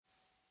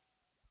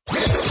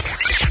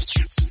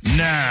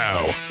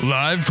Now,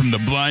 live from the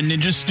Blind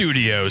Ninja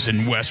Studios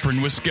in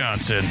Western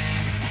Wisconsin,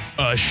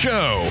 a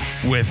show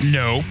with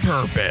no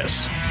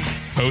purpose,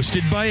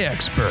 hosted by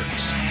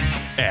experts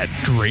at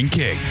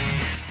drinking,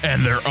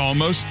 and they're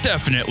almost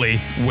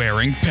definitely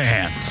wearing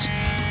pants.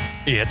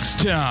 It's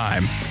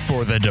time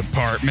for the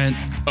Department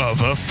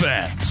of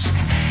Offense.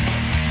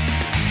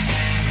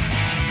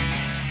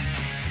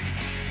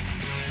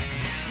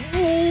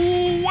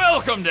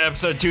 Welcome to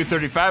episode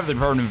 235 of the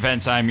Department of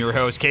Defense. I'm your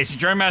host, Casey.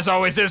 Joining me as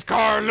always is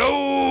Carlos.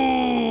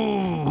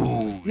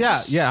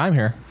 Yeah, I'm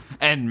here.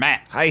 And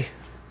Matt. Hi.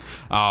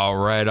 All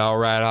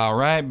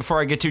right. Before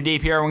I get too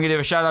deep here, I want to give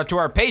a shout out to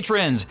our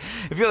patrons.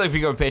 If you'd like to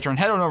go to Patreon,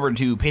 head on over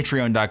to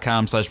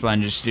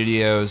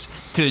patreon.com/blindstudios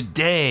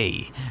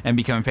today and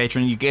become a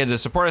patron. You get to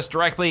support us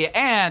directly,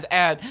 and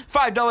at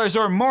 $5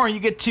 or more,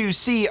 you get to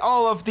see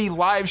all of the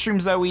live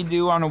streams that we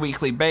do on a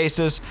weekly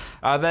basis.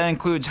 That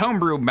includes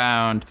Homebrew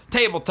Bound,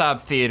 Tabletop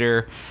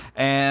Theater,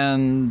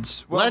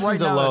 and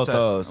Legends of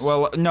Lothos.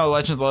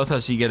 Legends of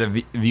Lothos, you get a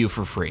view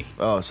for free.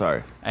 Oh,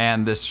 sorry.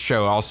 And this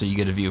show also you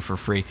get a view for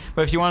free.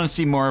 But if you want to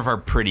see more of our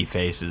pretty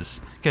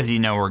faces, because you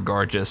know we're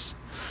gorgeous.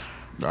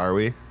 Are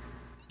we?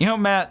 You know,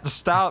 Matt,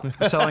 stop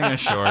selling us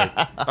short.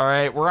 All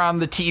right, we're on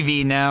the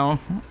TV now.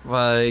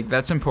 Like,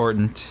 that's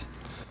important.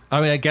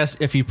 I mean, I guess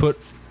if you put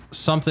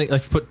something,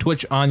 like if you put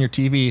Twitch on your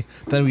TV,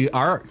 then we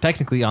are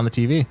technically on the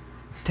TV.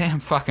 Damn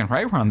fucking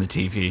right we're on the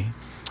TV.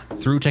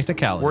 Through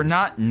technicalities. We're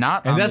not and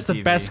on that's the the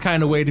TV. best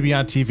kind of way to be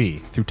on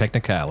TV, through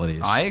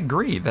technicalities. I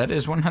agree. That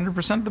is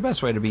 100% the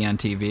best way to be on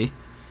TV.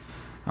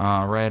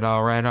 All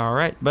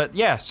right. But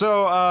yeah,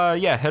 so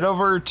head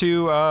over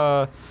to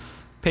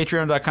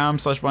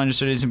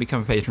patreon.com/blindstudios and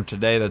become a patron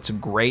today. That's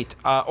great.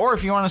 Or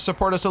if you want to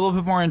support us a little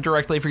bit more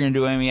indirectly, if you're going to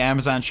do any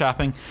Amazon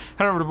shopping,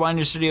 head over to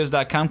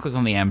blindstudios.com, click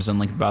on the Amazon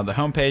link about the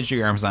homepage, do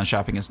your Amazon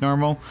shopping as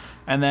normal,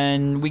 and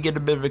then we get a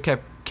bit of a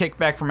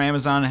kickback from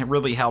Amazon. It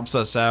really helps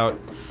us out.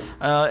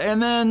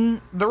 And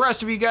then the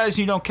rest of you guys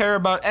who don't care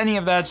about any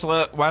of that,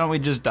 so why don't we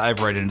just dive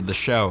right into the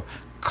show?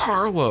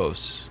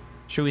 Carlos,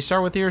 should we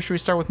start with you or should we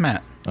start with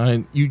Matt? I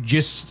mean, you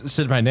just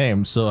said my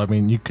name, so I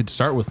mean, you could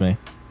start with me.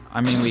 I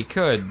mean, we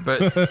could,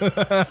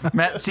 but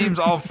Matt seems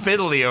all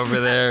fiddly over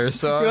there,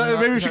 so...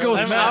 maybe we should go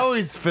with I'm Matt.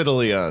 always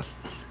fiddly on.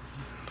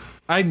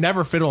 I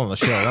never fiddle on the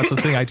show. That's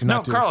the thing I do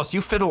not do. No, Carlos, you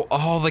fiddle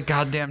all the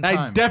goddamn time.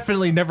 I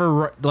definitely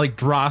never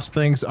dross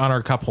things on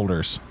our cup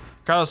holders.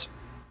 Carlos,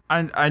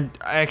 I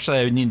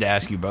need to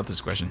ask you about this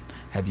question.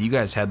 Have you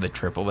guys had the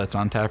triple that's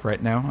on tap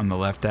right now on the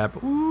left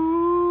tap? Ooh.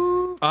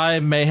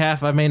 I may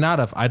have, I may not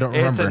have. I don't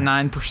remember. It's a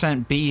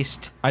 9%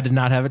 beast. I did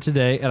not have it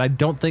today, and I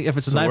don't think if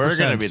it's a 9%. We're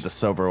going to be the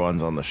sober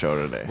ones on the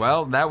show today.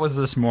 Well, that was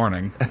this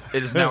morning.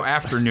 It is now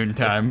afternoon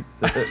time.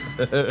 If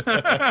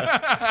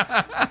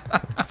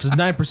it's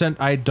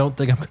 9%, I don't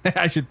think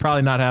I should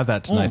probably not have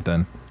that tonight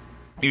then.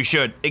 You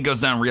should. It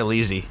goes down real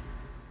easy.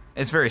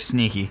 It's very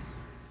sneaky.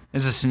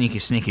 It's a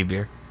sneaky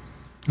beer.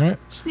 All right.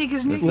 Sneaky.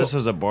 If this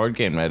was a board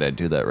game night, I'd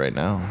do that right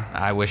now.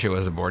 I wish it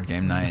was a board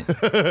game night.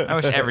 I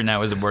wish every night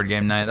was a board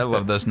game night. I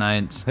love those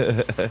nights.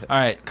 All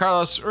right,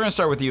 Carlos, we're going to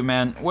start with you,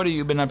 man. What have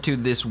you been up to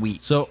this week?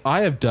 So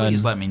I have done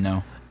Please let me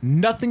know.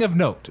 nothing of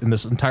note in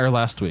this entire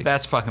last week.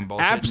 That's fucking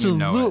bullshit. and you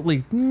know it.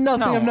 Absolutely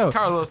nothing of note.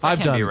 Carlos, that I've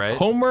can't done be right.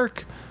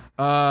 homework.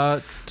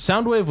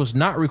 Soundwave was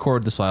not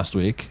recorded this last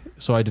week,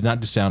 so I did not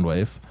do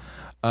Soundwave.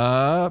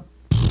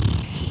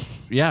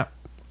 Yeah,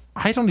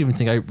 I don't even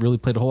think I really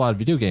played a whole lot of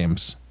video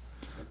games.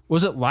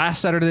 Was it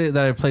last Saturday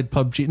that I played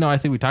PUBG? No, I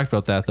think we talked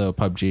about that, though,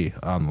 PUBG,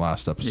 on the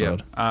last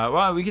episode.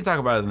 Well, we can talk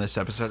about it in this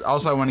episode.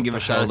 Also, I want to give a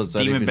shout out does to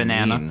that Demon even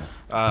Banana mean?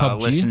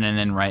 PUBG? listening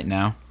in right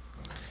now.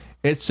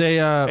 It's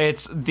a...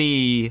 It's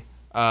the,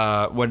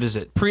 what is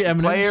it?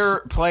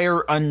 Preeminence?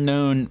 Player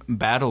unknown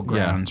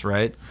battlegrounds,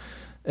 right?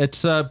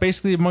 It's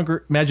basically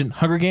imagine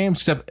Hunger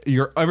Games, except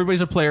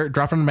everybody's a player,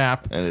 dropped on a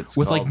map And it's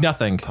with, called like,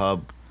 nothing.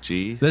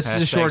 PUBG. This is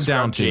just shortened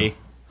down #ScrubG. to...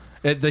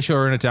 They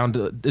shorten it down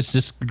to...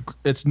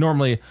 It's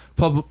normally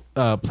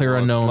player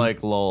unknown. It's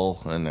like LOL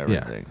and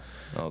everything.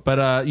 Okay.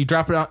 But you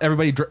drop it out,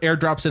 everybody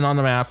airdrops in on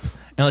the map,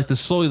 and like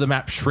slowly the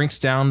map shrinks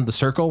down the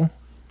circle,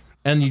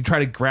 and you try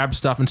to grab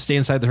stuff and stay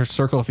inside the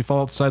circle. If you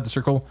fall outside the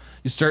circle,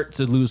 you start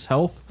to lose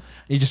health.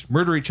 And you just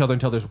murder each other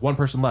until there's one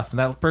person left, and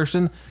that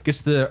person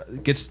gets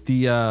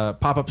the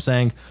pop-up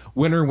saying,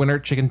 winner,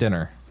 chicken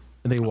dinner.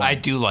 And they won. I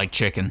do like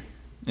chicken.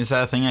 Is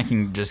that a thing I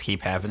can just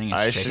keep having?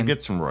 I should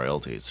get some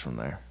royalties from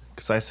there,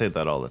 because I say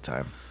that all the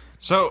time.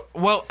 So,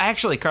 well,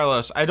 actually,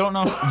 Carlos, I don't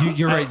know.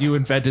 You're right. You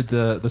invented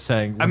the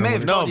saying. I may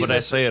have No, told you but I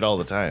this. say it all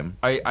the time.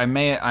 I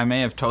may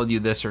have told you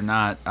this or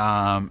not.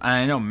 And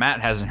I know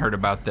Matt hasn't heard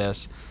about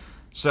this.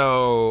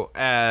 So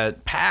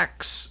at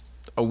PAX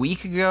a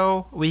week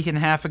and a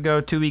half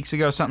ago, 2 weeks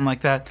ago, something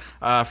like that,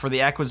 for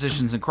the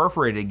Acquisitions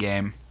Incorporated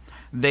game,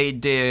 they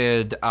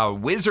did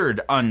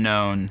Wizard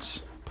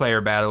Unknowns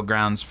player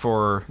battlegrounds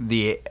for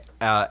the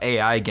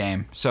AI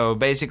game. So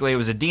basically, it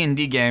was a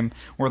D&D game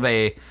where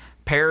they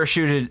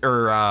parachuted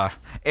or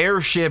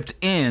airshipped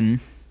in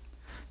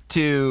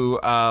to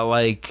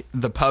like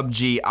the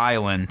PUBG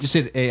island. You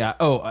said AI.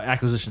 Oh,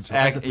 acquisitions.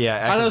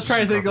 Yeah, I was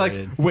trying to think like,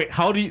 Incorporated. wait,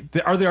 how do you?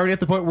 Are they already at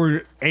the point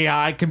where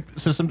AI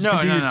systems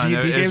can do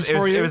your D&D games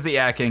for you? It was the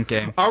Ack Inc.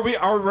 game. Are we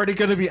already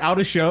going to be out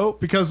of show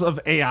because of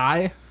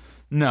AI?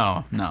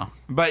 No.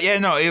 But yeah,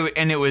 no,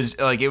 it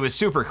was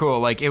super cool.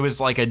 Like it was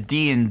like a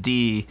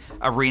D&D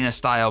arena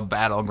style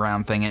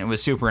battleground thing, and it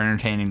was super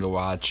entertaining to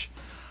watch.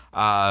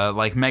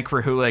 Like Meg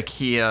Krahulik,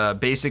 he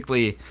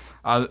basically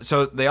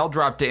so they all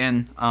dropped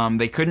in.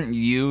 They couldn't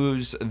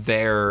use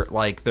their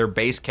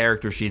base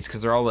character sheets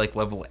because they're all like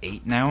level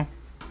 8 now.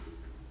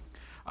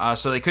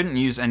 So they couldn't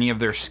use any of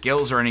their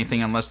skills or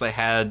anything unless they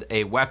had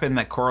a weapon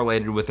that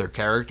correlated with their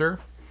character.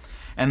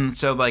 And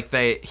so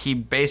he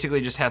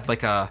basically just had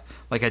like a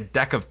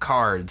deck of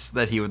cards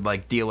that he would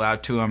like deal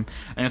out to them.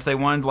 And if they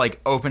wanted to like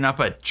open up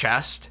a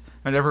chest,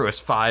 whatever, it was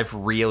 $5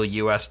 real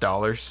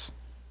US,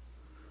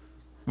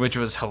 which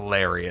was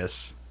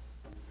hilarious.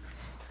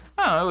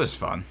 Oh, it was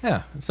fun.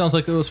 Yeah, it sounds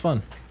like it was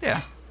fun.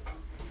 Yeah.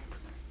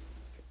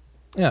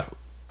 Yeah.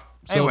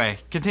 So, Anyway,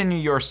 continue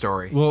your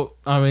story. well,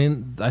 I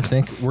mean, I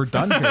think we're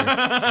done here.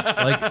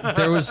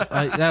 That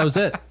was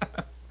it.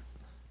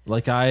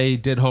 Like, I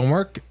did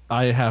homework.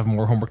 I have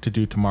more homework to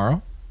do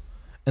tomorrow.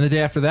 And the day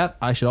after that,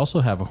 I should also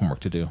have a homework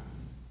to do.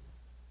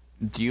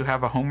 Do you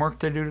have a homework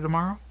to do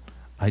tomorrow?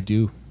 I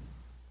do.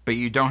 But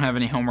you don't have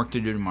any homework to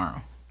do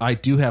tomorrow. I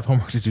do have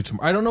homework to do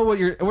tomorrow. I don't know what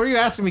are you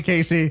asking me,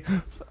 Casey?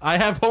 I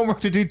have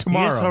homework to do He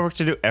tomorrow. has homework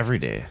to do every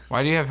day.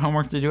 Why do you have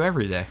homework to do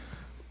every day?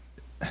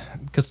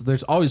 Because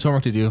there's always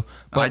homework to do.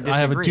 But I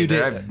have a disagree. due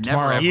date I've never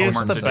tomorrow. had He is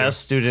homework the to do.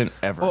 best student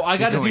ever. Oh, I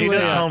got to He do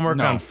does it. homework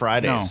No, on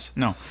Fridays.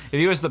 No. If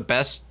he was the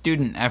best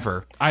student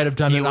ever, I'd have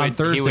done He it on would- he would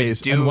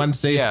Thursdays do- and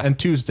Wednesdays yeah. and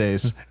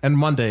Tuesdays and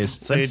Mondays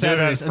So and you do it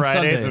on Saturdays and Fridays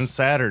Sundays. and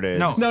Saturdays.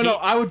 No. No,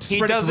 I would he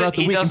spread it does throughout it-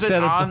 the he week does it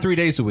instead of on- the 3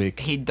 days a week.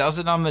 he does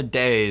it on the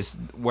days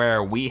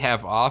where we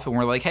have off, and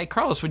we're like, "Hey,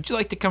 Carlos, would you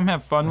like to come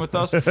have fun with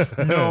us?"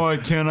 No, I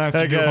can't. I have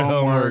to do got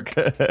homework.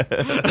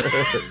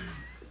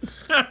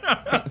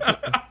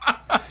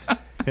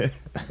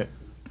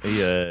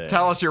 Yeah.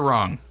 Tell us you're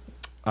wrong.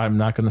 I'm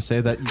not going to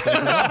say that. You guys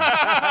are.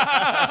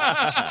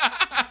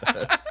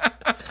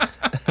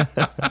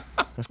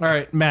 All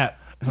right, Matt.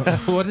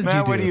 What did Matt,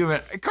 you do? what do you?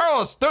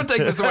 Carlos, don't take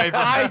this away from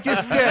me. I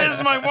just did. This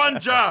is my one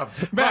job.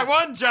 My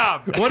one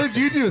job. What did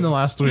you do in the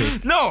last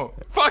week? No,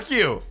 fuck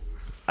you.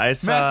 I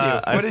saw,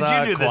 Matthew, I what did saw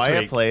you do A this Quiet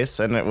week? Place,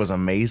 and it was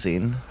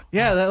amazing.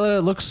 Yeah,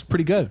 that looks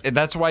pretty good.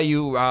 That's why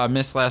you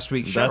missed last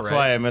week's show. That's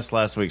why I missed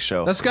last week's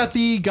show. That's got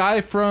the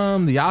guy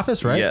from The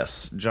Office, right?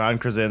 Yes, John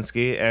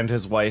Krasinski and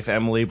his wife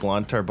Emily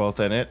Blunt are both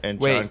in it, and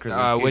John Wait,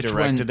 Krasinski which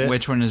directed one? it.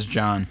 Which one is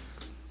John?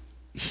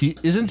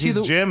 Isn't he He's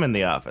the? Jim in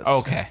The Office.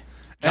 Okay,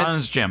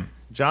 John's Jim.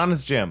 John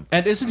is Jim.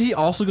 And isn't he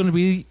also going to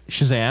be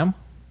Shazam?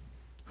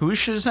 Who's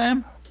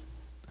Shazam?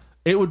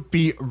 It would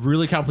be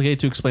really complicated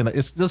to explain that.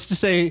 Let's just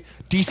say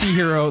DC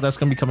hero that's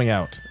going to be coming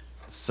out.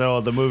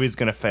 So the movie's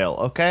gonna fail.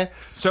 Okay.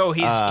 So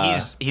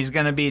he's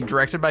going to be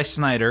directed by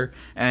Snyder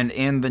and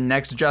in the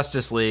next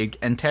Justice League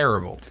and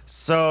terrible.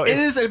 So It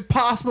is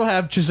impossible to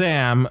have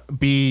Shazam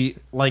be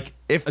like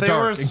if they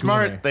dark were and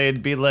smart, gloomy.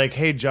 they'd be like,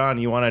 "Hey, John,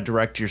 you want to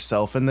direct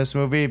yourself in this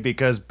movie?"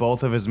 Because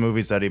both of his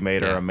movies that he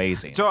made are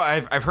amazing, So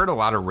I've heard a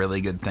lot of really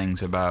good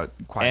things about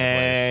Quiet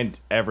and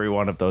every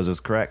one of those is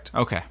correct.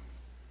 Place. Okay.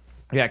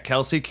 Yeah,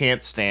 Kelsey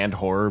can't stand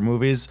horror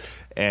movies,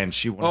 and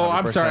she. 100% Oh,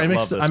 I'm sorry. I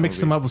mixed loved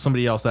this him movie. up with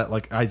somebody else that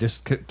like I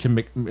just can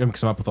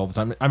mix him up with all the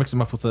time. I mix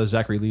him up with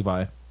Zachary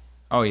Levi.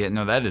 Oh yeah,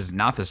 no, that is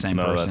not the same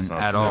No, that's person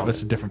not at the same. all.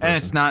 It's a different And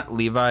person. it's not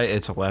Levi,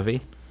 it's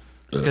Levy.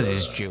 Because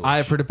he's Jewish.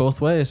 I've heard it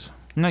both ways.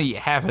 No, you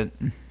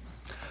haven't.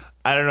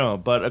 I don't know,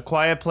 but A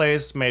Quiet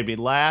Place made me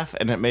laugh,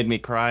 and it made me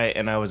cry,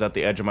 and I was at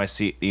the edge of my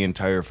seat the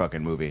entire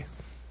fucking movie.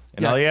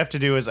 And Yeah. all you have to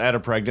do is add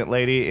a pregnant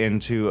lady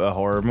into a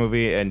horror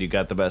movie, and you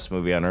got the best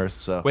movie on earth.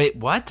 So Wait,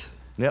 what?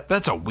 Yep.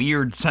 That's a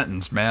weird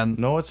sentence, man.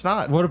 No, it's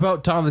not. What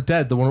about Dawn of the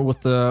Dead, the one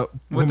with the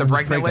With the woman who's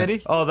pregnant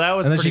lady? Oh, that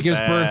was and then she pretty gives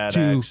birth bad,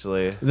 to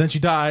actually. Then she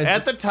dies.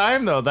 At the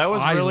time, though, that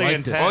was I really liked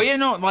it. intense. Oh yeah,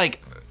 no,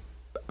 like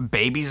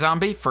Baby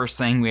Zombie, first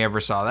thing we ever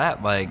saw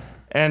that. Like,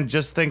 And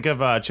just think of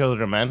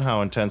Children of Men,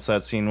 how intense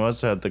that scene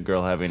was. Had the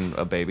girl having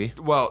a baby.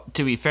 well,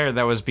 to be fair,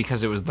 that was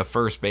because it was the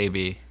first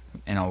baby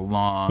in a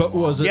long. But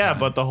was it? Yeah,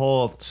 but the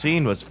whole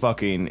scene was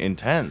fucking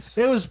intense.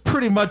 It was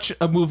pretty much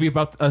a movie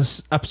about an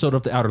episode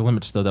of The Outer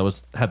Limits, though,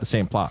 that had the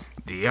same plot.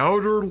 The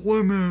Outer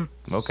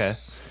Limits. Okay,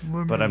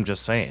 but I'm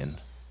just saying.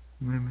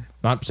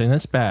 Not saying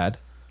that's bad.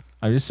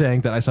 I'm just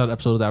saying that I saw an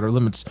episode of The Outer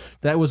Limits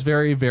that was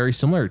very, very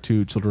similar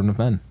to Children of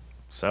Men.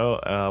 So,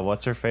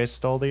 what's her face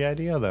stole the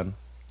idea then?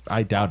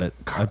 I doubt it.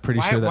 I'm pretty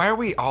why, sure that. Why are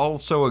we all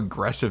so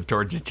aggressive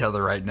towards each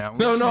other right now? We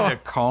No, just no. need to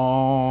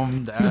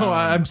calm down. No,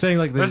 I'm saying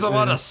like There's a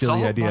lot they of steal the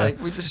salt. idea. Like,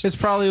 we just. It's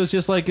probably it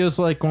was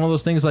like one of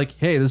those things like,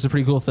 hey, this is a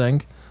pretty cool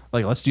thing.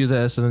 Like, let's do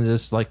this, and then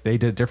just like they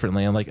did it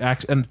differently, and like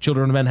and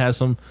Children of Men has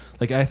some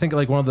like I think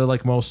like one of the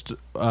like most it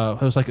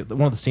was like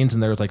one of the scenes in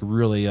there was like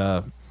really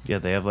Yeah,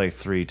 they have like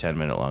 3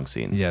 10-minute long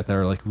scenes. yeah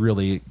they're like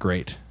really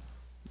great.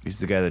 He's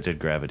the guy that did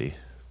Gravity.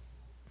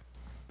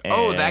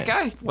 Oh, And- that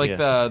guy? Like yeah.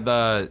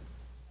 the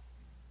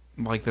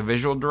like the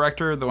visual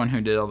director, the one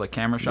who did all the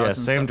camera shots. Yeah, and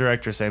same stuff.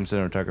 director, same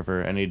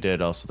cinematographer, and he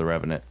did also The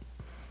Revenant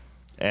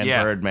and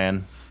Yeah.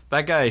 Birdman.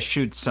 That guy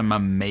shoots some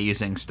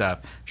amazing stuff.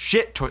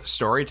 Shit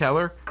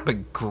storyteller,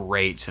 but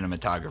great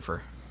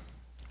cinematographer.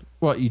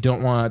 What, you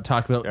don't want to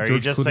talk about Are George you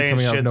just Clooney saying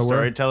coming out of shit nowhere?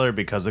 storyteller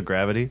because of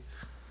Gravity?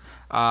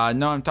 No,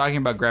 I'm talking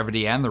about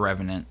Gravity and The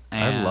Revenant.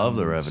 I love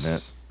The and-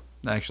 Revenant.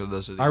 Actually,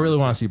 those are the I really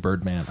only want two. to see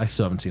Birdman. I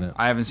still haven't seen it.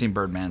 I haven't seen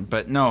Birdman,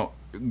 but no,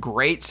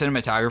 great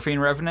cinematography in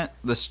Revenant.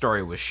 The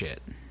story was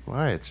shit.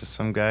 Why? It's just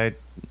some guy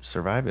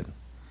surviving.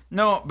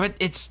 No, but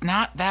it's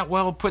not that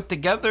well put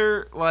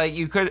together. Like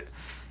you could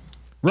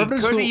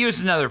Revenant's have the-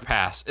 used another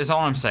pass. Is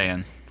all I'm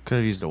saying. Could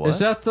have used a what? Is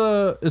that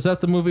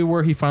the movie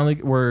where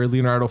where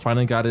Leonardo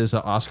finally got his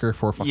Oscar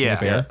for fucking Yeah. a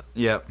bear?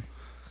 Yep.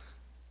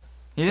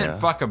 He didn't Yeah.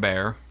 fuck a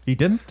bear. He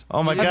didn't.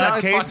 Oh my He did God! not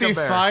fuck a Casey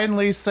bear.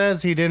 finally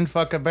says he didn't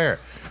fuck a bear.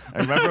 I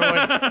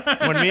remember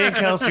when me and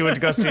Kelsey went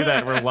to go see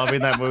that. We're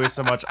loving that movie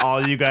so much.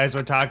 All you guys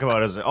would talk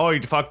about is, oh, he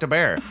fucked a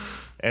bear,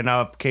 and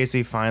now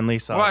Casey finally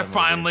saw. Well, I the movie.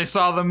 finally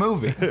saw the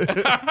movie.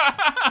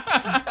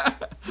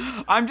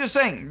 I'm just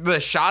saying, the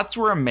shots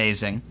were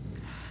amazing.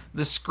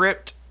 The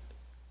script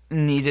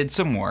needed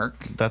some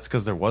work. That's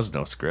because there was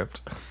no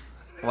script.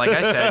 Like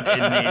I said,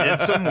 it needed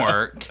some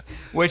work,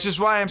 which is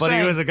why I'm But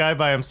saying. he was a guy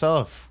by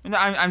himself. No,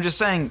 I'm just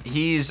saying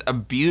he's a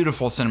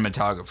beautiful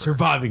cinematographer.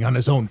 Surviving on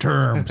his own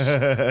terms.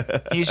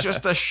 He's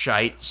just a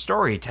shite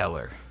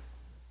storyteller.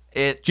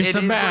 It Just it a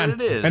is man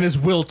what it is. and his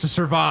will to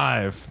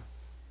survive.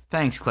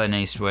 Thanks, Clint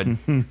Eastwood.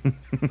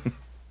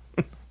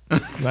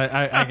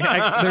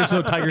 There's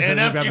no tigers in An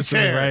the movie empty I'm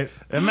assuming, chair. right?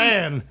 A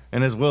man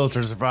and his will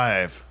to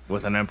survive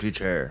with an empty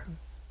chair.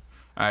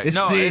 All right, It's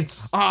no, the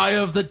it's eye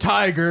of the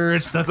tiger.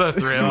 It's the the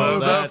thrill of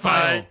the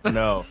fight.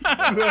 No.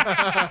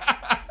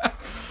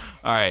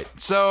 All right,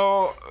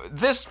 so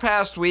this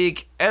past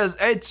week, as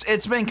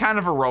it's been kind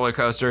of a roller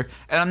coaster,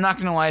 and I'm not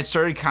gonna lie, it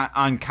started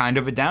on kind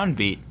of a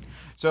downbeat.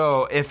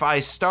 So if I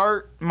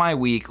start my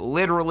week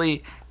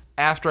literally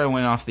after I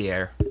went off the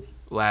air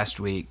last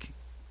week,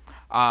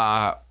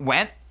 well,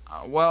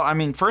 I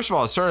mean, first of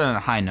all, it started on a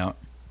high note.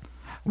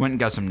 Went and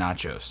got some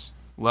nachos.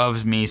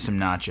 Loves me some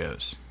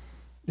nachos.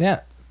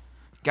 Yeah.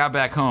 Got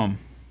back home,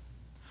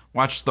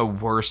 watched the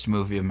worst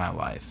movie of my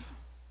life,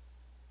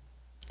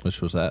 Which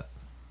was that?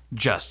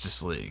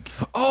 Justice League.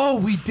 Oh,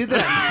 we did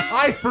that.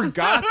 I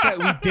forgot that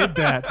we did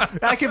that.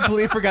 I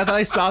completely forgot that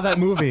I saw that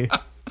movie.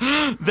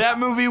 That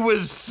movie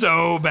was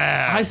so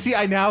bad.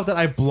 I now that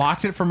I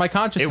blocked it from my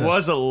consciousness. It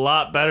was a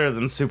lot better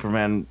than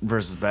Superman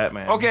versus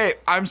Batman. Okay,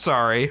 I'm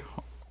sorry.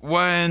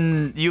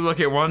 When you look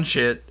at one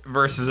shit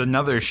versus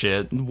another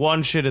shit,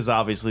 One shit is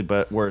obviously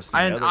worse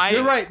than And the other. I-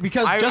 You're right,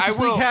 because I Justice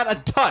will- League had a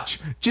touch.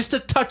 Just a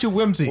touch of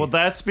whimsy. Well,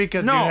 that's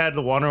because No. you had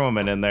the Wonder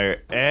Woman in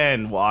there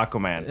and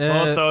Aquaman.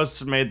 Both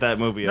those made that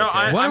movie no, okay.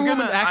 I'm Wonder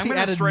gonna, Woman actually I'm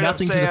gonna added straight up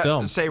nothing to say, the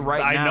film. say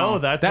right I now. know,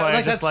 that's That- why I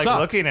like, just that like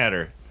sucked. looking at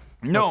her.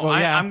 No, Well,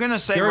 yeah. I'm gonna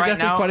say There were right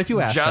definitely now. quite a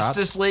few ass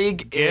Justice shots.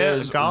 League Yeah,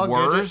 is Gal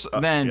worse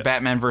Gadot- than yeah.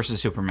 Batman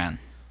versus Superman.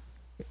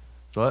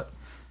 What?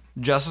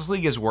 Justice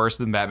League is worse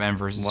than Batman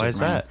versus Why Superman. is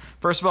that?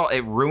 First of all,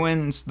 it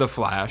ruins the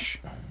Flash.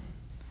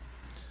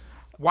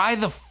 Why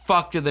the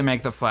fuck did they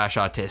make the Flash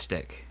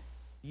autistic?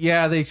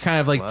 yeah, they kind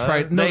of like What?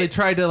 tried. No, they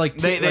tried to like.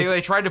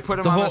 They tried to put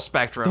him the on whole the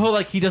spectrum. The whole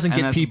like he doesn't and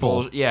get that's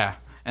people. yeah,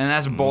 and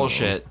that's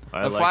bullshit.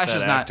 I The like Flash that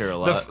is not actor a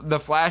lot. the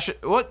Flash.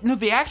 What? No,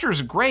 the actor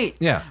is great.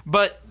 Yeah.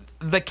 but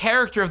the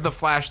character of the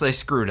Flash they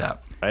screwed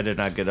up. I did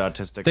not get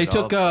autistic. They at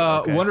took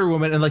all. Okay. Wonder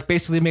Woman and like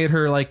basically made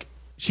her like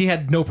she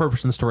had no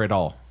purpose in the story at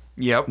all.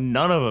 Yep.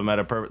 None of them had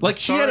a purpose. Like,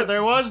 The she had story- a-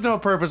 there was no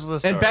purpose in the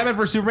story. And Batman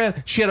vs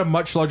Superman, she had a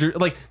much larger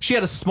like she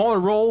had a smaller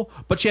role,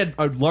 but she had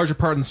a larger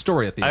part in the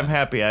story at the I'm end.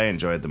 happy I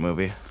enjoyed the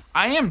movie.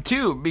 I am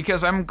too,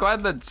 because I'm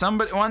glad that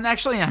somebody. Well,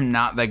 actually, I'm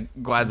not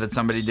that glad that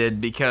somebody did,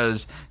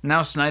 because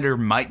now Snyder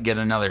might get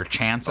another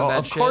chance at Oh, that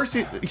of shit. course,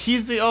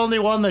 he's the only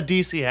one that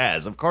DC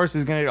has. Of course,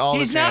 he's gonna get all.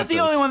 He's the not the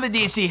chances. only one that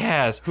DC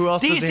has. Who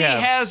else does DC he have?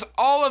 has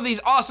all of these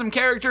awesome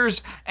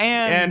characters,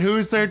 And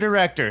who's their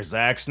director?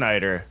 Zack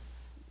Snyder.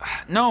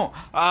 No,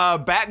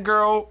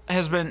 Batgirl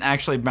has been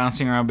actually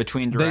bouncing around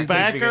between directors.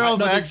 Batgirl's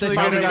No, they actually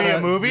finally going to got be a-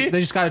 a movie.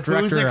 they just got a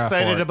director, Who's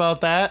excited for it.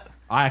 about that?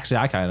 I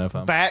kind of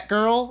am.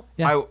 Batgirl.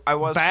 Yeah. I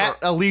was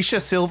Alicia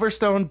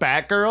Silverstone.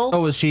 Batgirl.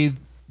 Oh, is she? the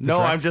no,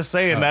 direct- I'm just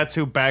saying that's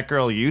who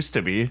Batgirl used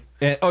to be.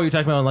 Oh, you're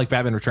talking about like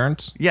Batman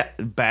Returns? Yeah,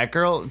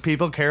 Batgirl.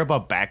 People care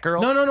about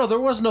Batgirl. No. There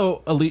was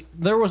no elite.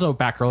 There was no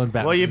Batgirl in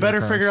Batman. Well, you better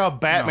Returns. figure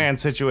out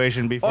Batman's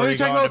situation before Oh, you you're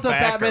talking go about the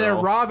into Batman and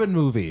Batgirl. Robin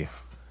movie.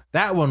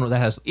 That one that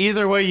has.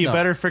 Either way, you No.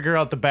 better figure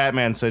out the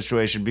Batman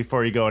situation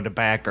before you go into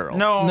Batgirl.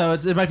 no. No,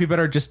 it might be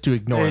better just to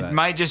ignore It that.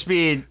 might just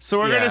be. So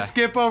we're yeah. gonna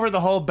skip over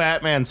the whole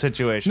Batman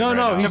situation. No, right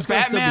no, now. he's The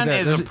gonna still be Batman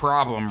there. is a There's-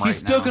 problem right He's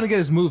still now. going to get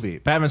his movie.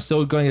 Batman's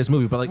still going to get his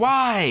movie, but like,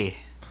 Why?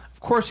 of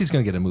course he's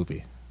going to get a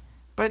movie.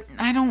 But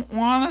I don't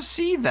want to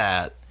see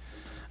that.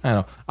 I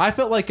don't know. I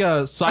felt like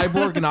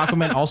Cyborg and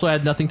Aquaman also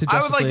had nothing to I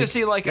Justice would like League. to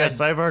see like Yeah, a.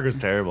 Cyborg was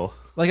terrible.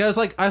 Like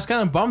I was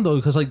kind of bummed though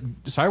because like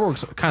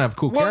Cyborg's kind of a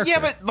cool Well, character. yeah,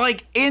 but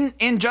like in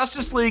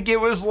Justice League, it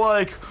was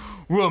like,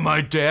 well,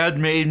 my dad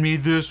made me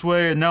this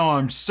way, and now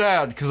I'm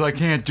sad because I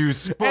can't do And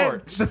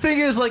sports. the thing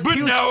is, like, But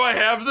he was, now I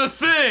have the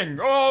thing.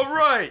 All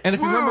right. And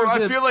if you Woo, remember I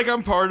the- feel like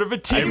I'm part of a I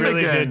team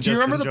really again. did. Do you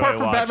just remember the enjoy part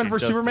from Batman watching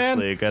vs. Justice Superman?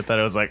 League. I thought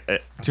it was like, do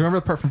you remember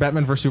the part from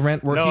Batman vs Superman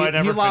where no, I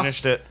never lost,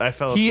 finished it. I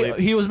fell asleep.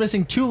 He was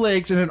missing 2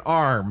 legs and an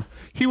arm.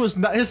 He was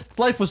not. His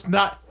life was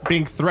not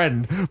being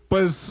threatened,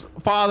 but his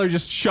father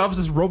just shoves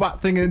this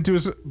robot thing into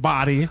his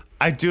body.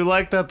 I do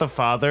like that the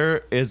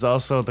father is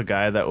also the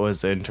guy that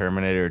was in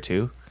Terminator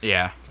 2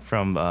 Yeah.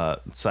 from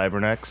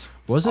Cybernex.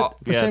 Was it Oh,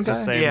 the yeah, same it's guy? the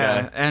same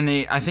Yeah, guy. and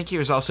I think he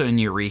was also in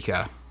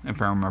Eureka,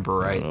 if I remember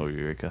right. Oh,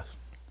 Eureka.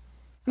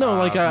 No,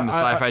 like from the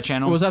Sci-Fi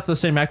Channel? Was that the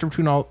same actor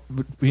between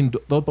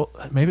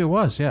maybe it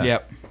was? Yeah.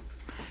 Yep.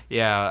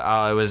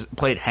 Yeah, it was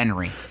played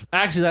Henry.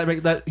 Actually,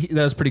 that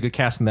was pretty good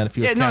casting. Then if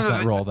he was cast in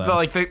that role, then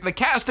the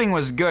casting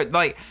was good.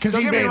 Like 'Cause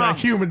don't he get me made a wrong,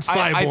 human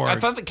cyborg. I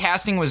thought the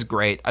casting was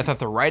great. I thought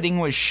the writing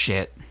was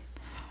shit.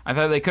 I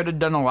thought they could have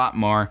done a lot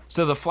more.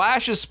 So the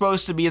Flash is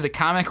supposed to be the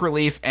comic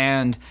relief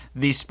and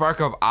the spark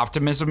of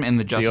optimism in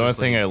the Justice The only League.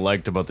 thing I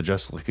liked about the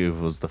Justice League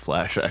was the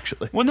Flash,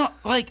 actually. Well, no,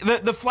 like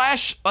the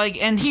Flash,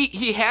 like, and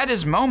he had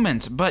his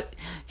moments, but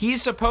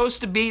he's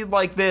supposed to be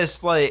like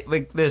this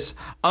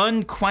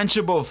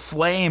unquenchable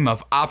flame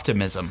of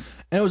optimism.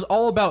 and it was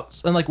all about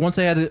and like once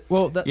they had it.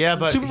 Well, Yeah,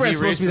 but Superman's he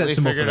supposed to be that recently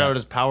symbol figured for out that.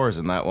 his powers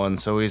in that one,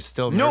 so he's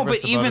still No,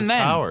 nervous but about even his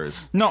then,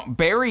 powers. no,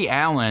 Barry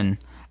Allen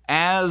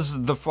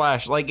as the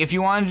Flash. Like, if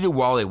you wanted to do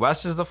Wally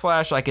West as the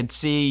Flash, I could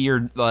see you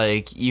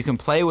can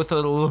play with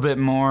it a little bit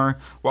more.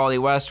 Wally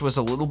West was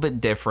a little bit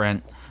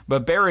different,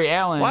 but Barry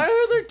Allen. Why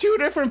are there 2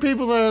 different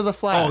people that are the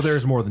Flash? Oh,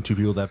 there's more than 2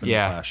 people that have been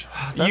Yeah. the Flash.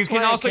 That's you can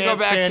why I also can't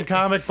go back stand to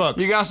comic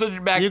books. You can also You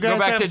go guys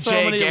back have to so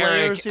Jay many Garrick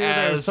layers here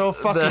that are as so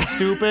fucking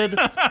stupid.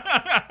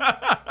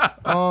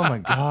 Oh my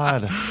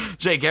god!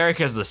 Jay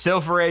Garrick as the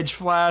Silver Age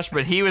Flash,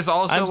 but he was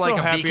also I'm like so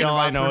a happy. beacon All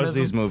of I know is optimism.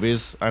 these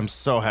movies. I'm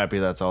so happy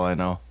that's all I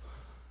know.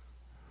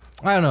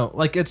 I don't know.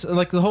 Like it's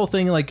like the whole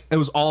thing. Like it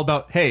was all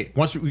about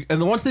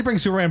once they bring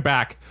Superman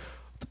back,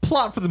 the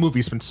plot for the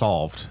movie's been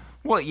solved.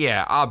 Well,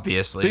 yeah,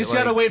 obviously. They just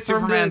gotta wait for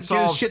him to Superman get his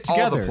solves shit all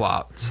the together.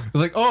 plots. It's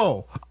like,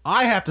 oh,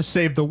 I have to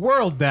save the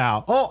world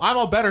now. Oh, I'm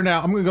all better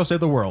now. I'm gonna go save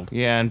the world.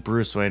 Yeah, and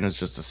Bruce Wayne is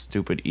just a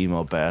stupid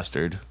emo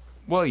bastard.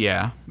 Well,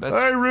 yeah, that's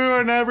I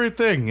ruin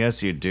everything.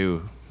 Yes, you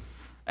do.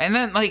 and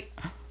then like,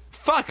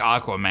 fuck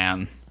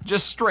Aquaman.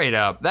 Just straight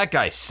up, that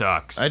guy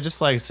sucks. I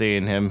just like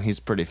seeing him. He's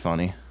pretty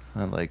funny.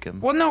 I like him.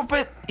 Well, no,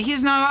 but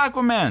he's not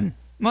Aquaman.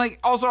 Like,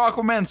 also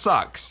Aquaman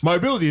sucks. My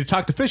ability to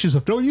talk to fish is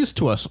of no use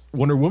to us,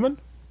 Wonder Woman.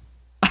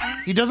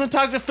 He doesn't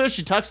talk to fish.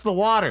 He talks to the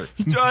water.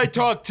 I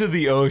talk to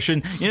the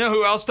ocean. You know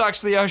who else talks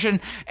to the ocean?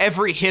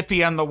 Every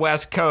hippie on the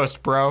West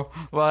Coast, bro.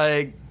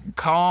 Like,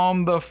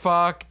 calm the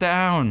fuck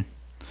down.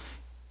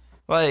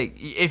 Like,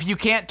 if you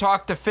can't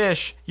talk to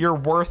fish, you're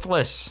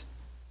worthless.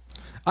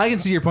 I can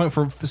see your point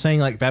for saying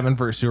like Batman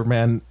vs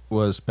Superman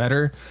was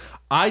better.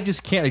 I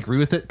just can't agree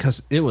with it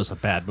because it was a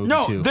bad movie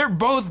No, too. they're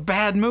both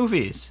bad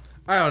movies.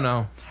 I don't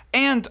know.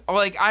 And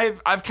like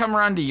I've come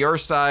around to your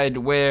side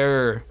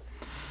where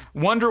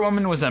Wonder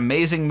Woman was an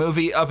amazing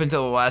movie up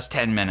until the last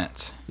 10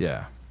 minutes.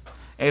 Yeah,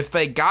 If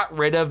they got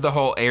rid of the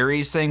whole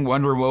Ares thing,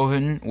 Wonder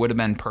Woman would have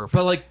been perfect.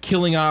 but like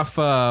killing off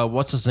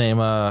what's his name,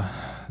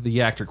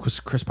 the actor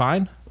Chris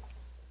Pine.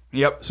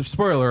 Yep. So,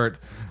 spoiler alert.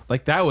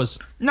 Like that was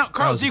No, that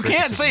Carlos, was a you great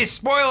can't decision. say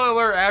spoiler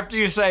alert after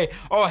you say,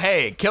 "Oh,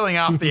 hey, killing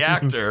off the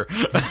actor."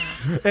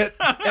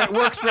 It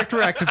works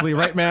retroactively,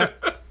 right, Matt?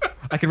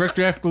 I can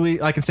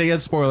retroactively. I can say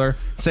it's spoiler.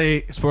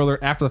 Say spoiler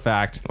after the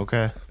fact,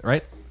 Okay.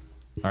 right?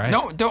 All right.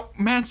 No, don't.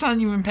 Matt's not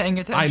even paying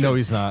attention. I know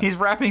he's not. He's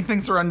wrapping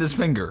things around his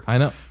finger. I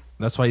know.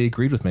 That's why he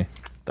agreed with me.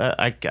 That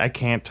I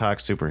can't talk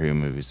superhero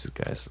movies,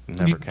 guys.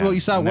 Never can. Well, you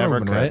saw Wonder Never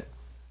Woman, could. right?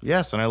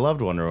 Yes, and I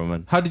loved Wonder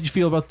Woman. How did you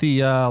feel about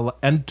the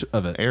end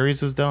of it?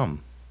 Ares was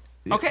dumb.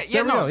 Okay, yeah,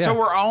 There we no. go, yeah. So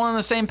we're all on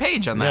the same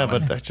page on that Yeah,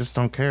 one. but I just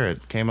don't care.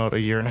 It came out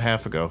 1.5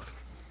 years ago.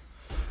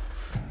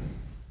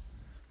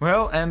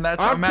 Well, and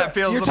that's how Matt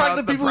feels you're talking about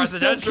to the people who still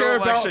presidential care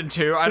about. election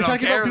too. I you're don't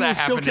talking care. about people That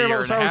who still happened a care year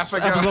about and a Star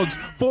half Wars ago. episodes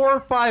 4,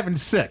 5, and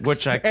 6,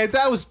 Which I- and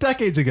that was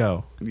decades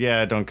ago.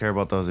 Yeah, I don't care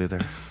about those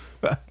either.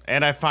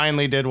 And I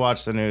finally did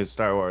watch the new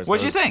Star Wars.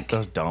 What'd you That was- think? That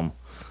was dumb.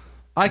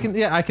 I can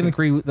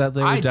agree with that.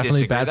 There were I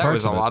definitely disagree. bad That parts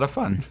was a of it. lot of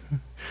fun.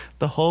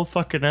 The whole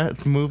fucking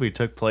movie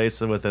took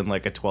place within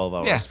like a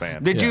 12-hour Yeah.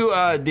 span. Did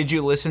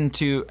you listen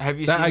to? Have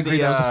you That seen I agree.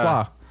 the, That was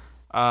a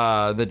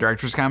flaw. the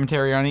director's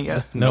commentary on it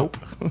yet? Nope.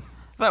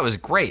 That was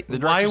great. The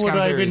Why director's would I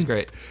commentary was even?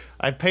 great.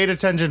 I paid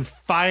attention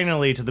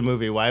finally to the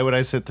movie. Why would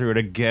I sit through it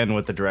again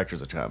with the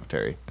director's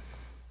commentary?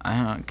 I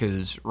don't know,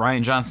 because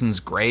Ryan Johnson's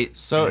great.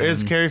 So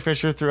is Carrie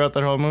Fisher throughout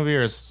that whole movie,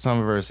 or is some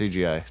of her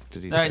CGI?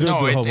 Did he? No, the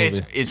whole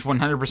it's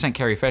 100%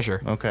 Carrie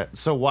Fisher. Okay,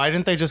 so why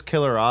didn't they just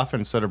kill her off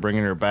instead of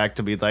bringing her back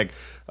to be like,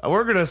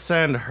 we're gonna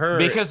send her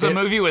Because the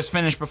movie was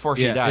finished before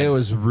she Yeah, died. it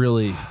was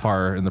really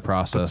far in the But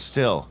process.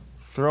 still,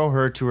 throw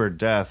her to her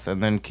death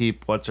and then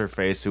keep what's her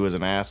face, who was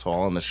an asshole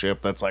on the ship.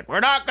 That's like,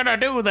 we're not gonna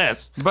do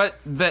this. But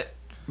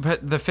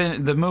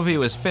the movie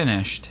was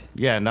finished.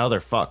 Yeah, now they're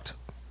fucked.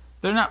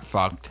 They're not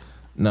fucked.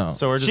 No.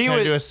 So we're just She gonna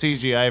would- do a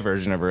CGI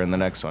version of her in the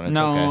next one. It's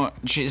No, okay.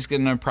 she's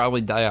gonna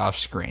probably die off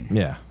screen.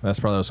 Yeah, that's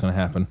probably what's going to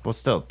happen. Well,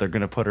 still, they're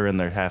gonna put her in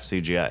there half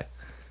CGI,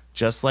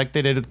 just like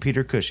they did with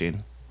Peter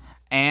Cushing.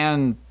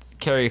 And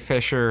Carrie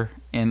Fisher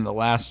in the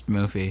last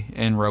movie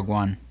in Rogue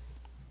One.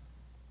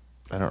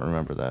 I don't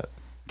remember that.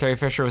 Carrie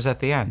Fisher was at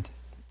the end.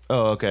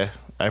 Oh, okay.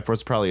 I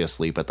was probably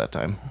asleep at that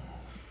time.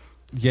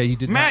 Yeah, you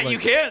did Matt, not you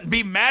can't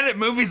be mad at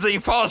movies that you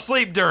fall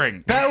asleep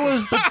during. That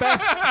was the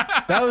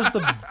best. That was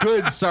the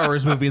good Star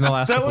Wars movie in the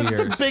last That couple was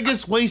years. the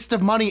biggest waste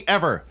of money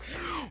ever.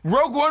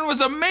 Rogue One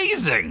was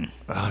amazing.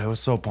 Oh, it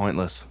was so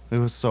pointless. It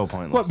was so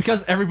pointless. What?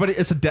 Because everybody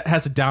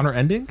has a downer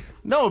ending.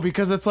 No,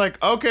 because it's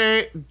like,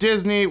 okay,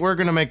 Disney, we're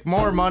gonna make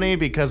more money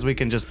because we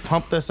can just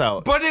pump this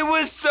out. But it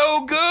was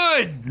so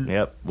good.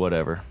 Yep,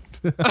 whatever.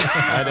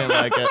 I didn't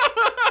like it.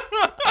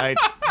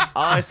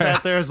 I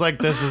sat there, was like,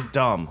 this is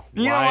dumb.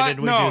 You know Why what? did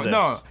we no, do this?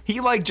 No, he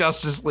liked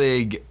Justice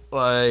League.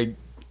 Like, his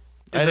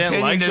I didn't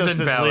opinion like isn't Justice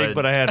valid. League,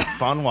 but I had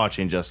fun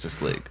watching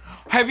Justice League.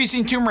 Have you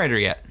seen Tomb Raider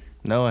yet?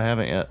 No, I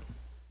haven't yet.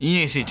 You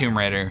need to see Tomb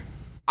Raider.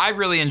 I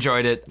really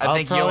enjoyed it. I I'll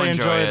think you'll probably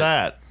enjoy it.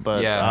 that,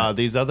 but Yeah.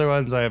 these other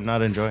ones I am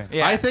not enjoying.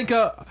 Yeah. I think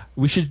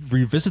we should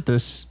revisit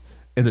this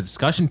in the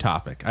discussion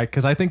topic.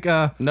 Because I think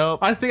Nope.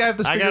 I think I have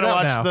this I figured gotta out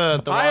watch now.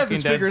 the I have Walking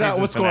this Dead figured out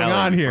season what's going finale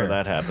on before here.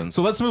 that happens.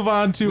 So let's move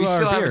on to we our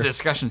still have beer. a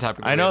discussion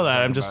topic. I know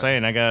that. I'm just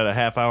saying. saying. I got a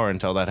half hour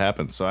until that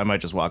happens, so I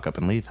might just walk up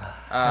and leave.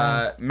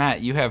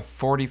 Matt, you have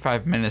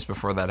 45 minutes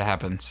before that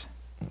happens.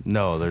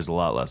 No, there's a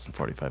lot less than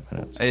 45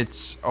 minutes.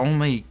 It's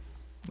only...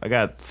 I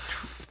got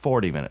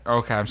 40 minutes.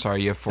 Okay, I'm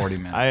sorry. You have 40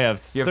 minutes. I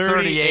have You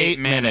 38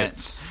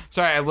 minutes.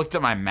 Sorry, I looked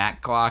at my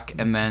Mac clock,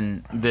 and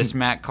then this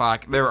Mac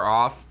clock, they're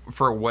off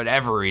for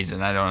whatever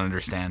reason. I don't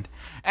understand.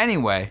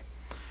 Anyway,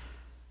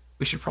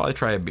 we should probably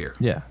try a beer.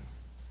 Yeah.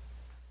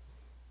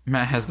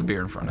 Matt has the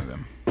beer in front of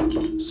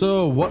him.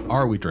 So what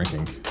are we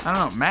drinking? I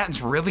don't know.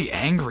 Matt's really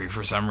angry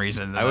for some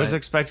reason. I was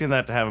expecting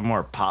that to have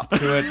more pop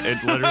to it.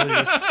 It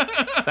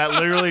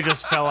literally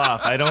just fell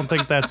off. I don't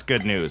think that's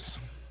good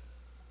news.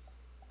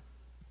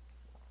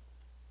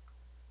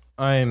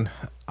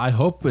 I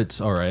hope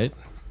it's all right.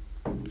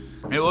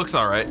 It looks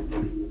all right.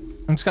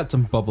 It's got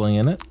some bubbling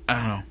in it. I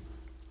don't know.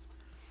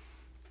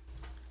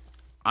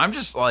 I'm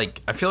just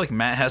like, I feel like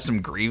Matt has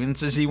some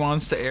grievances he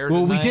wants to air.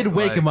 Well, we tonight. did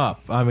wake Like- him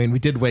up. We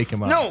did wake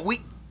him up. No,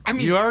 I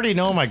mean, You already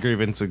know my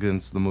grievance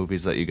against the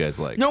movies that you guys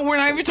like. no, we're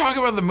not even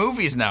talking about the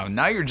movies now.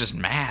 Now you're just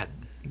mad.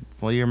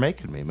 Well, you're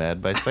making me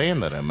mad by saying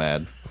that I'm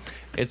mad.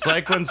 It's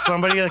like when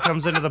somebody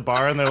comes into the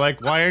bar and they're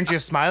like, why aren't you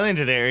smiling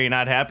today? Are you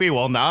not happy?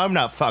 Well, now I'm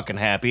not fucking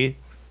happy.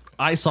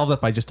 I solved that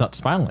by just not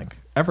smiling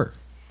ever.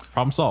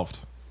 Problem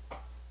solved.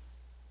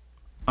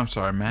 I'm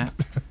sorry, Matt.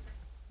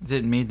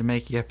 Didn't mean to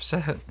make you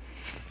upset.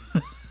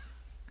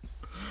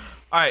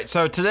 All right,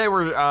 so today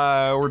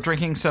we're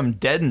drinking some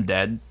Dead and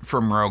Dead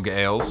from Rogue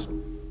Ales.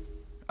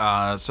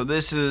 So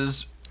this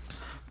is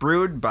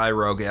brewed by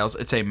Rogue Ales.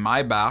 It's a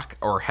Maibach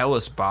or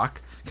Helles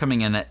Bach,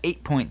 coming in at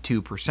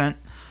 8.2%.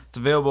 It's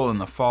available in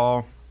the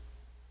fall.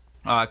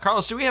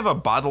 Carlos, do we have a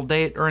bottle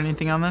date or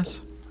anything on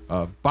this?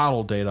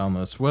 Bottle date on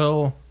this.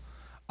 Well,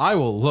 I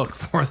will look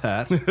for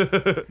that.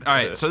 All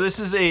right, so this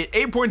is a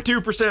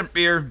 8.2%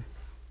 beer,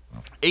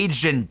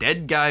 aged in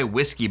Dead Guy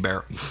whiskey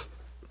barrels.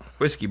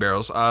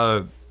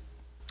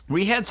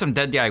 We had some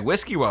Dead Guy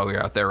whiskey while we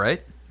were out there,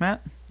 right,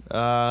 Matt?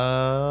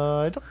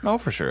 I don't know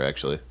for sure,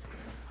 actually.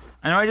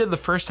 I know I did the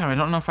first time. I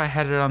don't know if I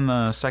had it on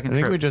the second I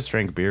think trip. we just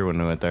drank beer when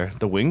we went there.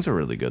 The wings were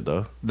really good,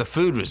 though. The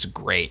food was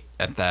great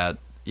at that.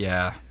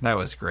 Yeah, that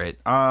was great.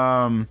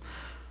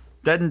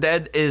 Dead and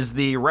Dead is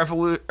the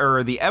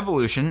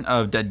evolution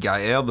of Dead Guy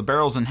Ale. The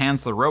barrels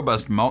enhance the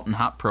robust malt and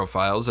hop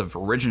profiles of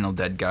original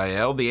Dead Guy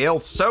Ale. The ale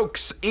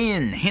soaks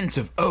in hints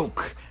of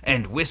oak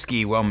and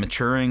whiskey while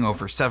maturing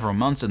over several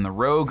months in the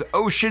Rogue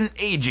Ocean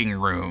aging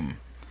room.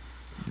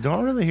 You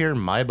don't really hear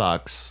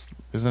Maibach.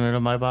 Isn't it a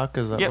Maibach?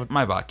 Is that Yep, what?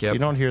 Maibach, yep. You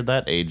don't hear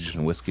that aged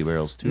in whiskey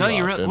barrels too No,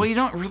 often. you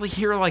don't really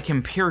hear like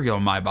Imperial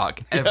Maibach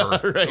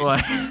ever.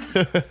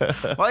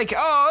 Like,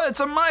 oh, it's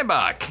a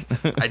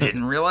Maibach. I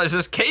didn't realize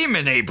this came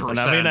in 8%. And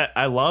I mean,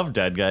 I love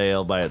Dead Guy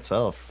Ale by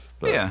itself.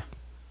 But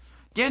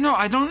Yeah, no,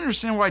 I don't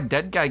understand why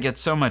Dead Guy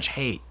gets so much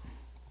hate.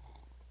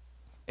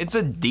 It's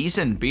a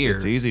decent beer.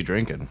 It's easy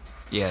drinking.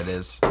 Yeah, it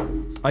is.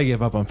 I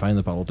gave up on finding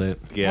the bottle date.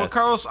 Yeah. Well,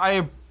 Carlos,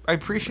 I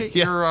appreciate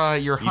your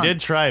hunt. You did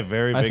try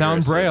very I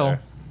found vigorously Braille.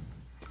 there.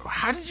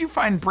 How did you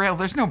find Braille?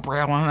 There's no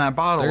Braille on that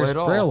bottle There's at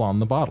all. Braille on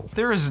the bottle.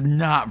 There is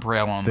not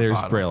Braille on the There's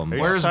bottle. Braille on the Are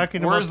you bottle. just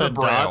talking where's about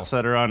the Braille? dots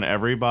that are on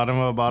every bottom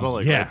of a bottle,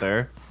 like Yeah. right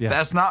there? Yeah.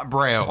 That's not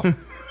Braille.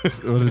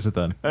 What is it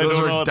then? I Those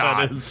don't are know what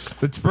dots. that is.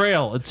 It's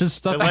Braille. It's just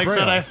stuff I like Braille.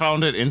 that I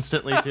found it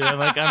instantly too. I'm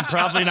like, I'm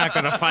probably not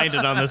going to find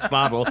it on this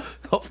bottle.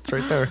 Oh, it's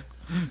right there.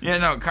 Yeah,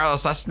 no,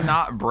 Carlos, that's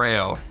not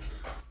Braille.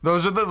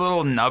 Those are the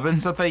little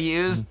nubbins that they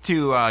use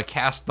to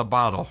cast the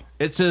bottle.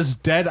 It says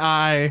Dead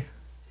Eye.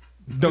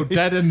 No,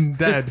 Dead and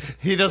Dead.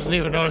 He doesn't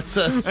even know what it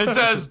says. It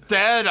says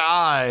Dead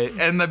Eye,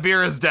 and the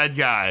beer is Dead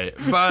Guy.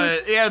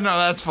 But, yeah, no,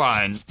 that's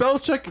fine. Spell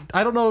check.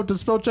 I don't know.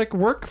 Does spell check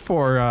work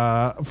for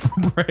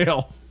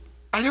Braille?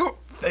 I don't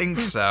think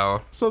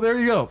so. So there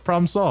you go.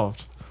 Problem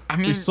solved. I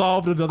mean, We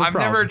solved another I've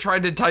problem. never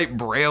tried to type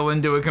Braille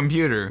into a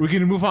computer. We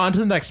can move on to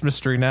the next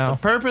mystery now.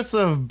 Purpose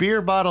of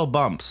beer bottle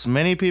bumps.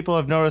 Many people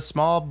have noticed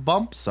small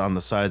bumps on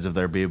the sides of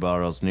their beer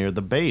bottles near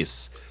the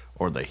base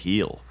or the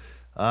heel.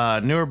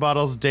 Newer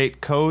bottles date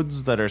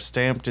codes that are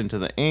stamped into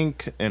the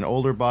ink. In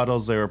older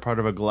bottles, they were part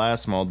of a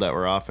glass mold that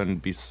were often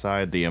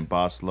beside the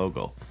embossed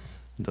logo.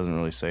 It doesn't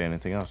really say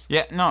anything else.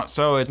 Yeah, no,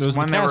 so it's It was the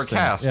when they were casting,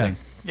 casting.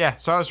 Yeah,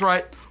 so I was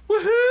right.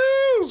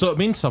 Woohoo! So it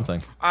means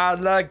something. I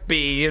like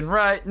being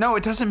right. No,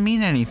 it doesn't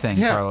mean anything,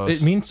 Carlos.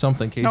 it means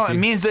something, Casey. no, it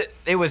means that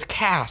it was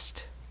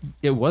cast.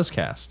 it was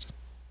cast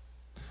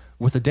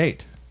with a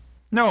date.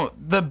 No,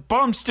 the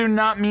bumps do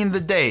not mean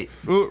the date.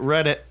 Ooh,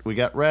 Reddit. We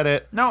got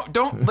Reddit. No,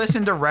 don't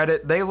listen to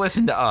Reddit. They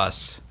listen to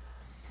us.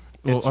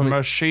 It's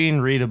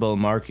machine-readable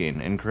marking,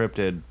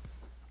 encrypted.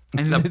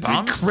 And the It's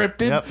bumps?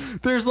 encrypted. Yep.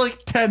 There's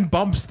like 10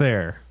 bumps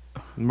there.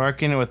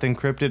 Marking it with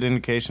encrypted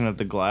indication of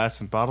the glass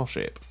and bottle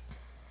shape.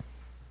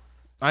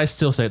 I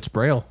still say it's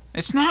Braille.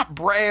 It's not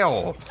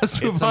Braille.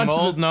 Let's move It's a on to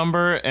mold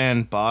number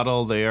and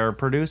bottle they are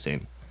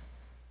producing.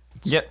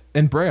 Yep,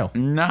 in Braille.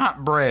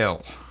 not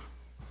Braille.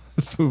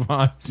 Let's move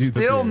on to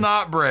the Still beer.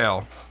 not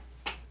Braille.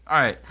 All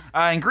right.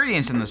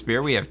 Ingredients in this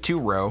beer, we have 2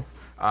 row,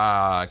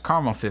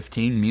 Caramel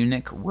 15,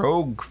 Munich,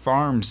 Rogue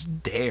Farms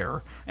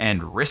Dare,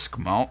 and Risk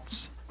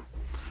malts,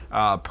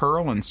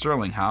 Pearl and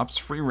Sterling hops,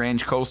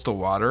 free-range coastal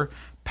water,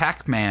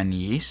 Pac-Man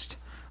yeast,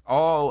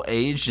 all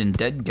aged in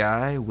Dead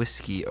Guy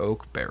whiskey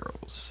oak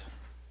barrels.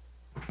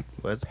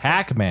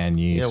 Pac-Man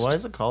yeast. Yeah, why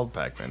is it called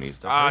Pac-Man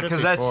yeast? I've heard it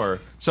Because that's before.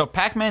 so.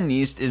 Pac-Man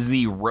yeast is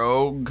the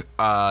Rogue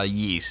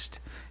yeast.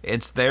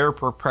 It's their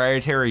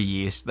proprietary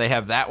yeast. They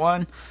have that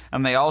one,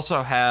 and they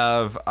also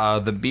have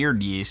the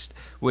beard yeast,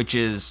 which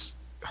is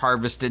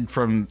harvested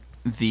from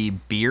the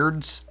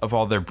beards of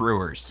all their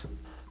brewers.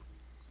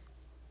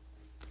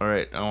 All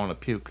right, I want to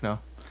puke now.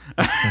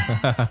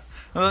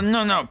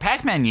 No,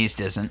 Pac-Man yeast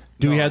isn't.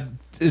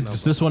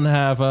 Does this one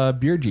have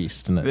beard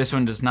yeast in it? This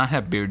one does not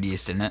have beard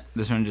yeast in it.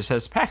 This one just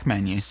has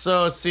Pac-Man yeast.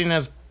 So, seeing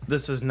as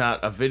this is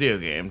not a video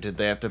game, did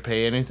they have to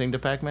pay anything to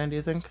Pac-Man, do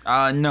you think?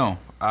 No,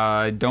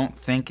 I don't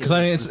think it's Because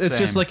I mean, the it's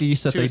just same. like a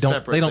yeast that Two they don't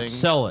separate things,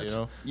 sell it. you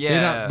know?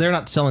 Yeah. they're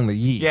not selling the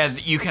yeast. Yeah,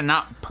 you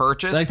cannot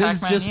purchase like this is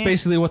Pac-Man just yeast.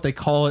 basically what they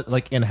call it,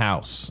 like in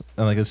house.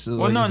 And like it's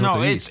Well,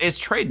 no, it's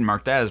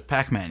trademarked as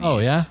Pac-Man yeast. Oh,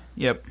 yeah?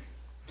 Yep.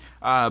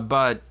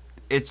 But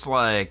it's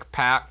like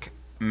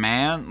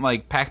Pac-Man.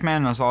 Like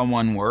Pac-Man is all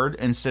one word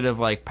instead of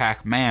like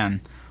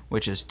Pac-Man,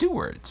 which is 2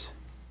 words.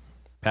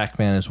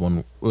 Pac-Man is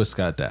one. Oh, it's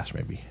got a dash,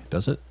 maybe.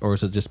 Does it, or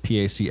is it just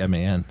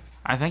PACMAN?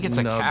 I think it's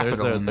a No,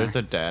 capital in there's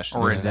there. a dash.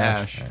 Or a There's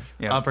dash. dash.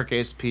 Yeah.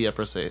 Uppercase P,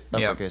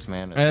 uppercase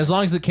man. And as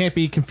long as it can't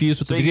be confused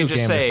with So the you video can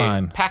just game, say they're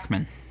fine.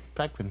 Pac-Man.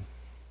 Pac-Man.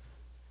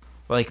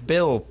 Like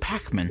Bill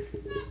Pac-Man.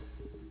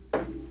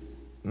 All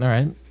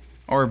right.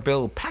 Or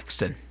Bill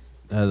Paxton.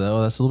 That's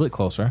a little bit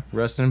closer.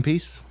 Rest in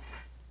peace.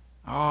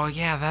 Oh,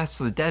 yeah, that's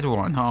the dead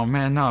one. Oh,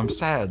 man, no, I'm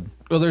sad.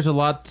 Well, there's a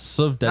lots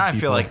of dead Now I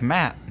people. feel like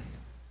Matt.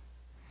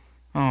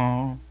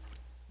 Oh.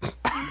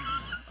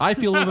 I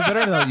feel a little bit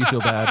better now that you feel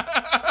bad.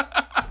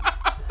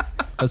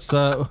 That's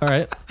all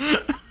right.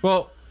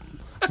 Well,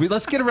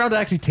 let's get around to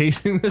actually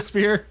tasting this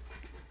beer.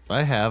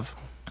 I have.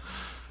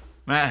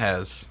 Matt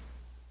has.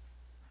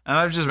 And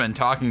I've just been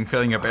talking,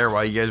 filling up air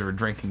while you guys were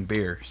drinking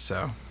beer,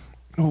 so.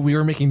 We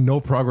were making no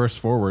progress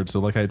forward,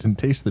 so like I didn't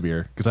taste the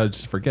beer because I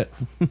just forget.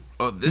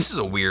 Oh, this is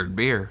a weird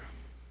beer.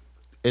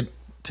 It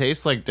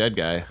tastes like Dead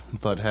Guy,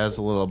 but has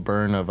a little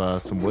burn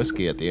of some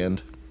whiskey at the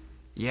end.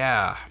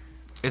 Yeah.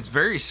 It's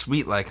very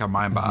sweet like a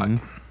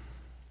Maimbach.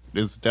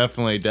 It's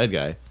definitely Dead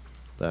Guy.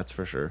 That's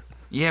for sure.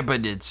 Yeah,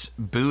 but it's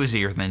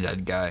boozier than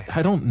Dead Guy.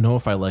 I don't know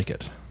if I like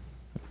it.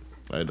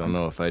 I don't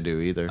know if I do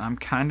either. I'm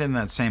kind of in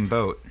that same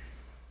boat.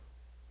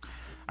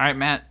 All right,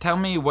 Matt, tell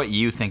me what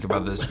you think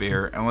about this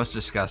beer, and let's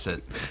discuss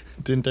it.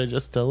 Didn't I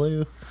just tell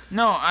you?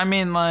 No, I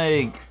mean,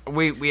 like,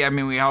 we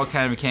all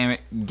kind of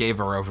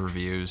gave our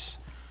overviews.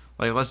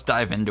 Like, let's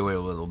dive into it a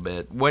little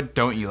bit. What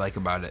don't you like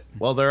about it?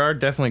 Well, there are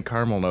definitely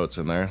caramel notes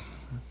in there.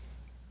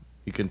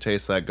 You can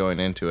taste that going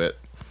into it.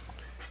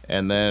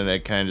 And then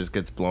it kind of just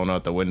gets blown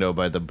out the window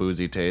by the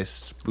boozy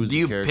taste. Do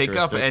you pick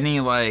up any,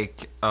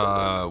 like,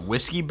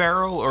 whiskey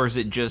barrel, or is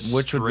it just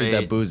Which would be that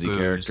straight boozy booze?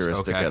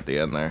 characteristic Okay. at the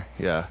end there.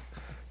 Yeah.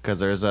 Because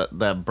there's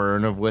that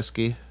burn of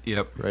whiskey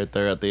Yep. right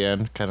there at the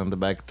end, kind of the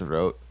back of the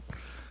throat.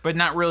 But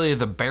not really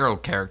the barrel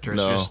character.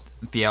 It's No. just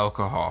the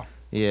alcohol.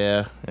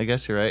 Yeah, I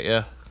guess you're right.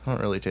 Yeah. I don't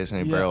really taste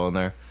any Yeah. barrel in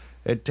there.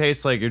 It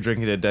tastes like you're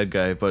drinking a Dead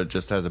Guy, but it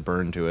just has a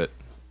burn to it.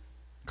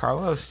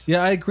 Carlos?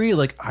 Yeah, I agree.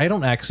 Like I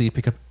don't actually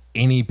pick up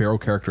any barrel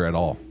character at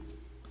all.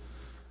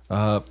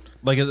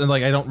 Like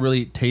I don't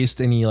really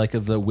taste any like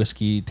of the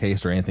whiskey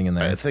taste or anything in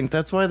there. I think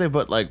that's why they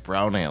put like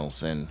brown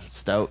ales and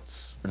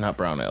stouts, or not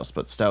brown ales,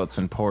 but stouts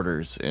and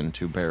porters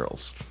into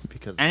barrels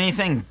because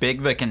Anything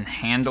big that can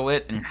handle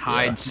it and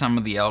hide Yeah. some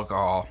of the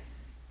alcohol.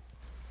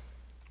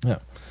 Yeah,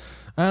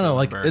 I don't know.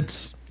 Like burn.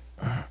 it's,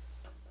 I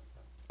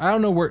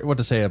don't know what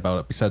to say about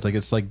it besides like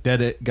it's like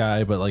Dead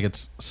Guy, but like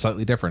it's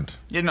slightly different.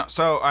 You know,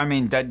 so, I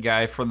mean, Dead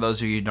Guy, for those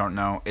of you who don't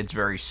know, it's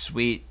very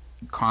sweet,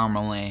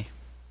 caramely.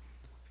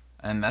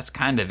 And that's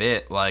kind of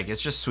it. Like,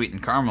 it's just sweet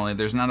and caramely.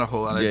 There's not a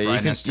whole lot of Yeah,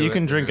 dryness to it. you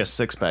can drink a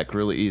 6-pack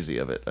really easy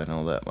of it. I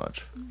know that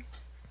much.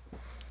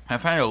 I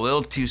find it a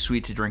little too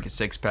sweet to drink a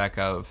 6-pack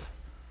of,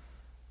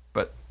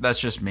 but that's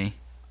just me.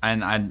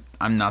 And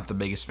I'm not the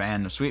biggest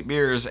fan of sweet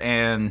beers,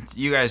 and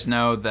you guys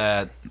know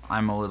that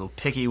I'm a little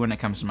picky when it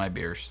comes to my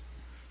beers.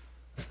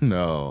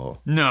 No.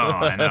 No,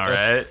 I know,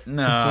 right?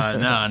 No.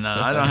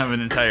 I don't have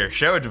an entire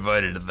show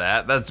devoted to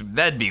that.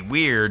 That'd be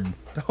weird.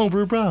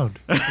 Homebrew Brown.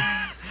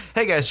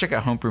 Hey guys, check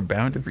out Homebrew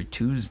Bound every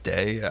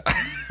Tuesday. All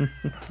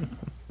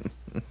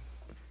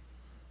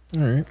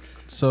right.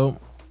 So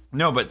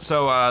No, but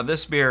so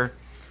this beer,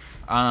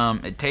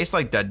 it tastes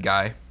like Dead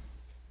Guy,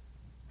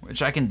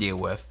 which I can deal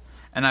with.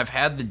 And I've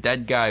had the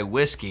Dead Guy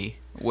whiskey,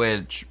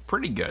 which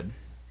pretty good.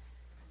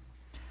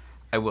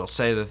 I will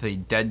say that the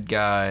Dead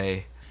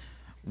Guy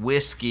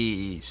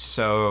whiskey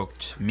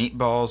soaked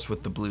meatballs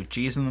with the blue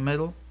cheese in the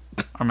middle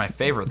are my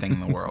favorite thing in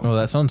the world. oh,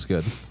 that sounds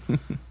good.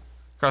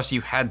 Cross,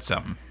 you had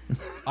some.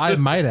 I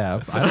might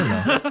have. I don't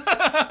know.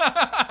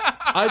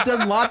 I've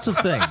done lots of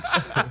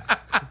things.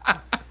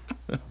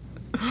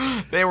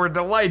 They were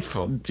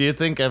delightful. Do you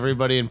think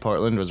everybody in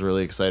Portland was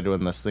really excited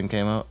when this thing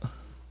came out?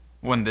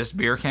 When this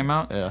beer came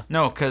out? Yeah.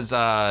 No, because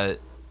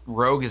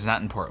Rogue is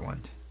not in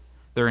Portland.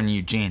 They're in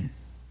Eugene.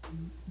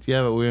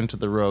 Yeah, but we went to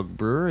the Rogue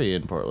Brewery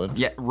in Portland.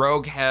 Yeah,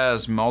 Rogue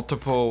has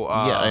multiple...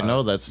 Yeah, I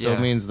know. That still yeah.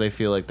 means they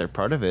feel like they're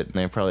part of it, and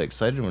they're probably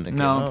excited when it came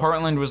No, out.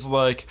 Portland was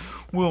like,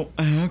 well,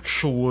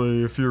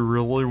 actually, if you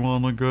really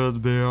want a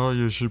good beer,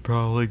 you should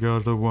probably go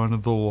to one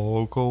of the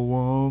local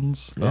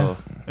ones Oh.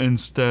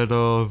 instead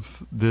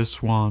of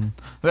this one.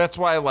 That's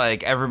why,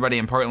 like, everybody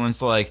in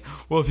Portland's like,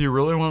 well, if you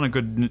really want a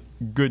good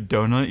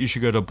donut, you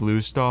should go to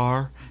Blue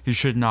Star. You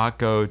should not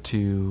go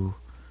to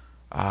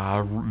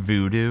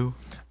Voodoo.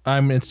 I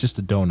mean, it's just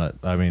a donut.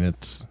 I mean,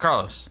 it's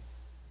Carlos,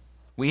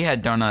 we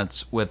had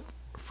donuts with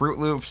Fruit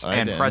Loops I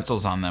and didn't.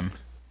 pretzels on them.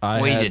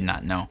 I We had- did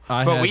not know.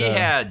 I But had, we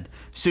had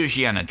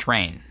sushi on a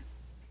train,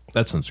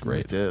 that sounds We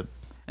great. did.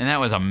 and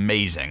that was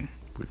amazing.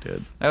 We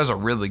did. That was a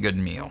really good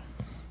meal.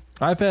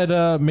 I've had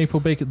maple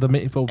bacon. The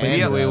maple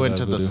bacon. And we went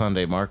to Voodoo. the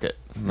Sunday market.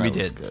 That We was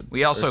did. Good.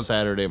 We also Or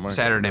Saturday market.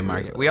 Saturday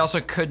market. We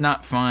also could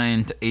not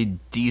find a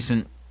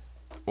decent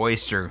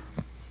oyster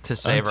to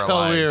save our Until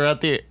lives. we were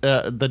at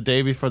the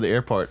day before the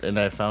airport, and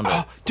I found it.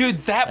 Oh,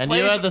 dude, that And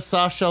place. you had the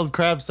soft-shelled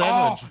crab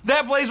sandwich.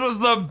 That place was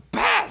the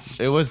best.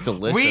 It was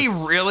delicious. We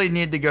really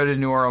need to go to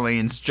New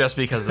Orleans just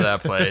because of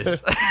that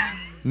place.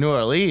 New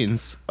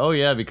Orleans. Oh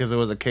yeah, because it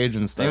was a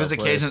Cajun style. It was place.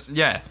 occasion.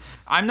 Yeah,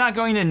 I'm not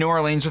going to New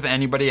Orleans with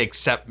anybody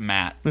except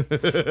Matt.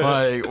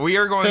 Like, we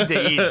are going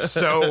to eat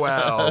so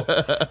well.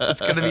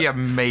 It's going to be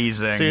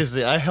amazing.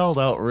 Seriously, I held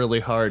out really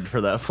hard for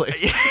that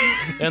place,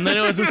 and then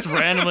it was just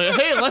randomly,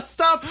 hey, let's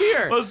stop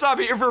here, Let's stop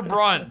here for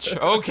brunch,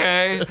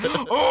 okay?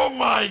 Oh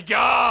my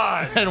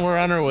god! and we're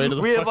on our way to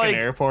the We had, fucking like,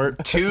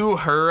 airport. 2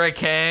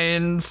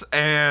 hurricanes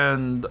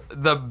and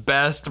the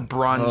best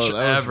brunch Oh,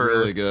 that was ever.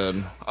 really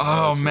good.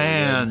 Oh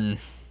man.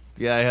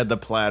 Yeah, I had the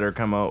platter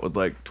come out with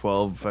like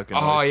 12 fucking.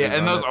 Oh yeah, oysters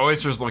and on those it.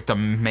 oysters looked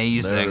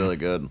amazing. They're really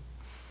good.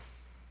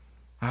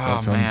 Oh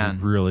That sounds man.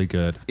 really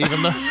good.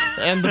 Even though,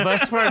 and the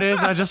best part is,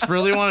 I just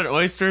really wanted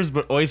oysters,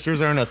 but oysters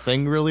aren't a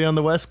thing really on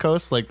the West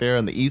Coast, like they're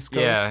on the East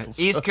Coast. Yeah,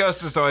 So- East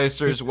Coast is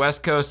oysters,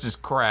 West Coast is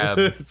crab.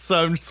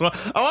 So I'm just, I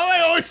want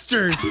my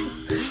oysters.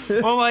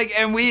 Well, like,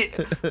 and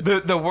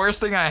the worst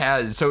thing I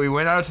had, so we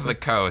went out to the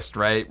coast,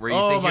 right, where you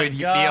Oh think you my would be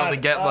God. able to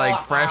get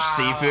like fresh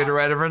seafood or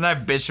whatever, and I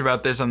bitched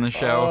about this on the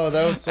show. Oh,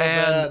 that was so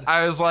and bad.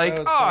 I was like, That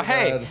was oh, so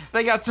hey, bad.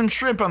 they got some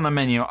shrimp on the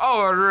menu. Oh,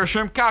 order a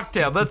shrimp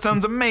cocktail. That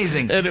sounds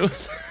amazing. And it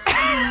was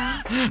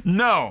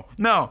No,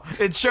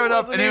 it showed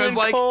up, and it was even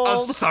like a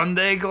cold.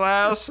 sundae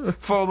glass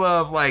full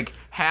of like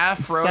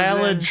half frozen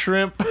salad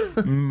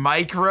shrimp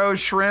micro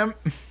shrimp.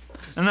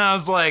 And I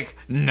was like,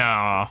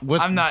 no,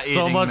 with I'm not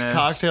so eating much this.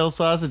 cocktail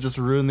sauce. It just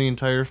ruined the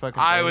entire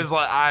fucking. I thing. was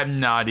like,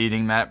 I'm not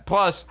eating that.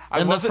 Plus, I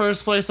In the wasn't.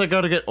 first place I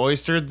go to get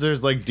oysters,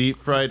 there's like deep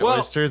fried Well,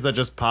 oysters that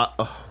just pop.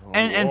 Oh.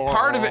 and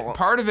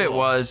part of it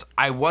was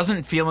I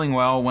wasn't feeling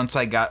well once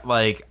I got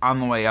like on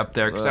the way up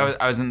there because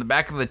I was in the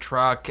back of the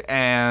truck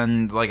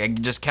and like I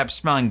just kept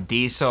smelling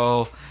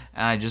diesel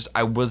and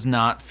I was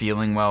not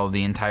feeling well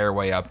the entire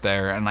way up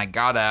there, and I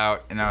got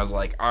out and I was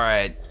like, all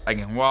right, I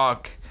can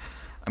walk.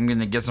 I'm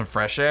gonna get some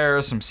fresh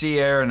air, some sea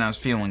air, and I was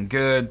feeling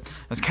good. I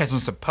was catching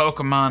some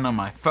Pokemon on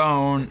my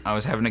phone. I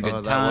was having a good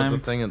Oh, that time. was a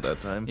thing at that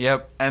time.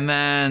 Yep. And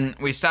then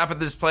we stop at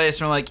this place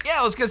and we're like,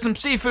 yeah, let's get some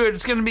seafood.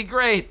 It's going to be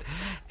great.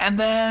 And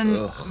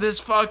then this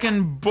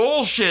fucking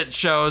bullshit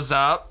shows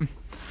up.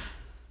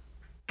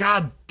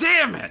 God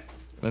damn it.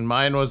 And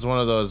mine was one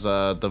of those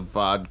the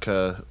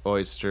vodka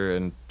oyster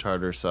and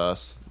tartar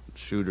sauce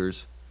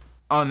shooters.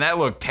 Oh, and that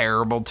looked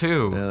terrible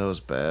too. Yeah, that was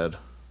bad.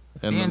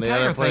 And The then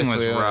entire other place thing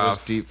was we went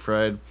rough. deep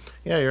fried.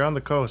 Yeah, you're on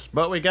the coast,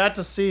 but we got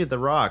to see The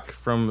Rock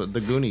from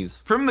the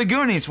Goonies. From the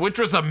Goonies, which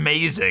was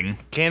amazing.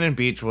 Cannon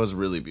Beach was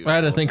really beautiful. I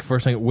had to think for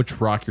a second which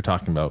rock you're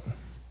talking about.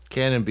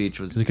 Cannon Beach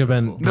was. It could have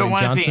been The Dwayne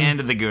one at the Johnson, end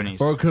of the Goonies.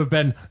 or it could have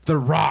been The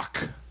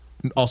Rock,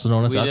 also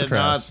known as We did not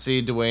Alcatraz.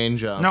 see Dwayne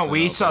Johnson. No,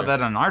 we out saw there.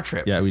 that on our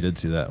trip. Yeah, we did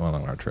see that one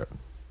on our trip.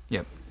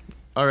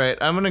 All right,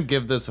 I'm gonna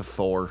give this a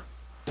 4.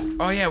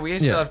 Oh yeah, we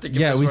still have to give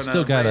yeah, this we one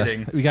still a gotta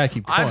rating. we gotta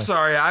keep going. I'm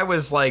sorry, I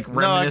was like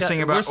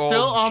reminiscing about we're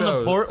still old on shows.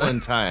 the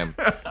Portland time,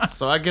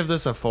 so I give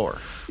this a 4.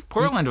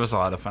 Portland was a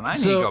lot of fun. I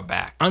need to go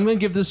back. I'm gonna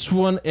give this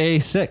one a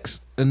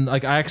 6, and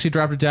like I actually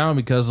dropped it down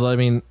because I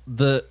mean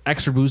the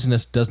extra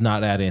booziness does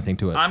not add anything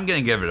to it. I'm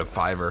gonna give it a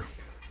 5.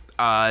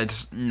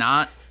 It's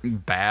not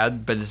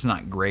bad, but it's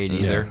not great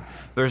either. Yeah.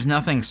 There's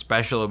nothing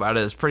special about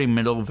it. It's pretty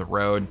middle of the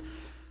road.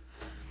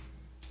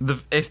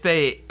 If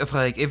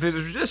it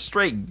was just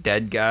straight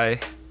Dead Guy,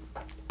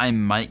 I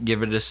might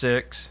give it a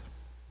 6.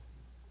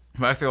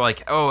 But if they're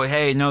like, oh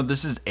hey, no,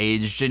 this is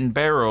aged in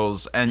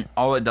barrels, and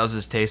all it does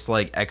is taste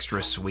like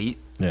extra sweet,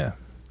 Yeah.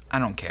 I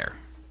don't care.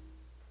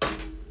 All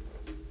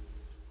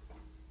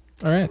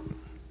right.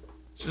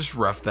 It's just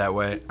rough that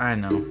way. I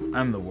know.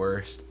 I'm the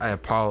worst. I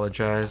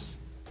apologize.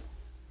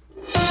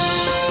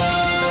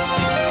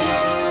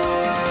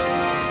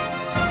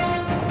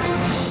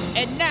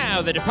 And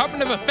now the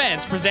Department of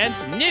Defense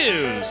presents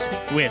News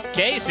with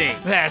Casey.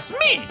 That's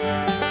me!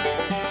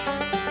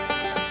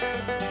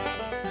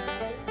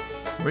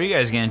 What are you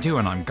guys gonna do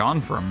when I'm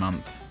gone for a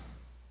month?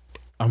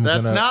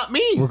 That's not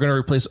me. We're gonna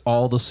replace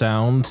all the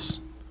sounds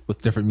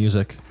with different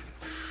music,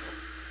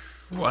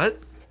 What?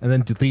 and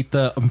then delete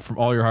them from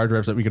all your hard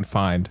drives that we can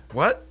find,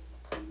 What?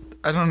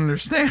 I don't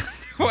understand.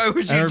 Why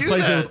would you and do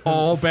replace that? it with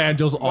all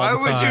banjos all Why the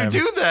time. would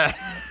you do that?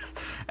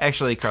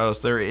 Actually,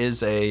 Carlos, there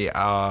is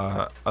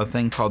a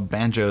thing called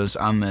banjos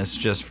on this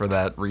just for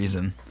that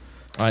reason.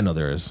 I know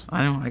there is.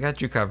 I know, I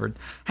got you covered.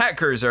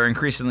 Hackers are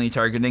increasingly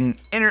targeting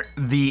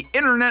the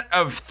Internet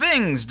of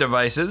Things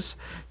devices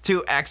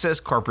to access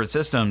corporate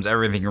systems,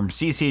 everything from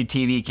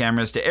CCTV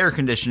cameras to air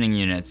conditioning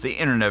units. The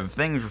Internet of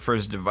Things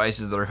refers to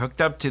devices that are hooked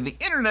up to the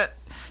Internet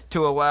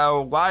to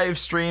allow live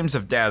streams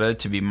of data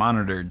to be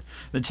monitored.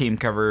 The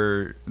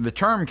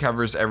term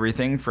covers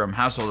everything from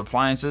household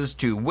appliances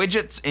to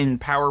widgets in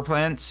power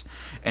plants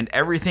and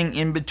everything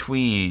in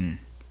between.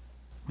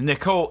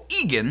 Nicole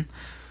Egan,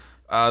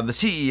 the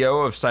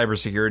CEO of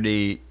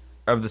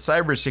the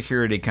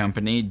cybersecurity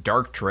company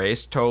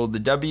Darktrace, told the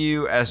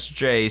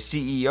WSJ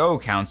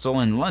CEO Council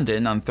in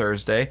London on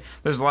Thursday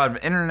there's a lot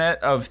of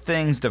Internet of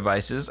Things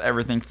devices,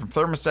 everything from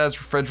thermostats,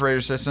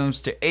 refrigerator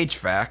systems to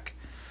HVAC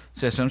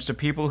systems to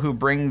people who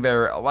bring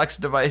their Alexa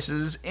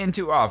devices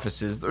into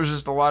offices. There's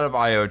just a lot of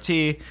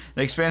IoT. It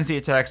expands the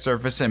attack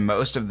surface, and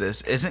most of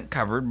this isn't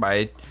covered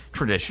by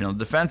traditional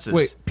defenses.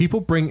 Wait, people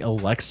bring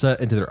Alexa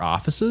into their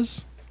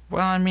offices?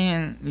 Well, I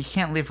mean, you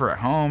can't leave her at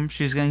home.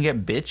 She's going to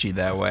get bitchy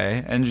that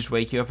way and just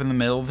wake you up in the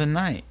middle of the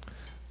night.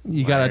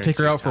 You gotta aren't take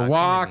her you out for talking to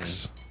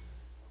walks.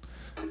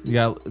 You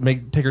gotta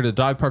take her to the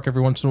dog park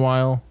every once in a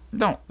while.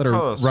 Don't. Let her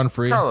Carlos, run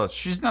free. Carlos,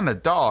 she's not a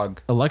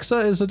dog.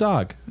 Alexa is a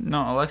dog.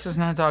 No, Alexa's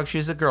not a dog.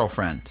 She's a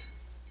girlfriend.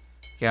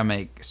 You gotta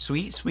make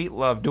sweet, sweet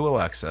love to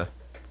Alexa.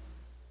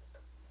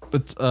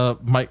 It's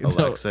Mike.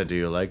 Alexa, do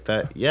you like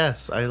that?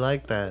 Yes, I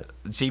like that.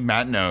 See,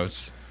 Matt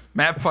knows.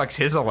 Matt fucks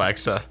his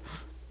Alexa.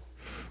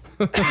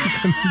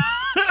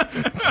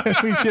 Can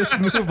we just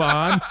move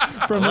on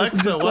from this?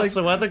 Alexa, Just what's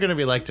the weather going to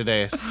be like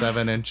today?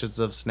 7 inches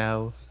of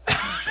snow.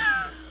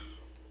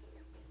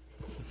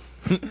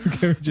 can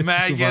we just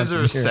Matt move gives on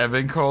her from here?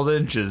 7 cold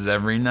inches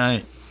every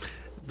night.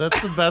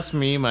 That's the best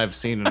meme I've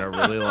seen in a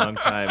really long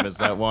time. Is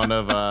that one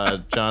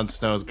of Jon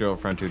Snow's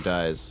girlfriend who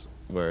dies,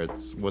 where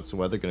it's what's the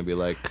weather going to be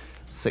like?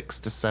 6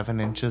 to 7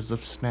 inches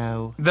of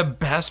snow. The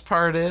best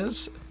part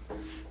is,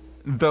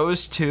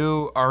 those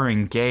two are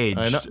engaged.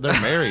 I know they're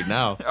married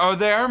now. Oh,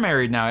 they are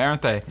married now,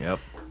 aren't they? Yep,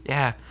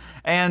 Yeah.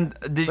 And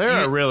did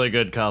they're you, a really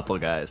good couple,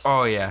 guys.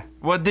 oh yeah.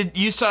 Well, did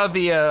you saw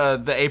the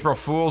April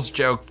Fool's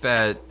joke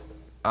that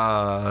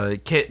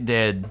Kit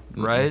did,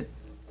 right?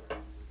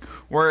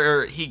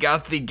 Where he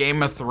got the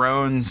Game of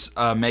Thrones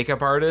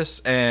makeup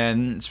artist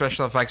and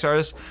special effects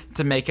artist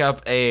to make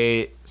up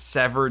a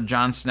severed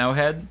Jon Snow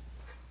head.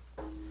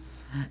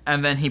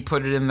 And then he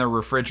put it in the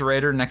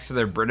refrigerator next to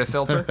their Brita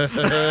filter.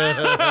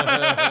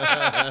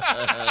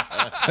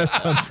 That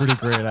sounds pretty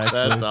great,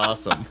 actually. That's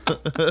awesome.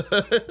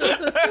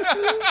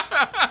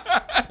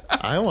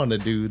 I want to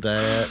do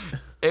that.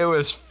 It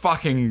was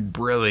fucking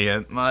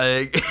brilliant.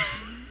 Like,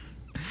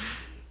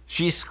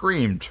 she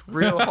screamed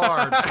real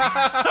hard.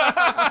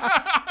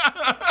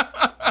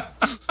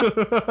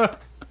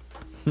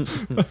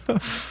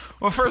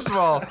 Well, first of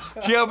all,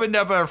 she opened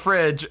up her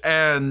fridge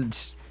and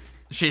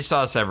she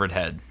saw a severed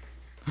head.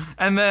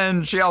 And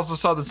then she also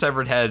saw the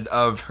severed head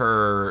of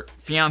her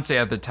fiance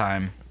at the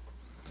time.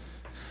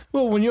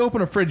 Well, when you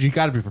open a fridge, you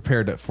got to be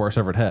prepared for a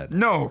severed head.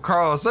 No,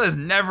 Carlos, that is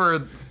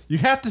never. You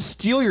have to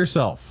steel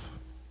yourself.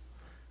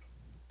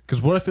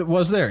 Because what if it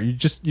was there? You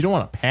don't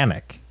want to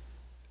panic.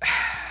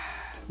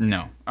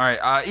 No. All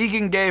right.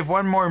 Egan gave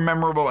one more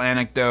memorable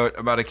anecdote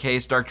about a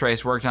case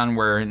Darktrace worked on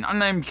where an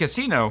unnamed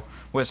casino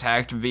was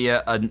hacked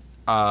via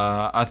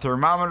a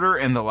thermometer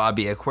in the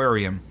lobby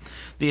aquarium.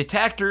 The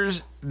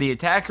attackers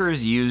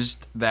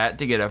used that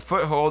to get a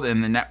foothold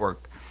in the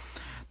network.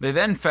 They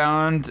then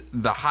found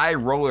the High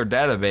Roller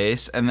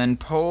database and then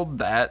pulled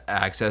that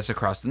access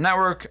across the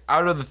network,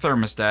 out of the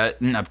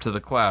thermostat, and up to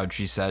the cloud,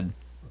 she said.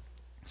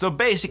 So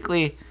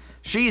basically,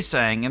 she's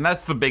saying, and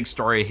that's the big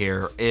story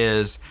here,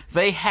 is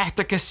they hacked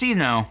a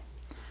casino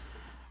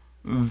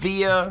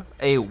via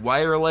a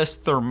wireless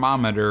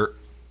thermometer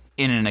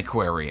in an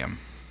aquarium.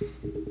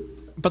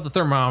 But the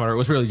thermometer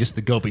was really just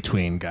the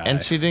go-between guy.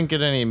 And she didn't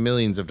get any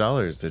millions of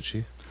dollars, did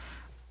she?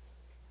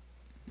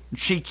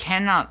 She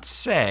cannot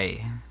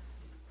say.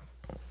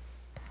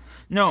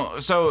 No,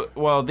 so,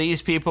 well,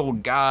 these people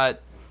got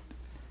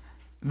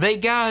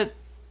an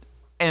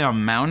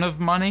amount of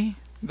money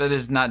that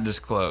is not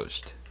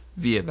disclosed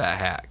via that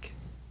hack.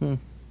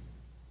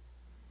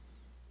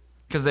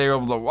 Because they were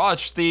able to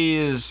watch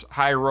these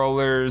high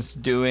rollers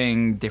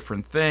doing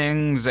different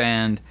things,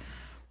 and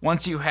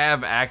once you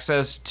have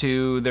access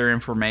to their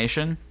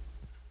information,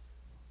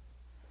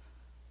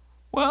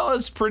 well,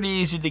 it's pretty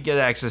easy to get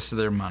access to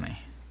their money.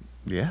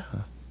 Yeah.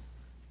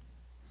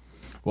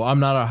 Well, I'm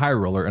not a high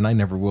roller, and I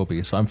never will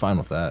be, so I'm fine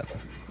with that.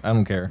 I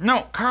don't care.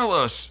 No,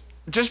 Carlos,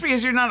 just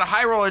because you're not a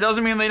high roller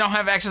doesn't mean they don't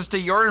have access to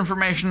your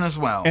information as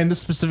well. In this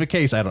specific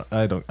case,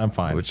 I'm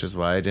fine. Which is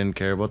why I didn't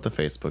care about the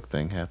Facebook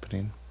thing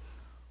happening.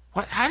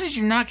 What? How did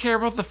you not care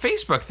about the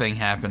Facebook thing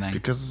happening?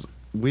 Because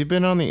we've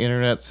been on the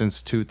internet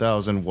since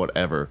 2000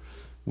 whatever.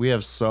 We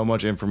have so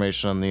much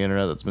information on the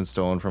internet that's been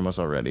stolen from us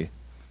already.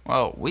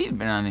 Well, we've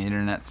been on the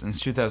internet since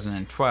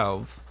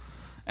 2012.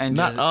 And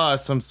Not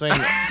us, I'm saying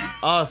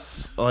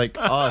us. Like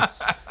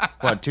us.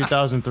 What,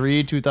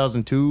 2003,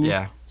 2002?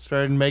 Yeah.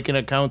 Started making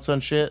accounts on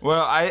shit?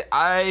 Well,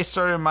 I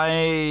started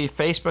my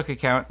Facebook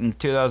account in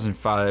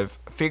 2005.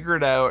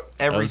 Figured out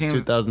That was everything.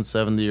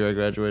 2007, the year I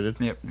graduated.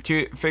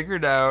 Yep.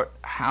 Figured out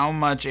how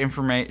much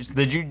information.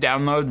 Did you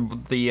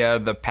download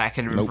the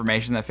packet of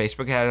information that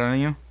Facebook had on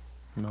you?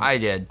 No. I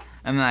did,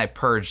 and then I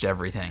purged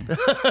everything.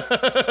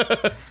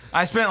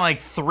 I spent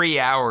like 3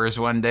 hours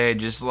one day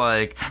just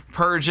like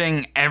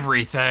purging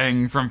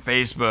everything from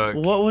Facebook.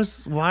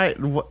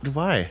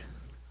 Why?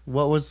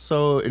 What was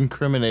so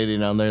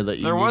incriminating on there that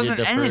you There needed wasn't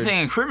to anything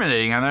purge?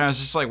 incriminating on there. I was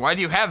just like, why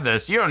do you have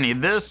this? You don't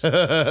need this.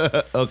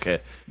 Okay.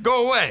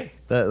 Go away.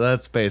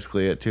 That's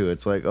basically it too.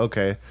 It's like,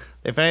 okay,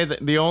 if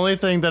anything, the only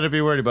thing that I'd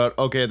be worried about,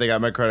 okay, they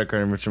got my credit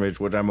card information,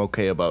 which I'm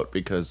okay about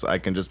because I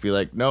can just be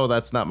like, no,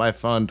 that's not my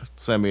fund.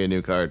 Send me a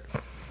new card.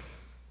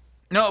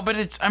 No, but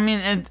it's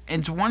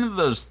one of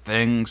those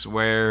things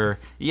where,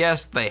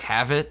 yes, they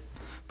have it,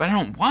 but I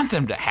don't want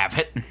them to have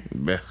it.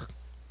 Blech.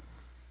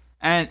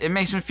 And it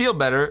makes me feel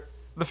better,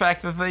 the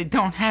fact that they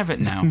don't have it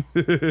now.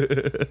 I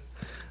don't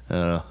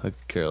know. I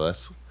could care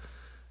less.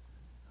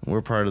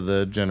 We're part of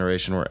the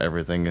generation where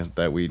everything is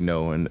that we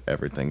know and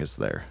everything is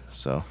there.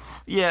 So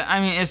Yeah, I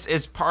mean,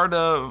 it's part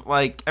of,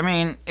 like, I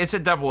mean, it's a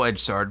double-edged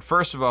sword.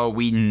 First of all,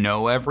 we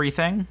know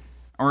everything,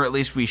 or at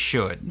least we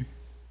should.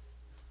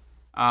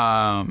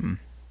 And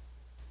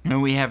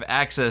we have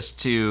access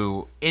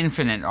to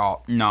infinite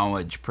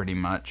knowledge, pretty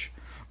much.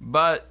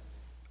 But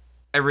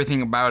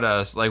everything about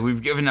us, like,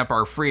 we've given up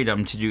our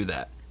freedom to do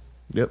that.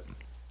 Yep.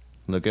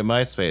 Look at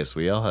MySpace.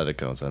 We all had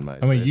accounts on MySpace.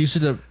 And we used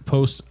to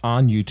post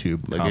on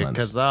YouTube Look comments.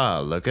 at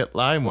Kazaa. Look at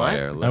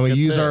LimeWire. Look And we at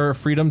use this. our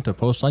freedom to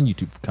post on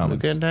YouTube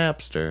comments. Look at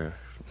Napster.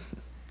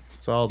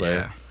 It's all there.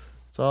 Yeah.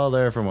 It's all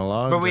there from a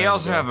long time But we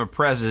also ago. have a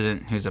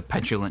president who's a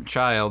petulant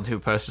child who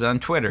posted on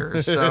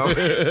Twitter,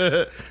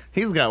 so...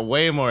 He's got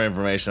way more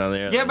information on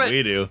there Yeah, than but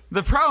we do.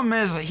 the problem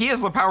is he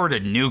has the power to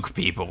nuke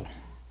people.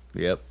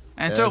 Yep.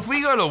 And so if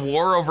we go to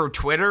war over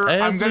Twitter,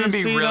 I'm going to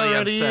be really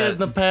upset. In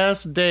the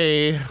past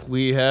day,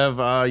 we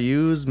have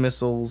used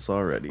missiles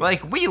already.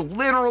 Like, we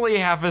literally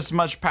have as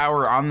much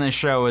power on this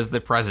show as the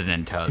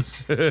president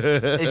does.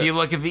 If you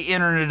look at the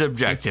internet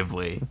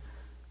objectively.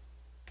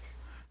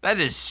 That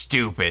is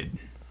stupid.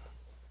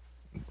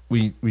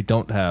 We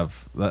don't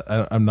have.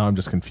 I'm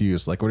just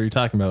confused. Like, what are you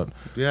talking about?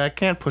 Yeah, I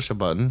can't push a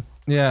button.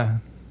 Yeah,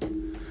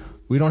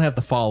 we don't have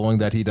the following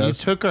that he You does.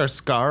 took our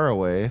scar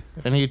away,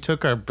 and you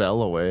took our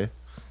bell away.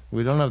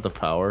 We don't have the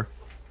power.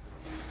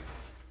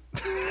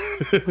 I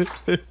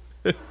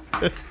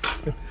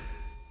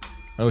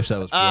wish that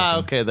was. Ah,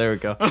 broken. okay, there we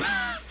go.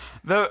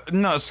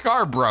 No,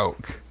 Scar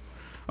broke.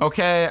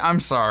 Okay, I'm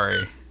sorry.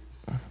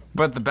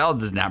 But the bell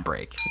does not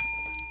break.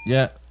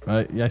 Yeah,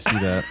 I see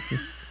that.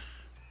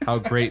 How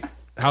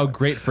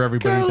great for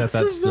everybody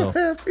that's still.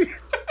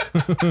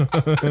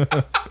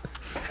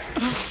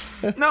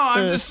 No,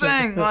 I'm just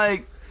saying,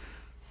 like,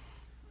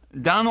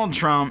 Donald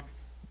Trump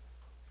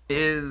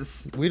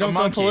is We don't a go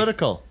monkey.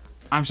 political.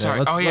 I'm sorry.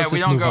 let's We just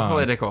don't move go on.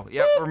 political.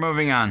 Yep, we're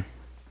moving on.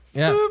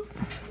 Yeah,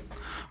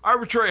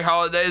 Arbitrary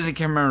holidays and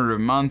commemorative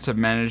months have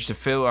managed to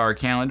fill our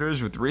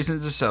calendars with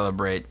reasons to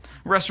celebrate.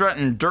 A restaurant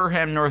in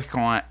Durham, North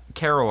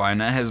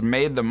Carolina has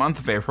made the month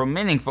of April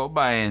meaningful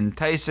by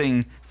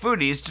enticing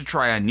foodies to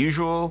try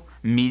unusual,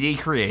 meaty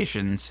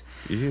creations.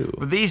 Ew.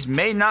 But these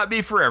may not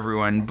be for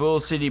everyone. Bull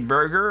City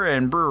Burger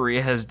and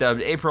Brewery has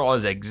dubbed April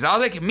as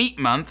Exotic Meat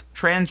Month,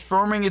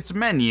 transforming its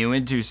menu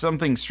into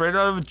something straight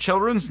out of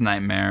children's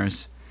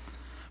nightmares.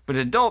 But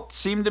adults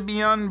seem to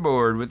be on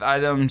board with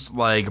items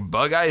like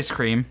bug ice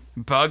cream,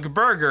 bug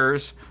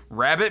burgers,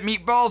 rabbit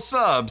meatball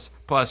subs,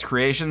 plus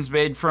creations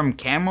made from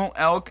camel,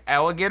 elk,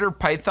 alligator,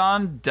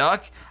 python,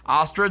 duck,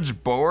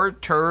 ostrich, boar,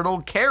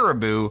 turtle,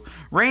 caribou,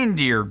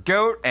 reindeer,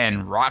 goat,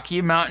 and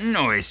Rocky Mountain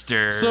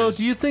oysters. So,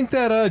 do you think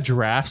that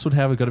giraffes would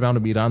have a good amount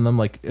of meat on them?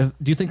 Like, do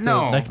you think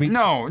the neck meat's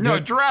no,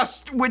 good?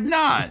 giraffes would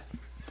not.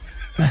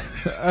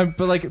 But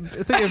like,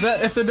 think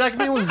if the neck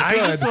meat was good, I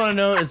just want to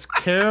know, is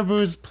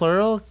caribou's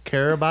plural?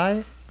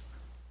 Carabi?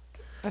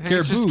 I think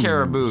it's just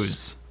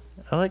caribous.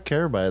 I like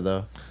carabi,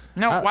 though.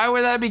 No, why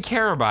would that be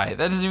carabi?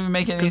 That doesn't even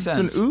make any It's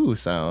sense. an ooh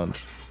sound.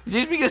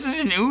 Just because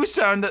it's an ooh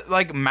sound,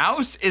 like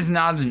mouse is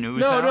not an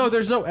ooh sound. no,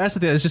 there's no S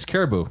at the end. It's just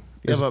caribou.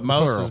 Yeah, It's but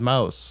mouse plural. is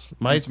mouse.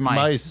 Mice, It's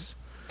mice.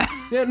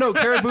 Yeah, no,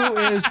 caribou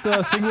is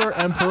the singular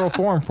and plural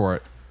form for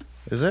it.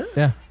 Is it?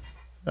 Yeah.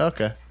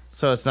 Okay.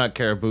 So it's not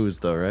caribous,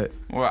 though, right?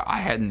 Well, I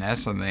had an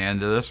S on the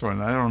end of this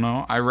one. I don't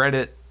know. I read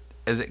it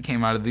as it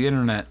came out of the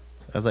internet.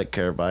 I like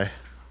carabi.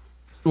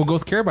 We'll go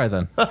with caribou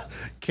then.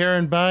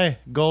 Karen Bai,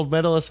 gold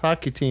medalist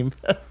hockey team.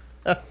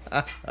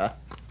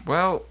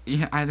 Well,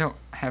 yeah, I don't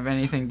have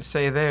anything to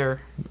say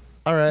there.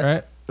 All right. All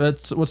right.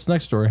 What's the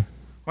next story?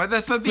 Well,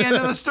 that's not the end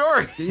of the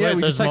story. Yeah, Wait,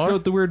 we there's just talked more?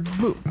 about the word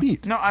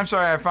meat. No, I'm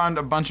sorry. I found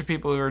a bunch of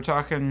people who were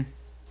talking.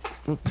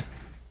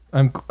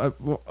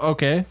 Well,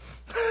 okay.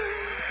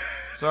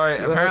 Sorry.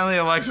 Apparently,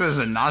 Alexa is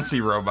a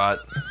Nazi robot.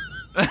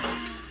 Well,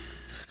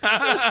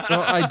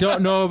 I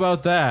don't know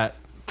about that.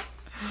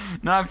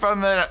 No, I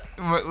found that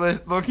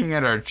looking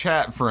at our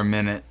chat for a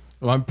minute.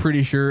 Well, I'm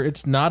pretty sure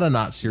it's not a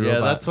Nazi Yeah,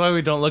 robot. that's why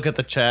we don't look at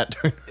the chat.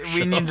 during the We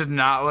show. need to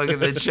not look at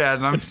the chat,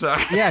 and I'm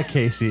sorry. Yeah,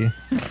 Casey.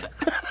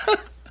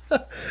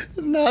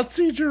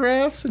 Nazi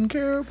giraffes and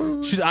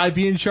caribou. Should I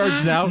be in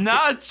charge now?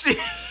 Nazi.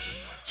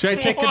 Should I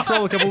take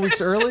control a couple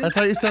weeks early? I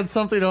thought you said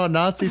something about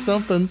Nazi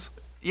somethings.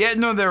 Yeah,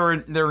 no, there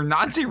were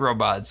Nazi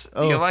robots. The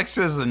Oh.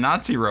 Alexa is the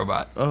Nazi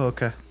robot. Oh,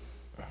 okay.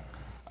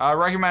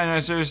 Rocky Mountain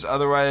oysters,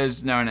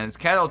 otherwise known as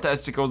cattle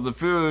testicles, the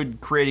food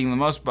creating the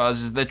most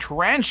buzz is the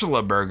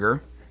Tarantula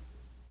Burger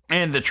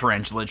and the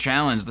Tarantula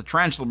Challenge. The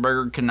Tarantula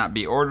Burger cannot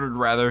be ordered,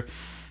 rather,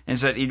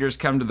 instead eaters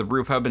come to the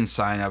brew pub and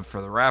sign up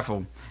for the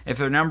raffle. If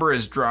their number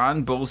is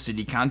drawn, Bull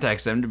City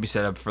contacts them to be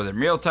set up for their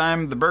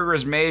mealtime. The burger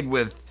is made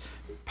with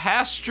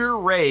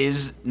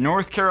pasture-raised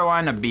North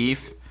Carolina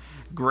beef,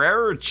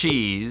 Gruyere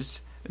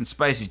cheese, and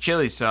spicy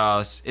chili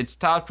sauce. It's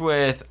topped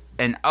with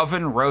an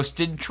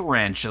oven-roasted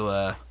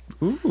tarantula.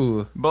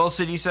 Ooh. Bull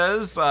City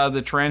says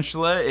the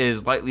tarantula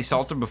is lightly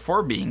salted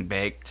before being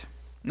baked,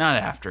 not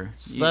after.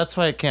 So that's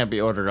why it can't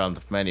be ordered on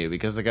the menu,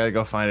 because they gotta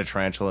go find a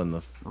tarantula in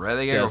the. Right,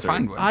 they gotta go desert.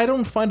 find one. I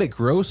don't find it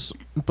gross,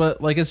 but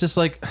like it's just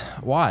like,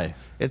 why?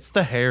 It's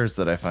the hairs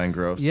that I find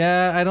gross.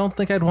 Yeah, I don't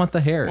think I'd want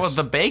the hairs. Well,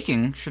 the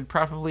baking should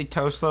probably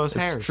toast those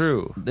hairs. It's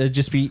true. It'd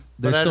just be But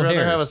there's I'd still rather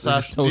hairs. have a They're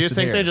soft. just Do you toasted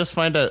think hairs.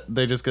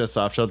 they just get a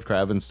soft-shelled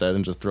crab instead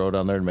and just throw it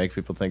on there and make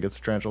people think it's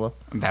a tarantula?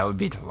 That would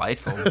be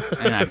delightful,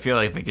 and I feel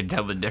like they could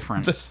tell the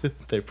difference.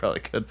 They probably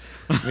could.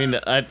 I mean,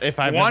 if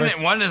I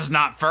One is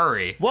not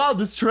furry. wow,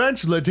 this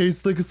tarantula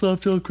tastes like a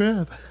soft-shelled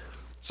crab.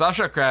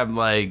 Soft-shell crab,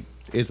 like,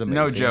 Is amazing.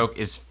 no joke,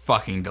 is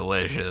fucking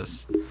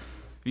delicious.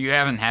 If you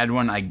haven't had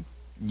one,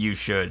 you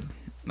should.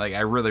 Like,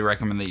 I really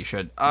recommend that you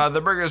should. The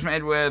burger is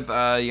made with,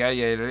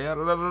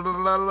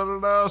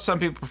 some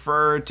people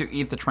prefer to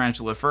eat the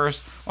tarantula first,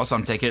 while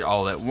some take it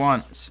all at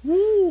once.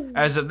 Woo.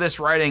 As of this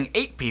writing,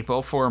 8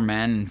 people, 4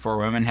 men and 4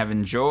 women, have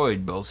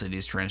enjoyed Bull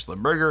City's tarantula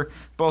burger.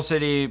 Bull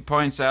City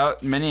points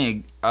out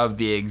many of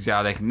the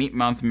exotic Meat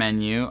Month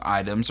menu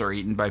items are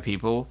eaten by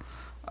people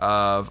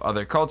of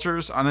other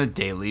cultures on a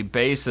daily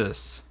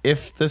basis.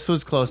 If this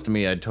was close to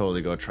me, I'd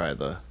totally go try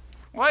the.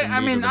 Well, I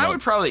meat mean, of the I month.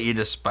 would probably eat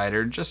a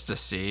spider just to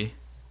see.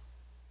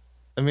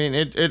 I mean,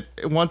 it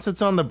once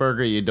it's on the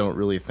burger, you don't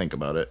really think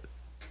about it.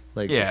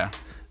 Like, Yeah.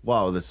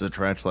 wow, this is a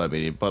tarantula I'm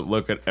eating, but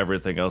look at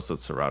everything else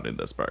that's surrounding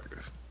this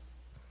burger.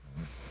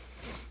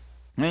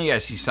 I mean, you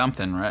guys see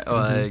something, right?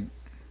 Like,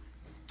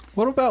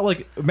 What about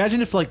like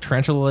imagine if like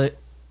tarantula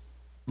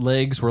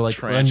legs were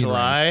like onion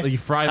Tarantulae? rings. Like you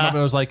fry them up and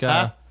it was like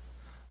and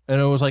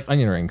it was like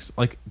onion rings.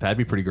 Like that'd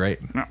be pretty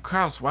great. no,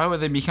 Carlos, why would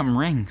they become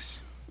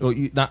rings? Well,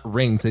 not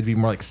rings. They'd be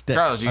more like sticks.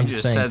 Carlos, you I'm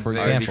just saying, said for they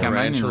example, become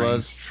onion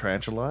Tarantulas,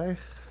 tarantulae?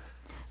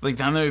 Like,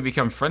 then they would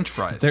become French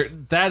fries.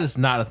 that is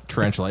not a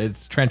tarantula.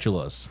 It's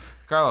tarantulas.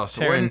 Carlos,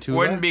 Tarantula?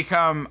 wouldn't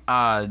become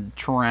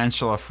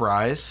tarantula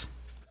fries.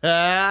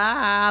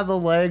 Ah, the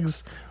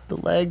legs. The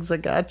legs, I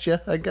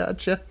gotcha.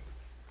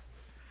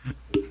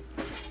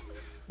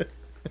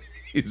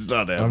 He's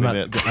not having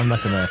it. I'm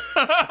not gonna.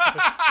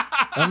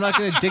 I'm not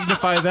gonna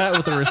dignify that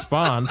with a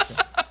response.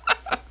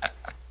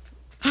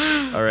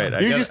 All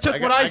right, You just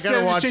took what I said gotta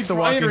and watch changed the from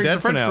Walking onion rings Dead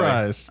to French finale.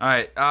 fries. All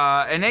right,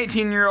 an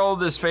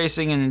 18-year-old is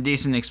facing an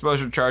indecent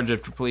exposure charge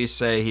after police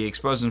say he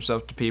exposed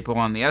himself to people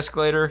on the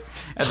escalator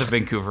at the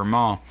Vancouver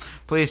Mall.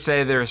 Police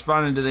say they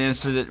responded to the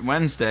incident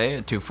Wednesday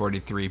at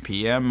 2:43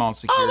 p.m. Mall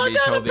security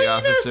told the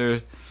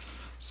officer.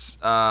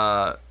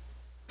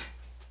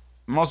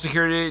 Mall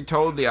security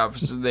told the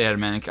officer they had a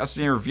man in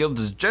custody and revealed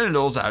his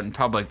genitals out in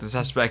public. The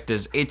suspect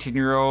is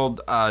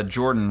 18-year-old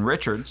Jordan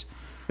Richards.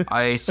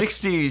 A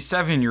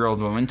 67-year-old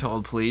woman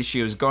told police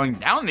she was going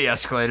down the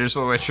escalators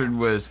while Richard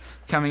was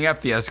coming up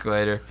the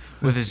escalator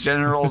with his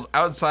genitals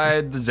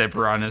outside the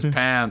zipper on his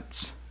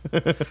pants.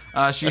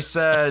 She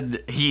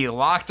said he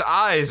locked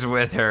eyes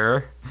with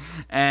her,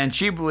 and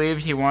she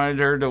believed he wanted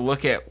her to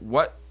look at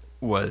what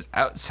was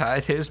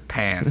outside his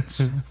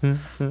pants. The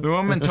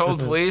woman told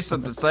police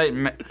that the sight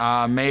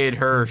made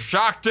her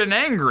shocked and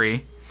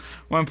angry.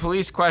 When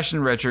police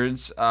questioned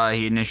Richards,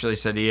 he initially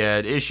said he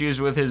had issues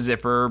with his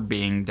zipper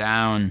being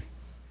down.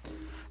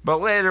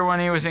 But later, when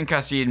he was in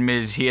custody, he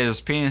admitted he had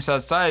his penis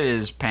outside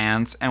his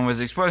pants and was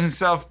exposing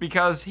himself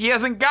because he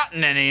hasn't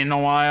gotten any in a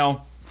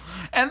while.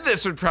 And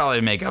this would probably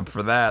make up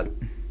for that.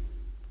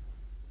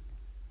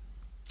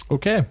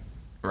 Okay.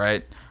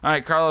 Right. All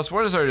right, Carlos,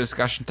 what is our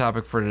discussion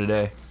topic for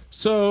today?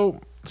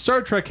 So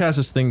Star Trek has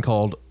this thing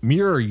called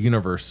mirror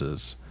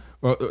universes,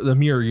 or the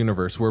mirror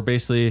universe, where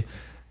basically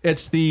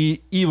it's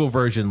the evil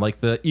version, like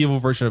the evil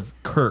version of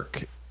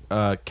Kirk.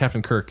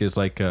 Captain Kirk is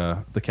like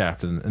the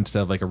captain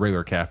instead of like a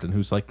regular captain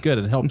who's like good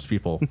and helps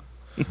people.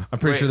 I'm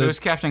pretty sure who's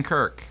Captain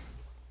Kirk?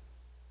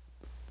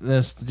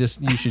 That's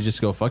just you should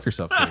just go fuck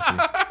yourself, Casey.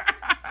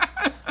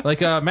 Like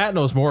Matt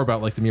knows more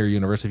about like the mirror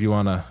universe. If you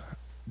want to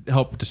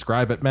help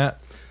describe it, Matt.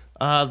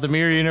 The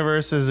mirror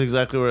universe is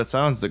exactly what it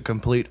sounds. The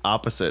complete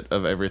opposite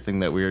of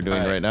everything that we are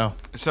doing right now.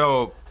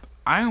 So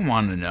I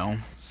want to know.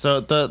 So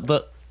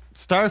the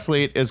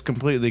Starfleet is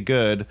completely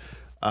good.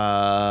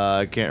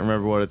 I can't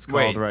remember what it's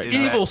called right now.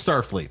 Evil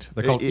Starfleet.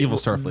 They're called Evil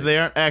Starfleet. They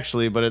aren't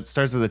actually, but it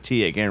starts with a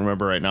T. I can't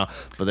remember right now,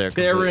 but they're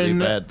completely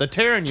bad. The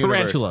Terran universe.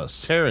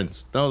 Tarantulas.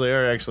 Terrans. No, they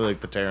are actually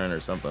like the Terran or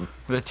something.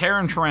 The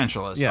Terran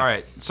Tarantulas. Yeah. All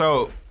right.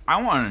 So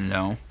I want to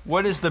know,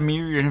 what is the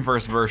mirror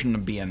universe version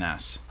of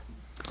BNS?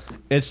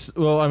 It's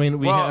I mean,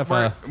 we have.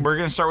 We're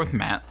gonna start with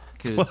Matt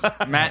because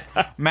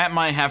Matt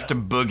might have to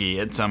boogie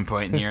at some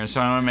point in here,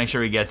 so I want to make sure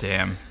we get to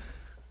him.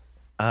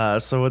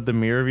 So would the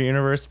mirror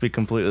universe be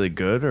completely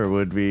good, or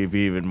would we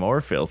be even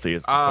more filthy?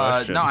 Is the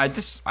question. No, I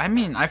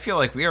feel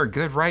like we are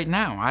good right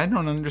now. I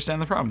don't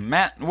understand the problem.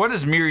 Matt, what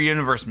does mirror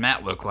universe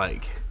Matt look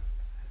like?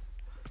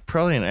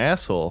 Probably an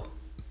asshole.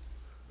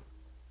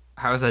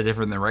 How is that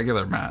different than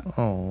regular Matt?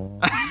 Oh.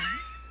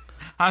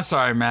 I'm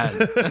sorry, Matt.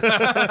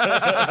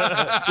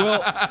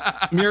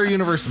 Well, mirror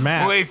universe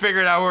Matt. We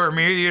figured out where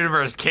mirror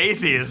universe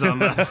Casey is on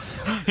the.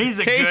 He's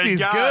a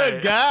Casey's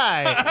good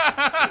guy.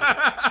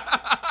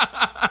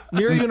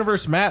 Mirror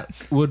universe Matt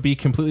would be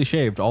completely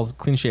shaved, all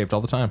clean shaved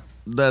all the time.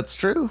 That's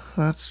true.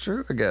 That's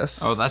true, I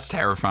guess. Oh, that's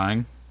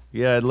terrifying.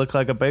 Yeah, I'd look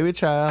like a baby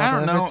child. I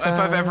don't know if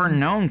I've time. ever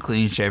known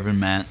clean shaven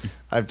Matt.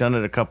 I've done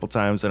it a couple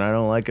times, and I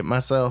don't like it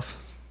myself.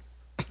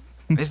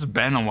 It's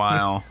been a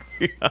while.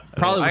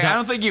 Probably. I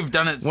don't think you've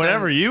done it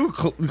Whenever since. you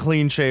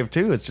clean shave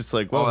too, it's just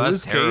like, well, Oh,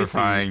 that's who's Casey?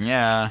 terrifying.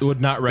 Yeah. would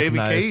not Baby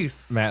recognize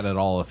Case. Matt at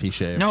all if he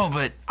shaved. No,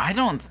 but I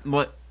don't.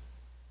 What?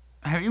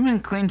 Have you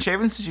been clean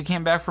shaven since you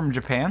came back from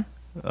Japan?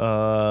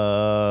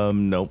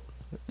 Nope.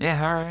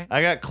 Yeah. All right.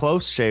 I got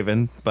close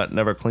shaven, but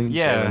never clean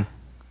Yeah. shaven.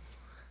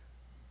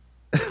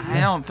 I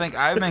don't think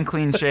I've been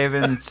clean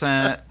shaven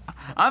since.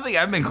 I don't think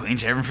I've been clean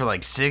shaven for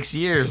like 6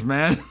 years,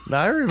 man. No,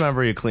 I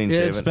remember you clean Yeah,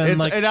 shaven. it's been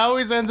like it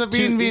always ends up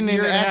being an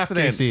year and a half,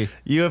 accident. Casey.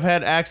 You have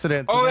had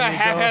accidents. Oh, and then I you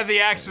have go- had the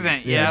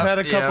accident. Yeah. I've had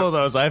a couple of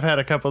those. I've had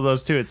a couple of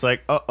those too. It's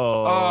like,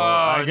 Oh,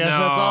 I guess no.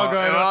 that's all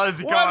going Well, on.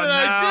 it's What gone did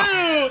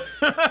I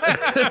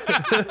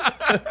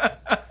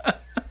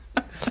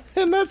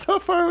do? And that's how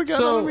far we got. on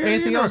So the mirror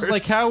anything else?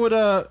 universe. Like how would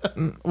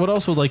what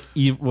else would like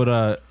would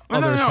No,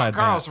 other side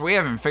Carlos, we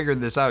haven't figured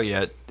this out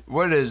yet.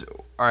 What is?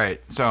 All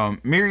right. So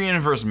mirror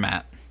universe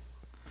Matt.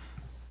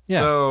 Yeah.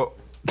 So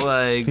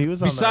like. He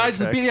was on Besides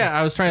that the check. beard, yeah,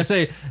 I was trying to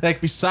say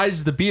like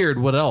besides the beard,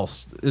 what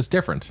else is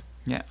different?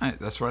 Yeah,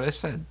 that's what I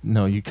said.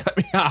 No, you cut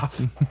me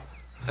off.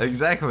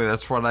 Exactly,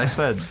 that's what I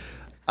said.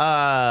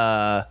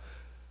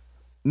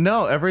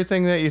 No,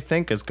 everything that you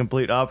think is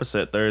complete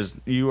opposite.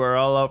 You are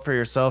all out for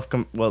yourself.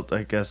 Well,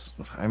 I guess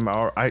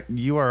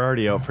you are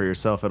already out for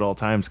yourself at all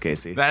times,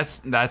 Casey.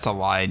 That's a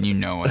lie, and you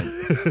know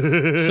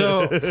it.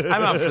 So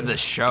I'm out for the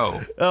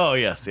show. Oh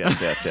yes.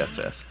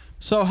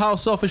 so how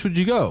selfish would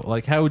you go?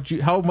 Like how would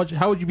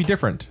you be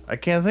different? I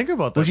can't think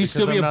about that. Would you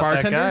still because be I'm a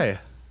not that bartender?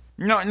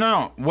 guy.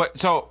 No. What?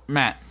 So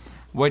Matt,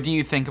 what do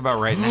you think about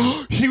right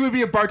now? He would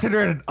be a bartender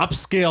at an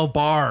upscale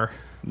bar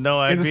No,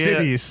 I'd in the be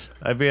cities.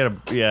 I'd be at a.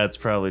 Yeah, it's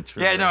probably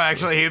true. Yeah, no,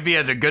 actually, he'd be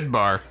at a good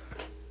bar.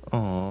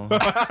 I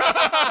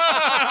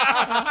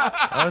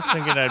was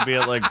thinking I'd be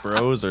at like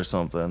Bros or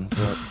something.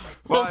 But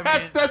Well, I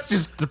mean- that's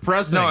just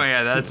depressing. No,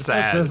 yeah, that's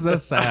sad.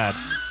 That's sad.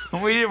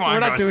 We didn't want We're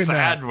to not go doing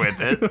sad with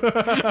it.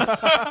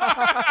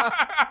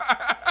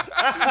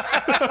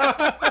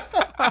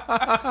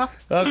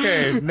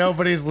 okay,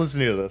 nobody's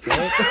listening to this,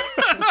 right?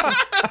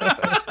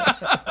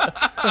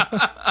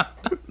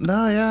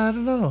 No, yeah, I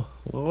don't know.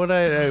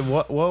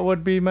 What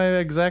would be my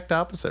exact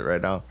opposite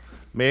right now?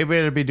 Maybe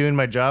I'd be doing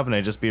my job and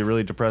I'd just be a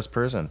really depressed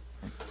person.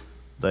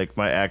 like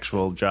my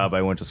actual job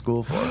I went to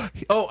school for.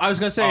 Oh, I was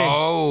gonna say.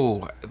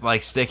 Oh,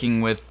 like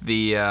sticking with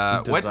the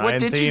what Design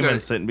did theme you go?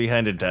 and sitting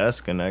behind a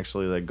desk and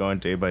actually like going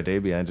day by day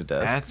behind a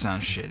desk. That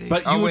sounds shitty.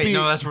 But oh you would wait, be-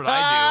 no, that's what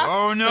I do.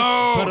 Oh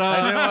no! But I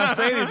didn't want to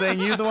say anything.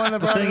 You the one that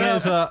the brought thing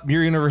it up. is,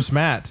 Mirror Universe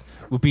Matt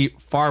would be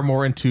far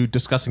more into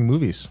discussing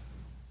movies.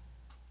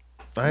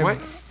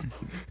 what?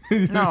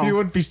 You No.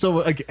 wouldn't be so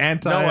like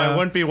anti. No, I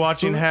wouldn't be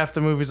watching half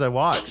the movies I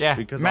watch. Yeah,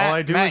 because Matt, all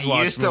I do Matt is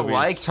watch used movies. to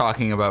like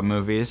talking about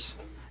movies,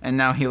 and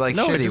now he likes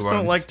No, shitty I just ones.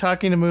 don't like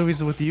talking to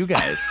movies with you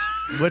guys,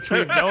 which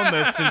we've known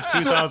this since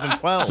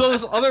 2012. So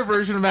this other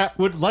version of Matt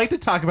would like to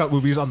talk about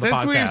movies on the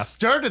Since we've podcast.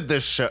 started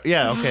this show,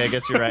 yeah, okay, I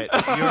guess you're right.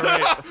 You're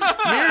right.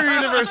 Mirror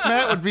Universe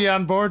Matt would be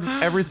on board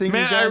with everything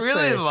Man, you I guys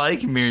really say.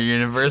 like Mirror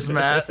Universe,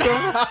 Matt.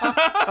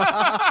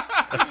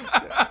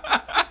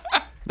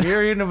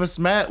 Mirror Universe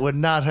Matt would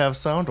not have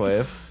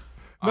Soundwave.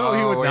 No,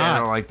 he would wait, not. I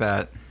don't like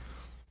that.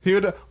 He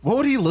would. What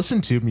would he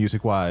listen to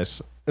music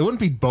wise? It wouldn't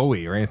be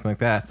Bowie or anything like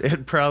that.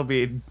 It'd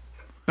probably be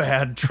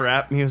bad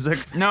trap music.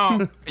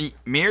 No,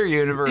 Mirror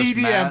Universe,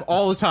 EDM Matt.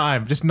 all the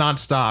time, just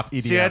nonstop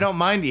EDM. See, I don't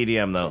mind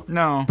EDM though.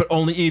 No, But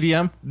only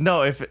EDM.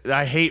 No, if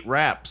I hate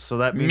rap, so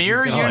that means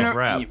Mirror, he's gonna like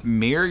rap.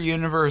 Mirror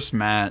Universe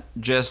Matt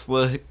just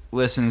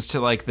listens to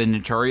like the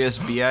Notorious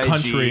B.I.G.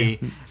 Country.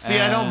 See,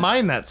 I don't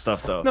mind that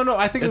stuff though. No,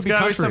 I think It's it'd be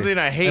gotta be country. something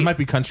I hate. It might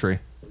be country.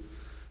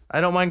 I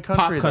don't mind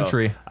country. Pop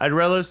country. Though. I'd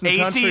rather listen to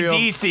country.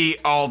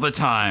 AC/DC all the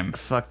time.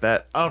 Fuck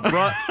that. Oh, Rush.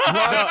 No,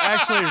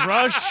 actually,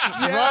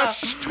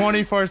 Rush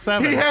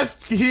 24/7.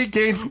 He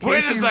gains.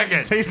 Wait a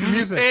second. Taste in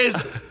music.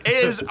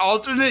 Is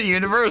alternate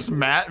universe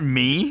Matt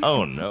me?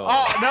 Oh no.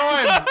 Oh,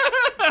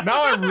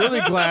 now I'm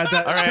really glad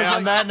that. All right.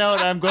 On that note,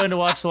 I'm going to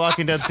watch the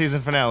Walking Dead season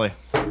finale.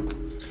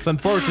 It's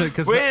unfortunate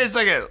because Wait a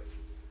second.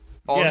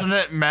 Alternate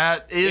Yes.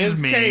 Matt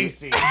is me.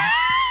 Casey.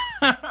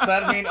 Does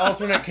that mean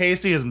alternate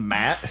Casey is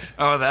Matt?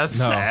 Oh, that's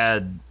No.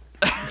 sad.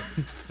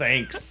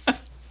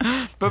 Thanks.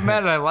 But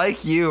Matt, I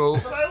like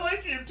you, But I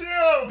like you too.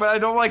 but I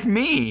don't like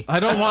me. I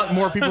don't want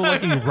more people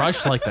liking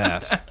Rush like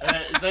that.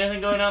 Is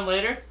anything going on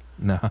later?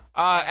 No.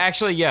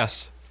 Actually,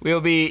 yes.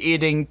 We'll be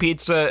eating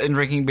pizza and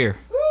drinking beer.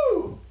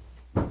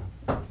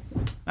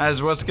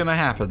 That's what's gonna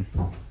happen.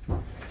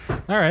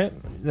 All right,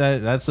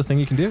 that's the thing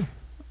you can do.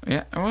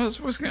 Yeah, well, it's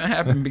what's gonna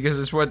happen because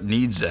it's what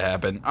needs to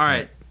happen. All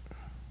right,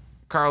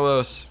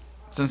 Carlos.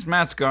 Since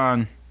Matt's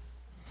gone,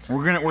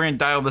 we're gonna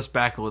dial this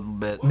back a little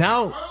bit.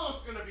 Now,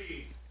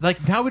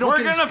 now we don't.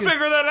 We're get gonna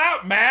figure that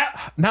out,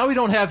 Matt. Now we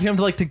don't have him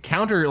to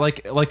counter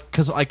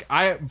because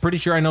I'm pretty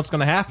sure I know it's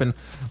gonna happen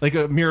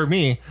mirror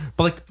me,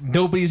 but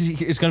nobody's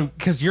is gonna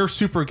because you're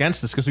super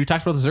against this because we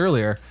talked about this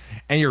earlier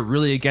and you're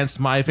really against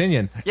my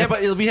opinion. Yeah,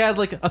 but if we had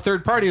a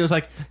third party who was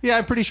like, yeah,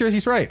 I'm pretty sure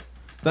he's right.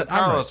 That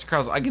I'm right.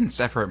 Carlos, I can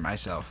separate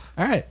myself.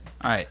 All right.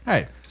 All right. All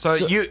right. So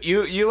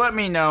you let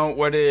me know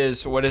what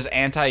is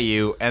anti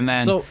you, and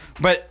then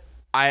but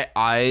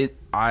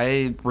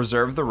I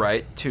reserve the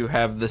right to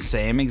have the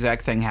same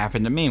exact thing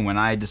happen to me when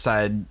I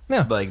decide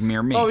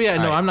mirror me. Oh yeah, All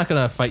no, right. I'm not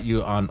gonna fight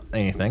you on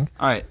anything.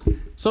 All right.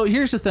 So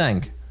here's the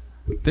thing.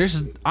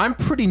 I'm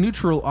pretty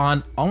neutral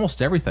on almost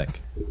everything.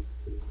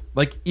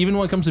 Even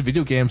when it comes to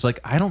video games, I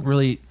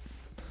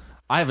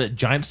have a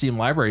giant Steam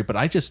library, but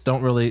I just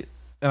don't really,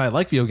 and I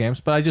like video games,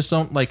 but I just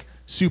don't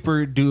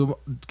super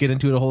get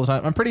into it a whole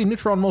time. I'm pretty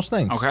neutral on most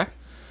things. Okay.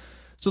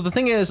 So the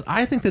thing is,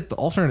 I think that the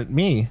alternate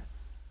me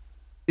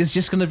is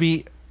just gonna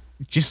be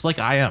just like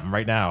I am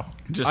right now.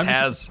 Just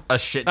has a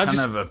shit ton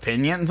of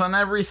opinions on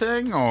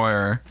everything,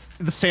 or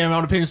the same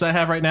amount of opinions I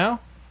have right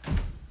now.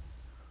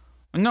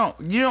 no,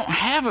 you don't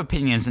have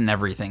opinions on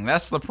everything.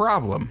 That's the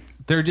problem.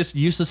 They're just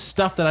useless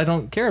stuff that I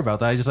don't care about.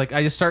 That I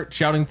just start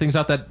shouting things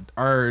out that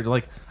are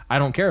I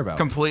don't care about.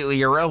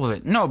 Completely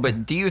irrelevant. No,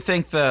 but do you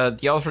think the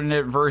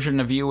alternate version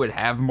of you would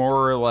have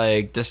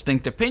more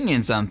distinct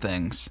opinions on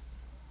things?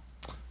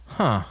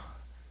 Huh.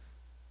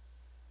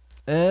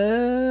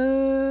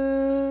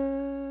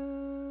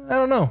 I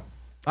don't know.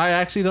 I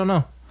actually don't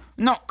know.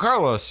 No,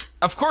 Carlos.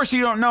 Of course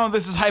you don't know.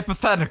 This is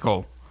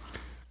hypothetical.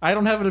 I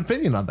don't have an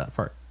opinion on that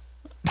part.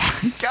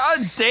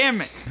 God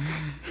damn it.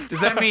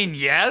 Does that mean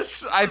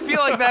yes? I feel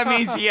like that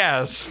means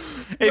yes.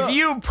 If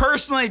you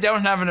personally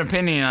don't have an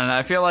opinion on it,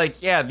 I feel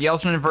like, yeah, the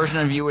alternate version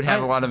of you would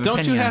have a lot of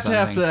opinions. Don't you have on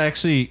to things.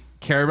 actually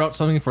care about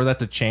something for that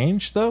to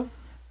change, though?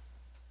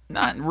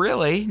 Not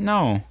really,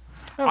 no.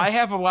 I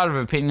have a lot of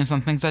opinions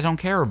on things I don't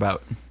care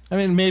about. I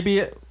mean,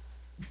 maybe,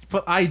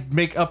 but I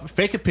make up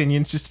fake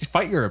opinions just to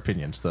fight your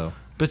opinions, though.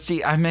 But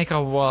see, I make a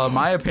lot of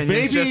my opinions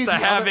Maybe just to the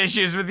have other-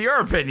 issues with your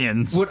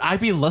opinions. Would I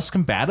be less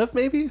combative,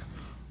 maybe?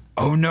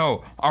 Oh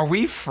no, are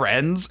we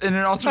friends in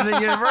an alternate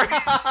universe?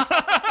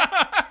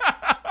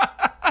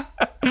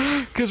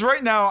 Because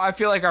right now, I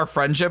feel like our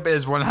friendship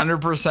is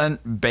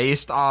 100%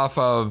 based off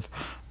of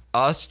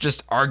us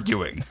just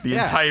arguing the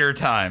entire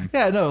time.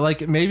 Yeah, no,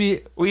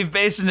 maybe, We've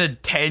based a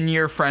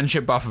 10-year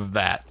friendship off of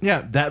that.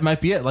 yeah, that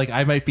might be it.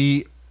 I might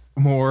be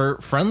more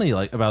friendly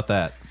about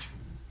that.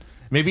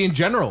 Maybe in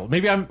general.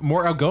 Maybe I'm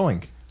more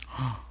outgoing.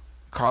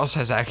 Carlos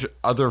has actually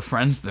other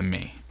friends than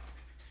me.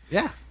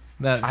 Yeah.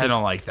 That, I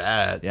don't like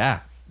that.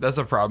 Yeah. That's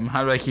a problem.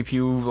 How do I keep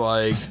you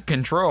like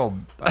controlled?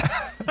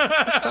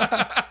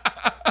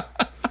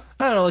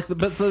 I don't know, like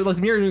the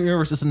mirror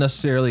universe isn't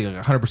necessarily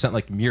like 100%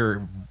 like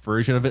mirror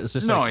version of it. It's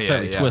just like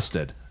slightly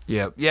twisted.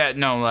 Yep. Yeah.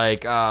 No.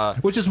 Like.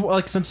 Which is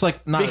like since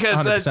like not Because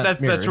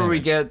 100% mirror that's where we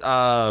anyways.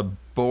 get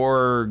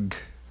Borg.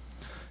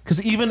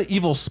 Because even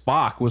evil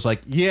Spock was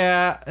like,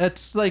 yeah,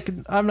 it's like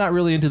I'm not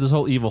really into this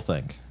whole evil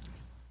thing.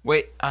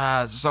 Wait.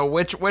 So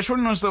which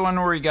one was the one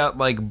where we got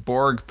like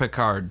Borg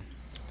Picard?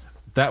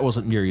 That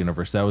wasn't mirror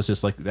universe. That was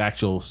just like the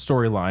actual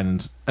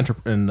storyline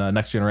in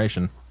Next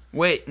Generation.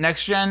 Wait.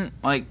 Next Gen.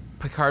 Like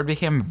Picard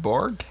became a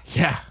Borg.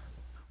 Yeah.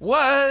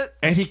 What?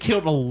 And he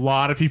killed a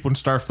lot of people in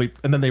Starfleet,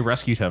 and then they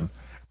rescued him.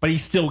 But he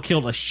still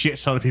killed a shit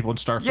ton of people in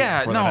Starfleet. Yeah.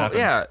 before that No. happened.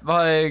 Yeah.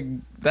 Like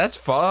that's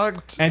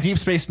fucked. And Deep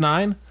Space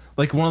Nine,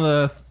 like one of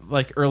the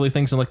like early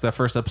things in like the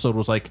first episode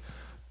was like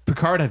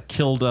Picard had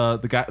killed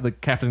the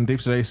captain of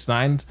Deep Space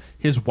Nine.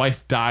 His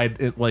wife died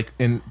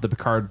in the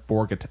Picard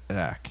Borg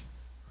attack.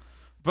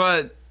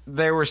 But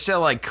they were still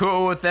like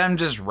cool with them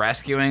just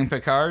rescuing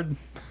Picard.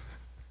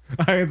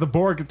 I mean, the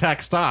Borg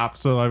attack stopped,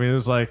 so I mean it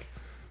was like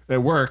it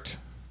worked,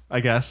 I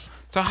guess.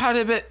 So how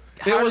did it?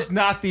 It was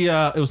not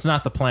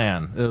the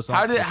plan. It was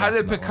How not did that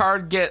one.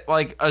 Picard get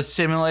like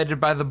assimilated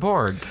by the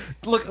Borg?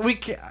 Look,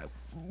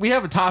 we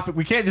have a topic.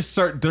 We can't just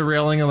start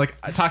derailing and like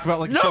talk about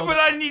like a No, show. but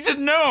I need to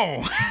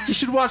know. You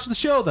should watch the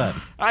show then.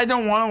 I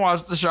don't want to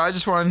watch the show. I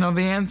just want to know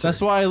the answer.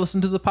 That's why I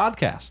listen to the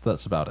podcast.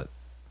 That's about it.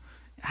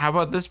 How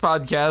about this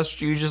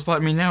podcast? You just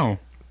let me know.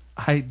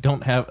 I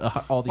don't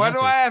have all the Why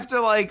answers. do I have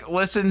to like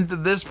listen to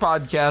this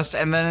podcast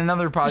and then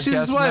another podcast? This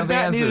is and why know the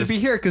Matt needed to answers? be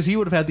here because he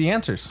would have had the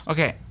answers.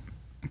 Okay,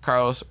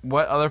 Carlos,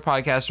 what other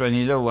podcast do I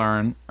need to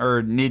learn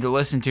or need to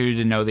listen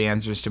to know the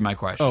answers to my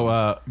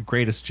questions?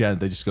 Greatest Gen.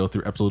 They just go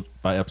through episode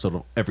by episode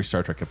of every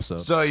Star Trek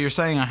episode. So you're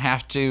saying I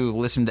have to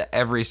listen to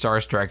every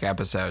Star Trek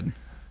episode?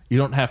 You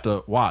don't have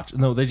to watch.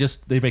 No,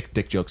 they make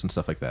dick jokes and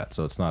stuff like that,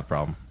 so it's not a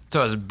problem.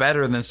 So it's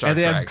better than Star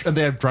And Trek.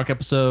 they have drunk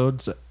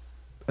episodes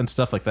and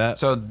stuff like that.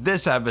 So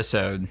this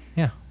episode,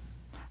 Yeah,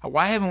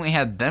 why haven't we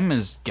had them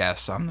as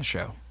guests on the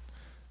show?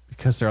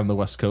 because they're on the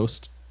West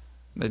Coast.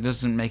 That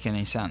doesn't make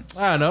any sense.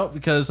 I don't know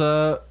because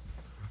I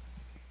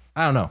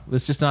don't know.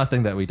 It's just not a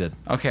thing that we did.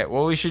 Okay,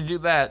 well we should do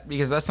that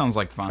because that sounds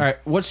like fun. All right,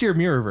 what's your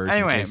mirror version?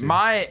 Anyway,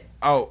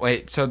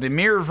 Casey? so the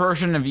mirror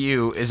version of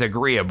you is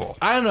agreeable.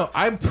 I don't know.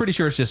 I'm pretty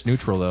sure it's just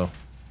neutral though.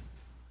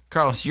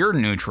 Carlos, you're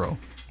neutral.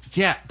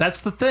 Yeah,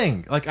 that's the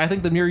thing. Like I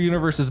think the mirror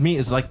universe is me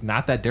is like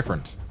not that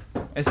different.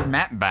 Is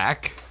Matt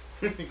back?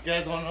 You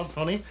guys want to know what's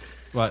funny?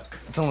 But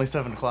It's only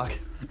 7 o'clock.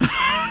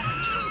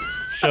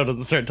 Show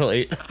doesn't start till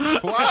 8. this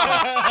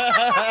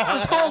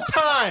whole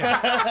time,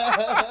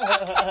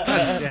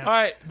 All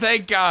right,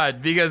 thank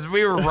God, because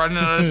we were running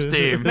out of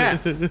steam.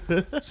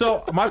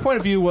 so my point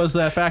of view was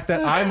the fact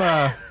that I'm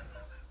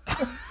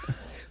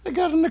I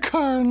got in the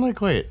car and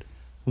like, wait,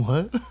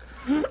 what?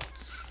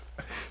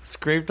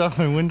 Scraped off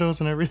my windows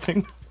and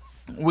everything.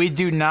 We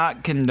do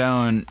not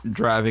condone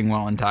driving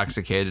while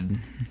intoxicated.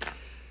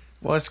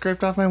 Well, I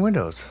scraped off my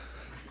windows.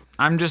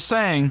 I'm just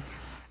saying,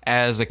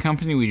 as a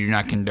company, we do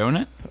not condone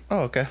it. Oh,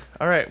 okay.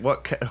 All right. Where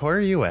are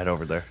you at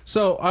over there?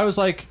 So I was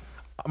like,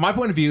 my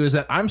point of view is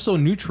that I'm so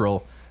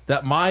neutral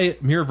that my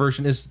mirror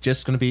version is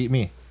just going to be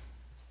me.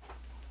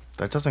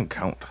 That doesn't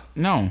count.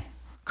 No.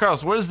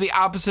 Carlos, what is the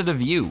opposite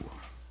of you?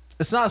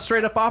 It's not a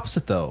straight up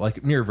opposite though,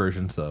 like mirror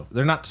versions though.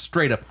 They're not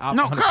straight up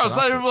No, 100% Carlos,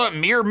 that's opposite. what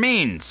mirror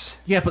means.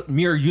 Yeah, but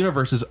mirror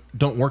universes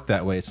don't work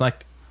that way. It's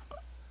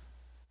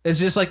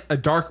just like a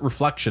dark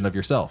reflection of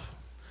yourself.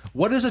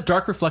 What is a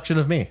dark reflection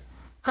of me?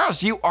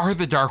 Carlos, you are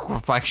the dark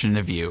reflection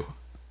of you.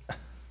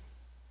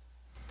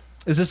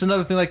 Is this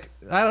another thing like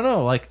I don't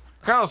know, like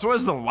Carlos, what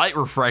is the light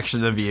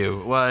reflection of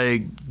you?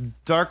 Like,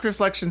 Dark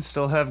reflections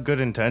still have good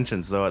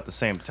intentions, though. At the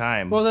same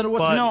time, Well, then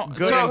what's but no,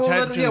 good so- well, then,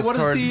 intentions yeah, what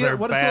is towards the- their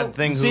what is bad the-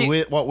 thing?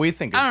 See, What we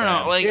think is I don't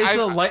bad. know. Like, is I,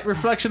 the light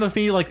reflection of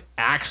me like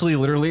actually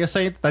literally a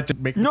saint that just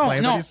makes the no,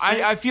 claim that no. he's a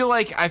saint?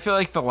 I feel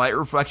like the light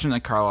reflection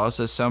of Carlos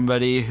is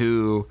somebody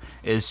who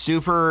is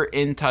super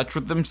in touch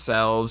with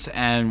themselves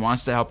and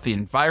wants to help the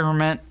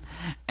environment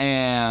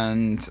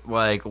and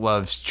like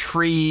loves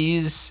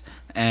trees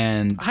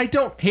and. I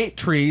don't hate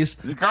trees.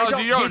 Carlos,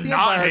 I you don't the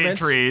not hate environment.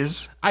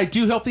 trees. I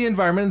do help the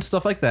environment and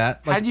stuff like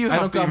that. Like, How do you I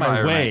help don't go the out my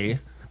environment? way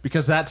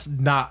because that's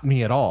not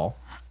me at all.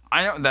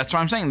 I know that's what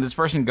I'm saying. This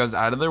person goes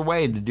out of their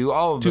way to do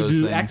all of To those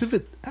do things.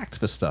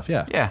 activist stuff,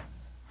 yeah. Yeah.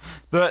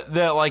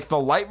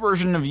 The light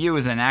version of you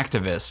is an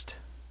activist.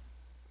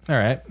 All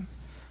right.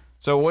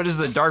 So what is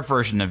the dark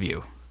version of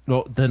you?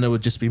 Well, then it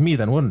would just be me,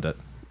 then, wouldn't it?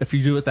 If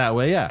you do it that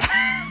way, yeah.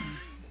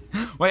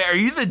 Wait, are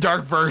you the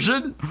dark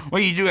version?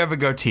 Well, you do have a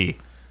goatee.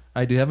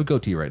 I do have a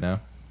goatee right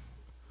now.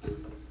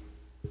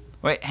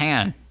 Wait, hang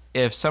on.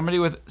 If somebody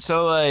with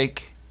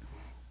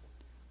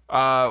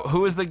who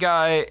was the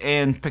guy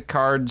in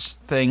Picard's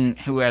thing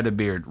who had a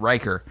beard?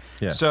 Riker.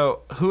 Yeah.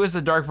 So who is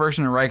the dark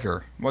version of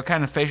Riker? What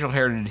kind of facial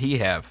hair did he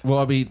have? Well,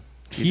 I mean,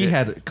 he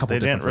had a couple They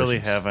different didn't really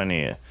versions. have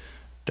any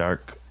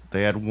dark.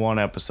 They had one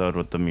episode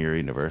with the Mirror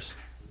Universe.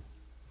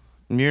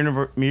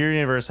 Mirror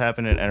Universe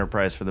happened in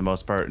Enterprise for the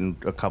most part, and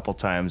a couple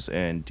times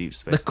in Deep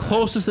Space The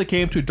closest they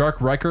came to a Dark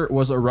Riker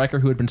was a Riker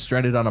who had been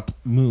stranded on a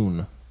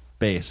moon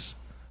base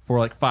for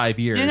like 5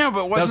 years. You know,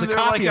 but That was wasn't there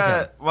like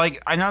of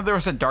him. I know there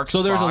was a dark. So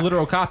Spock. there's a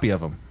literal copy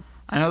of him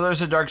I know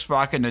there's a dark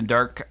Spock and a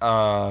dark.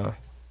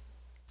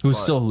 who was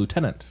still a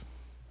lieutenant.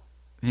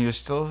 He was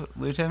still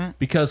lieutenant.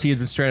 Because he had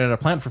been stranded on a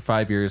planet for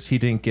 5 years, he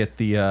didn't get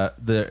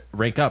the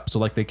rank up. So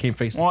like they came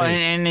face to Well, face.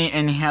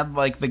 and he had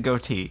like the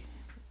goatee.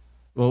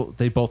 Well,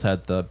 they both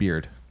had the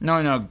beard.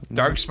 No,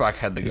 dark Spock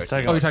had the He's goatee.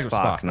 talking Oh, about you're talking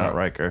Spock, about Spock. not Oh.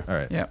 Riker. All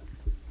right. Yeah.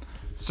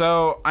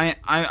 So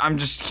I'm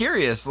just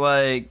curious,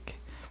 like,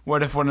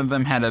 what if one of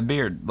them had a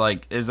beard?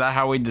 Like, is that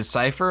how we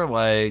decipher?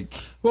 Like,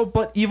 Well,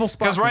 but evil Spock.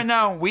 because right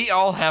now we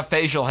all have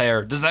facial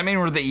hair. Does that mean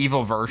we're the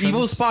evil version?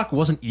 Evil Spock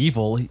wasn't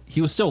evil. He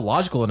was still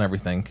logical and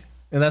everything,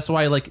 and that's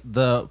why like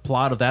the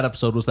plot of that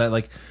episode was that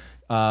like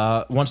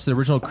once the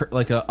original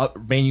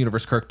main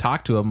universe Kirk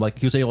talked to him, like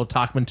he was able to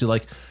talk him into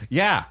like,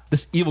 yeah,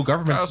 this evil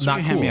government's Also, not can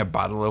you cool. hand me a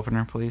bottle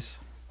opener, please?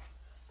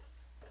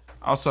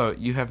 Also,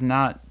 you have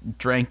not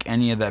drank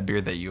any of that beer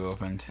that you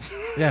opened.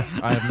 Yeah,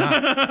 I have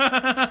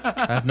not.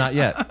 I have not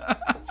yet.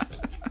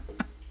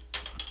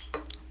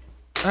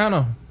 I don't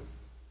know.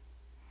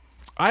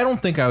 I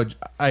don't think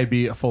I'd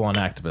be a full-on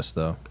activist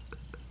though.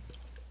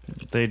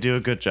 They do a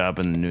good job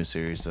in the new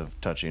series of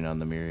touching on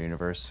the Mirror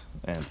Universe,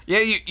 and Yeah,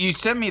 you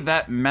sent me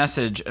that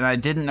message, and I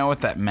didn't know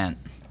what that meant.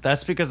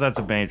 that's because that's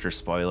a major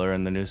spoiler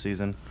in the new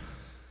season.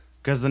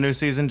 Because the new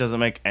season doesn't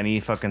make any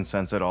fucking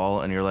sense at all,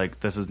 and you're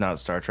like, this is not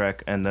Star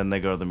Trek, and then they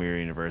go to the Mirror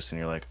Universe, and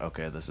you're like,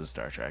 okay, this is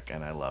Star Trek,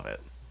 and I love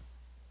it.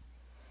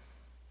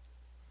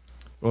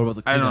 What about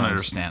the Klingons? I don't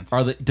understand.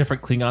 Are the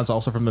different Klingons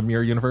also from the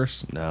Mirror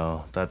Universe?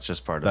 No, that's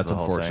just part of That's the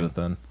whole unfortunate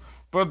thing. then.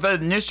 But the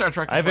new Star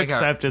Trek is I've like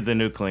accepted the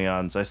new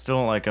Klingons. I still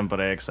don't like them, but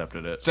I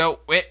accepted it. So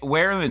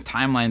where in the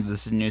timeline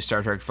does the new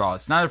Star Trek fall?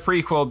 It's not a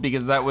prequel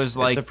because that was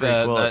like It's a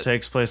prequel. the It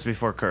takes place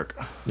before Kirk.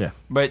 Yeah,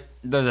 but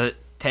does it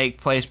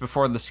take place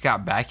before the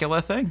Scott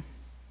Bakula thing?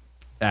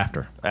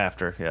 after.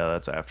 After, yeah,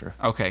 that's after.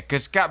 Okay,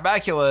 because Scott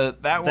Bakula,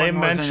 that They one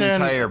was mention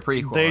an entire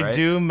prequel, They right?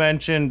 do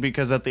mention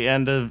because at the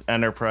end of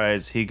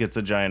Enterprise, he gets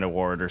a giant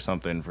award or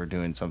something for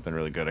doing something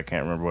really good. I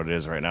can't remember what it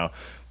is right now,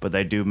 but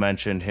they do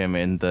mention him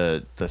in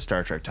the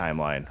Star Trek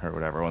timeline or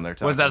whatever when they're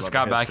talking. Was that about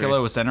Scott the history.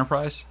 Bakula with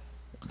Enterprise?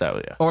 That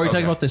was, yeah. Or are you Okay.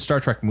 talking about the Star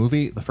Trek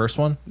movie, the first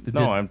one?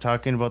 No, I'm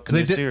talking about the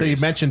because new they series.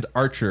 they mentioned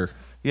Archer.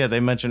 Yeah, they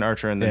mentioned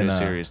Archer in the In, new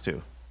series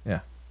too.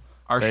 Yeah,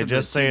 Archer, They the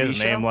just say TV his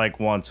show? name like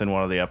once in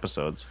one of the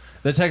episodes.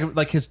 they take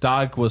like his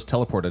dog was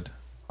teleported.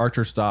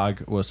 Archer's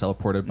dog was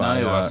teleported No, by.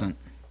 he wasn't.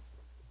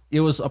 It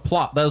was a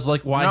plot. That was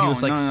like why he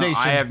was like stationed.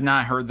 I have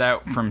not heard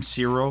that from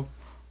Cyril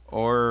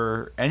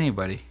or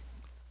anybody.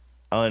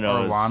 All I know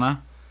Or is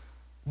Lana.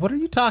 What are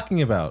you talking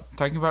about?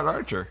 Talking about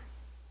Archer.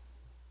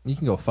 You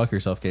can go fuck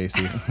yourself,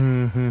 Casey.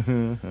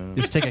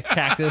 Just take a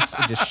cactus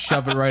and just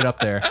shove it right up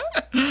there,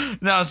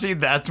 No, see,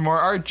 that's more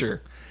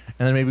Archer.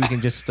 and then maybe we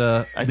can just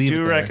I leave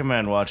do it there.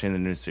 recommend watching the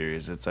new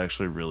series. It's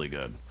actually really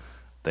good.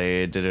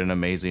 They did an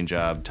amazing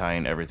job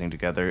tying everything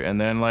together.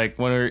 And then like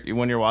when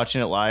you're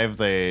watching it live,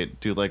 they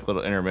do like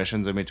little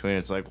intermissions in between.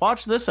 It's like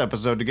watch this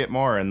episode to get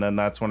more. And then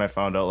that's when I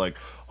found out like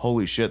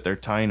holy shit, they're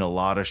tying a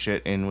lot of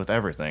shit in with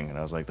everything. And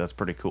I was like, that's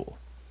pretty cool.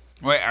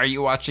 Wait, are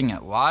you watching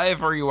it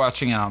live or are you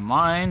watching it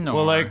online? Or?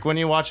 Well, like when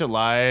you watch it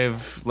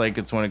live, like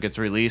it's when it gets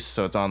released,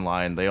 so it's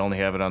online. They only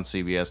have it on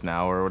CBS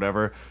Now or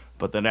whatever.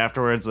 But then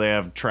afterwards, they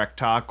have Trek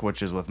Talk,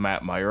 which is with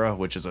Matt Myra,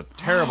 which is a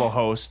terrible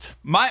host.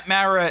 Matt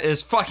Myra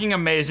is fucking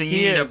amazing. You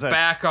He need is to a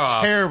back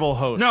off. terrible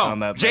host No, on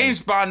that James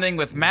thing. Bonding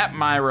with Matt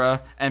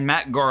Myra and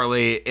Matt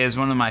Gorley is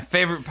one of my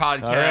favorite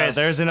podcasts. All right,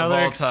 there's another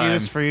of all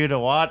excuse time. for you to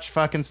watch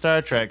fucking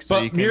Star Trek, so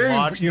But you can Mirror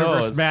watch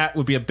Universe those. Matt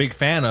would be a big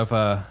fan of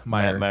Meyer.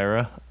 Matt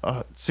Myra.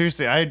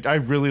 Seriously, I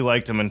really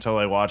liked him until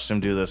I watched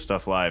him do this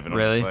stuff live, and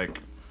Really? I'm just like,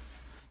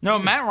 No,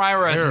 Matt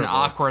Myra is an terrible.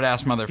 awkward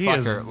ass motherfucker. He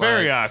is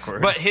very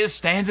awkward. But his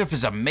stand up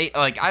is amazing.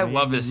 Like I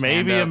love his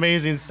stand maybe up.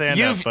 amazing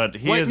stand-up, but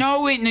he is.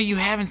 No, you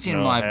haven't seen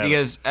him No, I live haven't.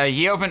 because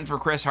he opened for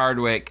Chris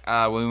Hardwick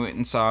when we went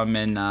and saw him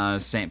in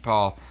St.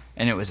 Paul,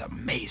 and it was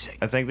amazing.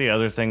 I think the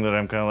other thing that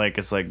I'm kind of like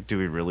is like, do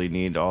we really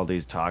need all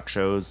these talk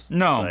shows?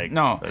 No, like,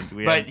 no.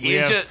 We But have, we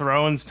he's have just-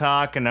 Thrones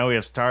talk, and now we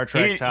have Star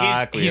Trek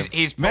talk.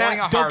 He's pulling a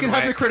Matt, don't get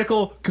Hardwick.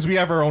 hypocritical because we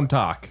have our own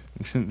talk.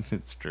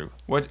 It's true.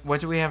 What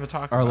do we have to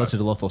talk Our about?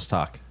 Legend of Lothos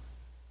talk.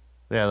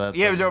 Yeah, that,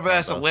 Yeah, that's but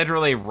that's about-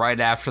 literally right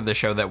after the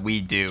show that we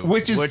do.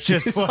 Which is which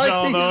is just what like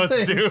all these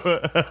those things. do.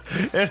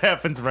 It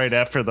happens right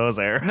after those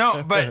air.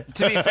 No, but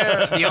to be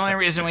fair, the only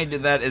reason we do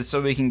that is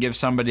so we can give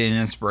somebody an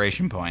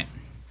inspiration point.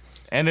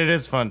 And it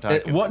is fun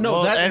talking. What? No,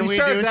 Well, that and we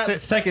started do that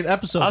sit- second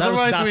episode. That was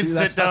Otherwise, not we'd the- sit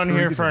that's not down the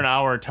here reason. for an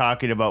hour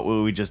talking about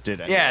what we just did.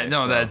 Anyway, Yeah,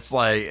 no, so. that's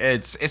like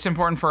it's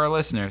important for our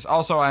listeners.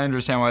 Also, I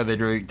understand why they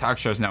do talk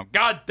shows now.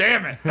 God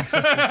damn it!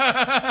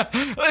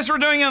 At least we're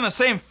doing it on the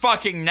same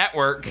fucking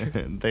network.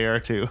 They are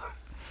too.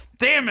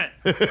 Damn it!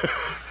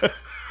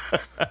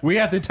 We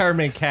have the entire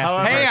main cast.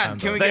 However, Hang on,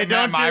 can we They get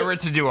Matt don't do- Myra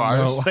to do ours?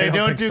 No. They I don't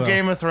don't think do so.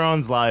 Game of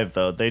Thrones live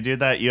though. They do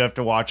that. You have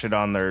to watch it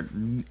on their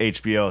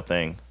HBO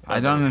thing.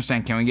 I don't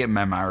understand. Can we get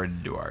Matt Myra to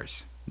do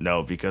ours?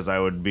 No, because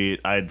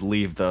I'd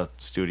leave the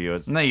studio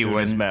as No, you soon as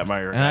wouldn't. Matt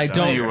Meyer. And I got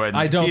done. don't. you wouldn't.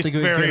 I don't He's think it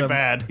would very get him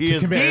bad. He to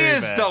is commit. He very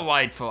is bad.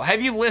 delightful.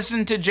 Have you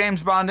listened to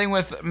James Bonding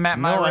with Matt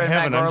Myra No, I and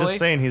haven't. Matt I'm Gorley? just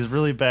saying he's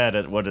really bad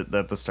at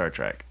at the Star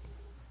Trek.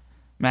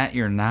 Matt,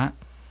 you're not.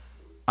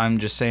 I'm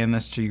just saying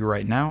this to you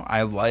right now.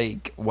 I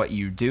like what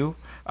you do.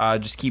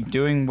 Just keep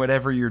doing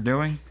whatever you're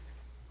doing.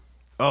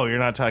 Oh, you're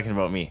not talking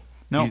about me.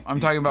 No, I'm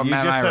talking about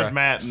Matt You just Myra. said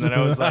Matt, and then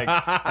I was like,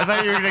 I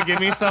thought you were gonna give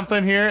me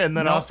something here, and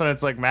then all of a sudden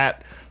it's like,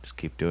 Matt, just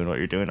keep doing what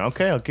you're doing.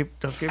 Okay, I'll keep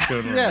doing. What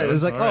Yeah, I'm doing.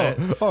 it's like, All right.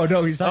 oh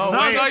no, he's talking. No,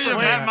 I'm talking to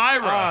Matt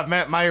Myra. Ah,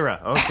 Matt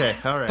Myra. Okay,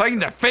 all right. Talking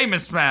to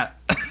famous Matt.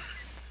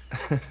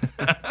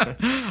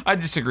 I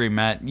disagree,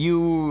 Matt.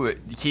 You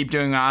keep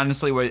doing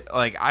honestly what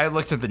I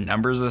looked at the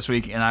numbers this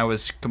week and I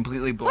was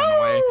completely blown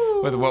away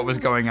with what was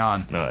going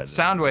on. No, I didn't.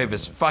 Soundwave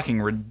is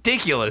fucking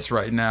ridiculous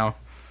right now.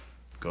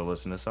 Go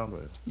listen to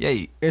Soundwave.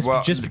 Yeah, It's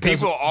well, just because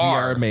people we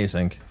are are.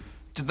 amazing.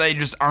 They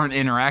just aren't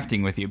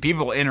interacting with you.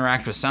 People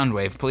interact with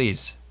Soundwave,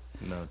 please.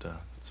 No, duh.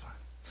 It's fine.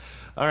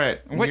 All right.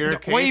 What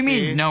do you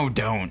mean? No,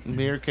 don't.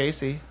 Mir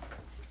Casey.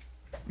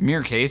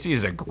 Mir Casey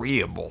is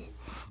agreeable.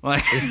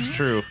 Like, It's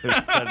true.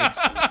 That's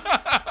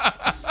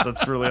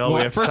really all we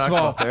Well, have to first talk of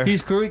all, about there.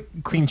 he's clearly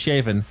clean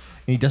shaven and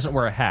he doesn't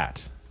wear a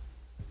hat.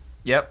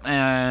 yep,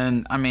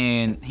 and I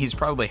mean, he's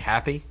probably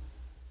happy.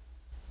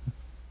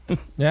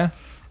 Yeah,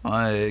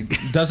 Like,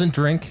 doesn't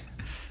drink.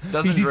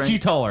 doesn't He's a drink.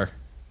 teetotaler.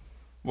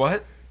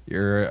 What?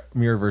 Your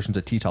mirror version's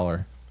a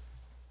teetoler.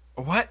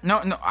 What?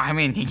 No. I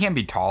mean, he can't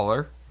be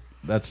taller.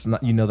 That's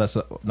not. You know, that's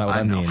not what I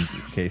I know. mean,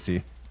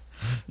 Casey.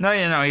 No,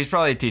 he's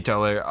probably a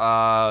teetotaler.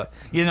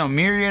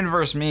 Mirror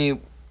Universe me,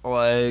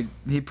 like,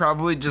 he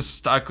probably just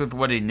stuck with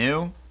what he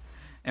knew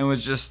and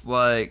was just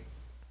like,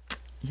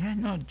 yeah,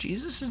 no,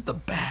 Jesus is the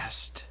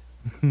best.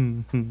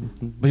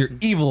 But you're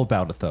evil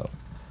about it, though.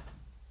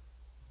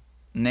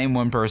 Name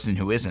one person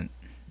who isn't.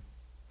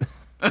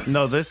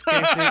 No, this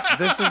Casey.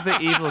 This is the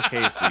evil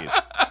Casey.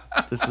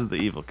 This is the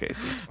evil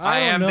Casey. I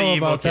don't am know the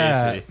evil about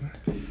that.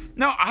 Casey.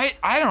 No, I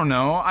don't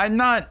know. I'm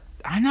not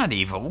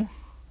evil.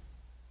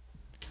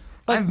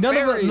 Like I'm none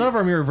very- of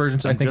our mirror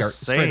versions, I think, are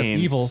Just straight up saying,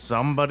 evil.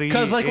 somebody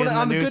Because like in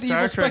on the new good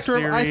Star evil Trek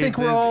spectrum, I think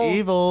series we're is all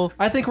evil.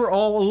 I think we're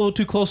all a little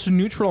too close to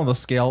neutral on the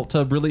scale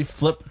to really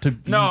flip to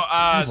be No,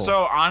 evil.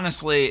 so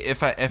honestly,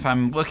 if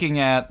I'm looking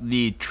at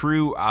the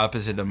true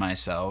opposite of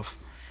myself,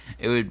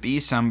 it would be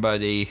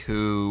somebody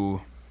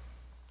who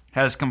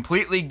has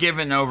completely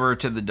given over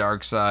to the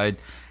dark side,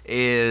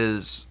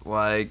 is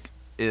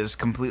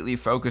completely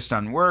focused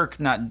on work,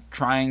 not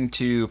trying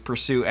to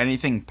pursue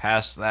anything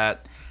past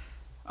that.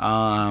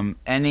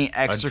 Any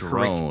A extracurricular,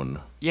 drone.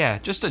 yeah,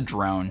 just a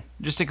drone,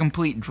 just a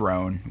complete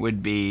drone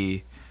would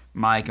be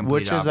my complete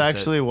Which is opposite.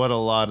 actually what a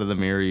lot of the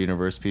Mirror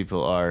Universe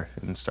people are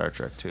in Star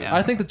Trek too. Yeah.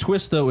 I think the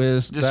twist though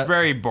is just that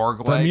very the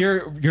Borg-like.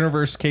 mirror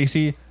universe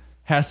Casey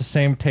has the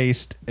same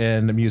taste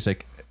in the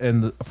music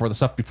for the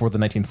stuff before the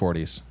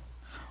 1940s.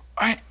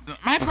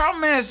 My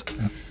problem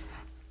is,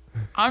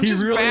 I'm He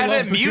just really bad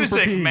loves at the Cooper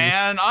music, Peas.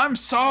 man. I'm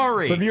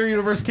sorry. The mirror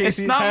universe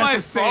Casey not has my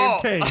the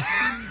fault. same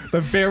taste,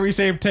 the very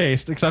same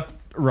taste, except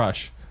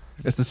Rush.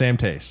 It's the same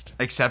taste.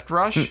 Except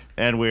Rush,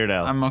 And Weird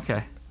Al. I'm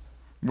okay.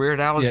 Weird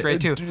Al is Yeah,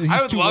 great too. he's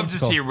I would too love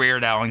whimsical. to see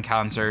Weird Al in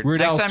concert. Weird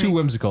Next Al's time too he-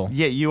 whimsical.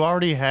 Yeah, you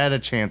already had a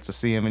chance to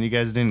see him, and you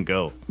guys didn't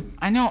go.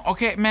 I know.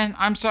 Okay, man.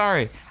 I'm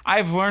sorry.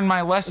 I've learned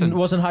my It lesson.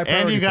 wasn't high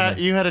priority. And for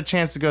me. you had a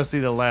chance to go see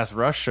the last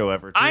Rush show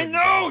ever. Too, I and you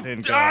guys know.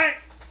 didn't go.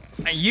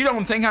 You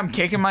don't think I'm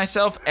kicking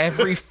myself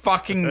every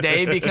fucking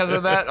day because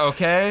of that?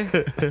 Okay.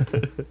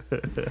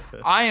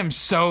 I am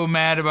so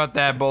mad about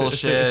that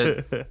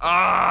bullshit.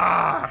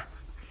 Ah.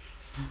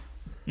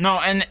 No,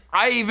 and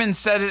I even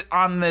said it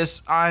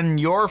on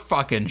your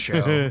fucking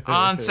show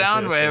on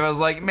Soundwave. I was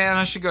like, man,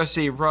 I should go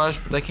see Rush,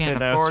 but I can't And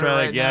now afford it's it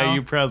like, right yeah, now.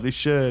 you probably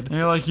should. And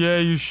you're like, yeah,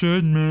 you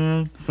should,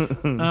 man.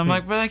 And I'm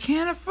like, but I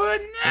can't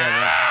afford it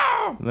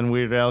now. And then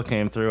Weird Al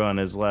came through on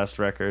his last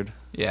record.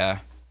 Yeah.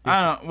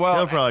 I don't know. He'll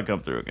Well, probably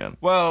come through again.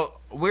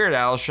 Weird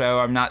Al show,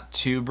 I'm not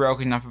too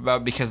broken up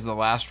about because the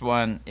last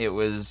one, it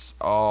was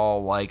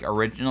all like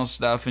original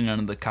stuff and none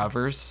of the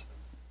covers.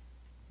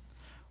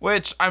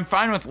 Which I'm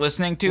fine with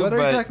listening to, What are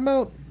you but talking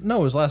about?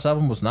 No, his last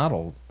album was not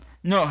old.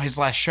 no, his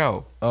last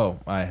show. Oh,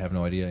 I have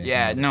no idea.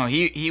 Yeah, no,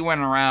 he went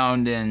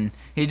around and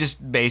he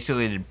just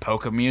basically did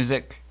polka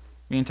music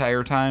the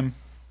entire time.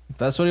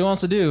 That's what he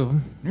wants to do.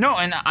 No,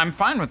 and I'm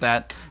fine with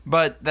that,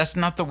 but that's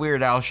not the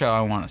Weird Al show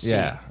I want to see.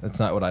 Yeah, it's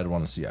not what I'd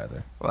want to see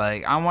either.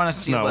 Like, I want to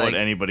see, Not like, what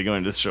anybody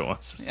going to the show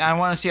wants to see. I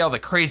want to see all the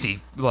crazy,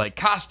 like,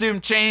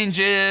 costume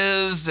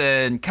changes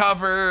and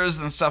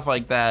covers and stuff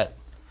like that.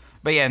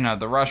 But yeah, no,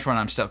 the Rush one,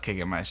 I'm still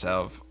kicking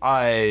myself.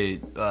 I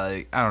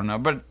don't know,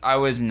 but I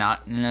was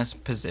not in a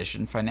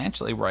position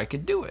financially where I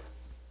could do it.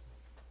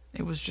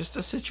 It was just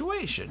a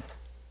situation.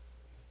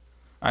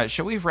 All right,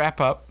 should we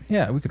wrap up?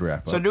 Yeah, we could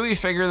wrap up. So, do we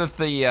figure that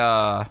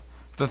the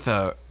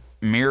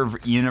Mirror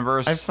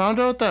Universe? I found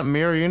out that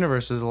Mirror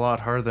Universe is a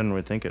lot harder than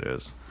we think it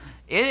is.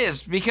 It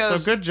is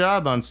because So good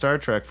job on Star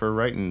Trek for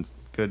writing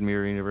good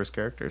Mirror Universe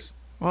characters.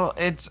 Well,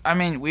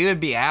 we would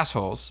be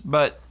assholes,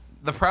 but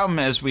the problem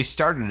is we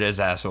started as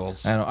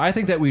assholes. I don't know. I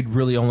think that we'd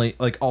really only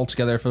like all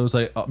together if it was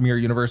like a mirror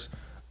universe.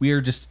 We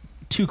are just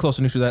too close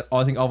to neutral that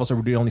I think all of us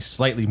would be only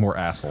slightly more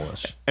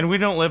asshole-ish. And we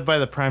don't live by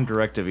the Prime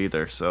Directive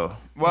either, so.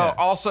 Well,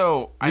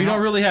 also, We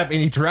don't really have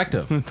any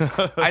directive.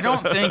 I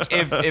don't think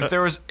if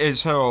there was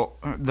so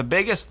the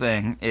biggest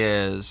thing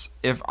is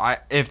if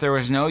there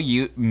was no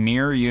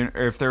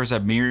if there was a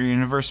mirror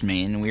universe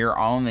me and we were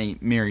all in the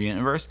mirror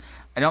universe,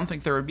 I don't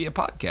think there would be a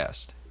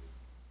podcast.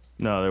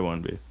 No, there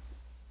wouldn't be.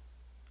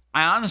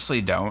 I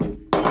honestly don't.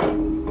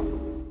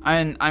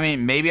 And I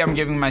mean, maybe I'm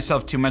giving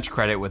myself too much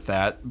credit with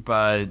that,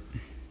 but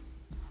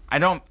I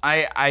don't.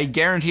 I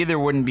guarantee there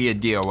wouldn't be a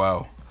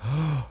DOO.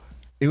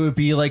 It would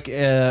be like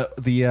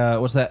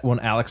what's that one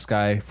Alex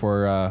guy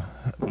for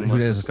who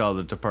Unless is it's called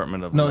the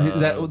Department of... no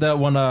that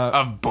one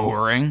Of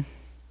boring.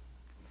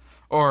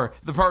 Or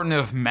the Department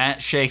of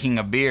Matt shaking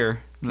a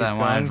beer that I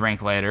want to going.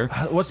 drink later.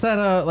 what's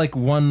that like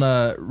one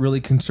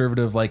really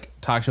conservative like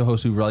talk show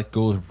host who like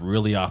goes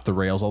really off the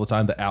rails all the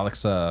time, the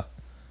Alex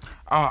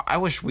Oh, I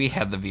wish we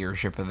had the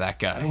viewership of that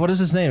guy. what is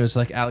his name? It's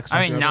like Alex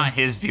I mean, not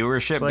his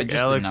viewership, It's like but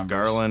just Alex the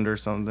numbers. Garland or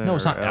something. No,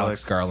 it's or not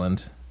Alex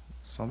Garland.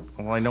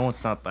 Well, I know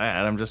it's not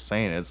that. I'm just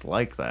saying it's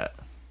like that.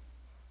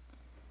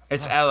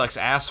 It's Alex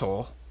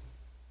Asshole.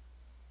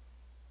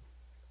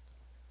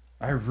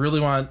 I really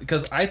want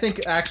because I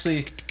think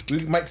actually we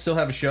might still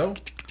have a show.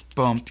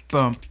 Bum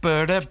bum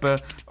ba da ba.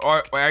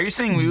 Or are you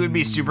saying we would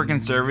be super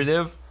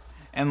conservative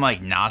and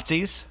like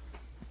Nazis?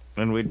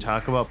 And we'd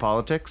talk about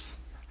politics.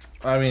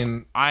 I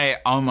mean, I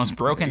almost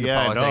broke into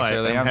Yeah, politics no,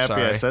 earlier. I'm happy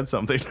sorry. I said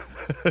something.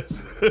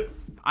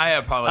 I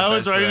apologize. I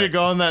was for ready that. to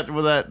go on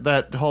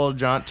that whole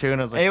jaunt too, and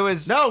I was like, It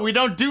was no, we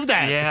don't do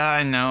that. Yeah,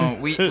 I know.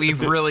 We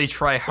really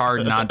try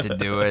hard not to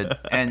do it,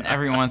 and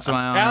every once in a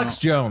while, Alex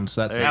Jones.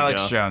 That's There it. you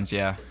Alex go. Jones.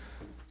 Yeah.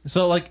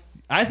 So like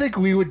I think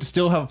we would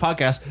still have a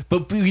podcast,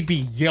 but we'd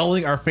be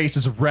yelling our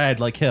faces red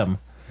like him,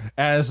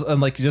 as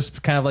and like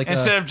just kind of like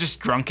Instead of just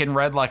drunken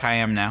red like I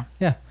am now.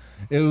 yeah,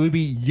 it would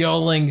be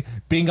yelling,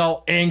 being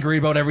all angry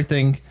about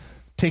everything,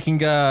 taking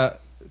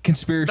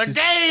conspiracies. The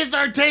gays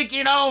are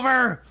taking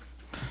over.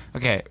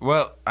 Okay,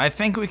 well, I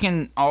think we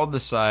can all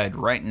decide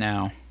right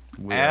now,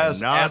 We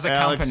as are not as a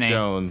Alex company.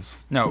 Jones.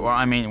 No, well,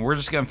 I mean, we're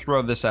just gonna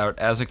throw this out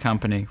as a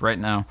company right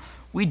now.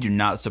 We do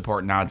not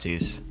support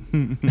Nazis.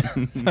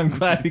 I'm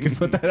glad we could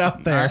put that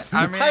out there.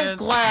 I mean, I'm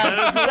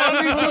glad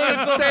that we took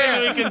a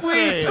stand. we can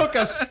say. We took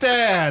a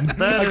stand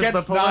That is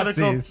against the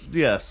political. Nazis.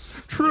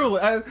 Yes. Truly,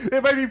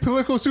 it might be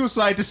political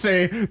suicide to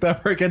say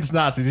that we're against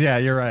Nazis. Yeah,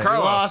 you're right.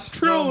 Carlos. Lost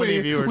so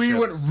many Truly, we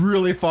went viewerships.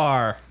 really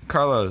far.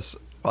 Carlos,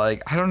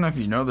 like, I don't know if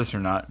you know this or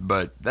not,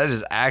 but that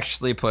is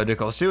actually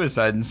political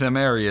suicide in some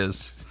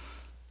areas.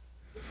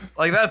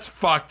 Like, that's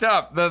fucked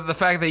up. The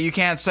fact that you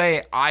can't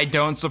say, I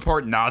don't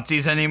support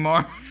Nazis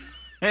anymore.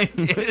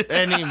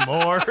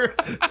 Anymore.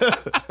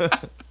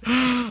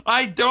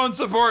 I don't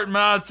support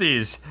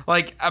Nazis.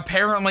 Like,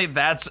 apparently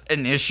that's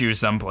an issue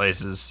some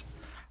places.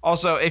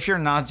 Also, if you're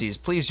Nazis,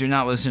 please do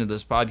not listen to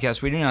this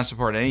podcast. We do not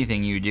support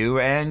anything you do,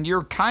 and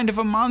you're kind of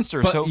a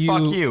monster, so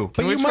fuck you.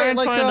 But you Try might and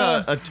like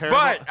find a terrible.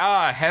 But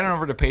head on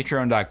over to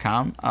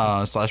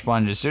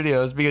patreon.com/Blind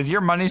Studios because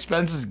your money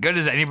spent is as good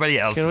as anybody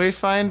else's. Can we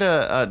find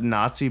a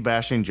Nazi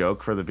bashing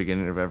joke for the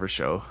beginning of every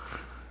show?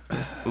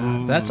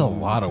 That's a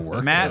lot of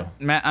work. Matt,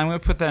 I'm going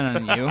to put that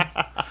on you.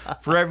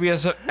 For every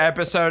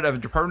episode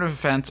of Department of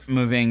Defense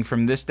moving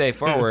from this day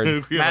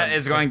forward, Yeah. Matt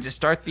is going to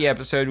start the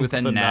episode with a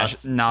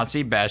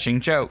Nazi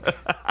bashing joke.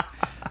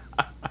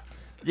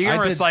 You can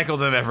I did- recycle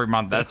them every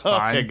month. That's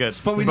fine. Okay, good.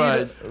 But we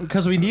need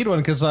because we need one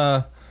because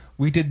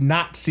we did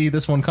not see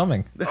this one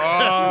coming.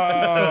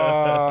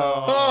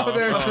 Oh,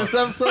 there's this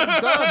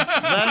episode's done.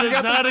 That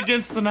is not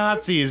against the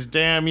Nazis,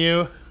 damn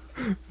you.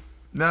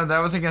 No, that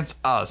was against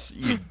us.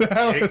 You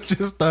That was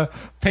just a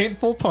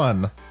painful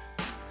pun.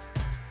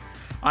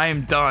 I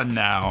am done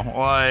now.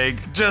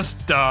 Like,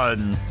 just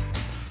done.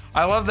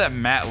 I love that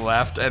Matt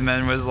left and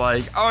then was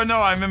like, oh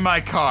no, I'm in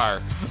my car.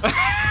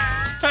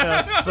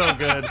 That's so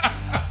good.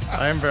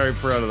 I am very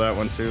proud of that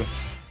one too.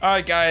 All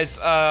right, guys,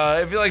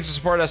 if you'd like to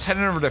support us, head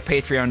on over to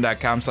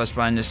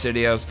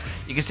patreon.com/blindnessstudios.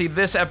 You can see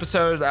this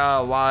episode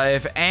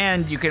live,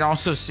 and you can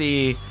also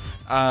see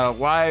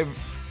live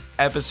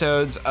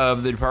episodes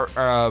of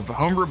of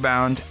Homebrew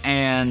Bound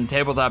and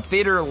Tabletop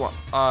Theater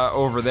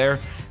over there,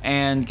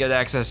 and get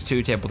access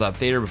to Tabletop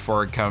Theater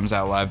before it comes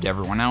out live to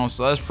everyone else.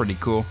 So that's pretty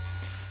cool.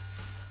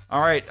 All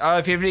right,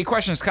 if you have any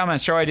questions,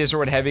 comments, show ideas, or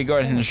what have you, go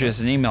ahead and shoot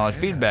us an email at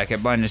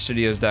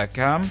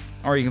feedback@blindnessstudios.com,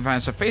 or you can find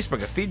us on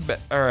Facebook at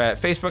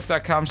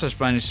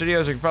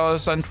facebook.com/blindnessstudios, or you can follow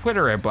us on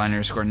Twitter at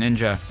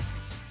blind_ninja.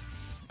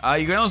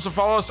 You can also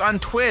follow us on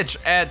Twitch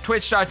at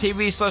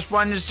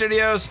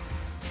twitch.tv/blindnessstudios.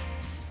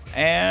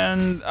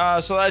 And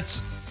so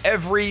that's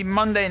every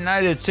Monday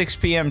night at 6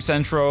 p.m.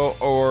 Central,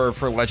 or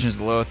for Legends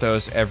of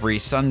Lothos, every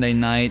Sunday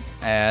night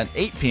at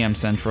 8 p.m.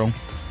 Central.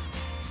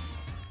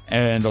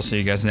 And I'll see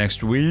you guys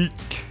next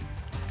week.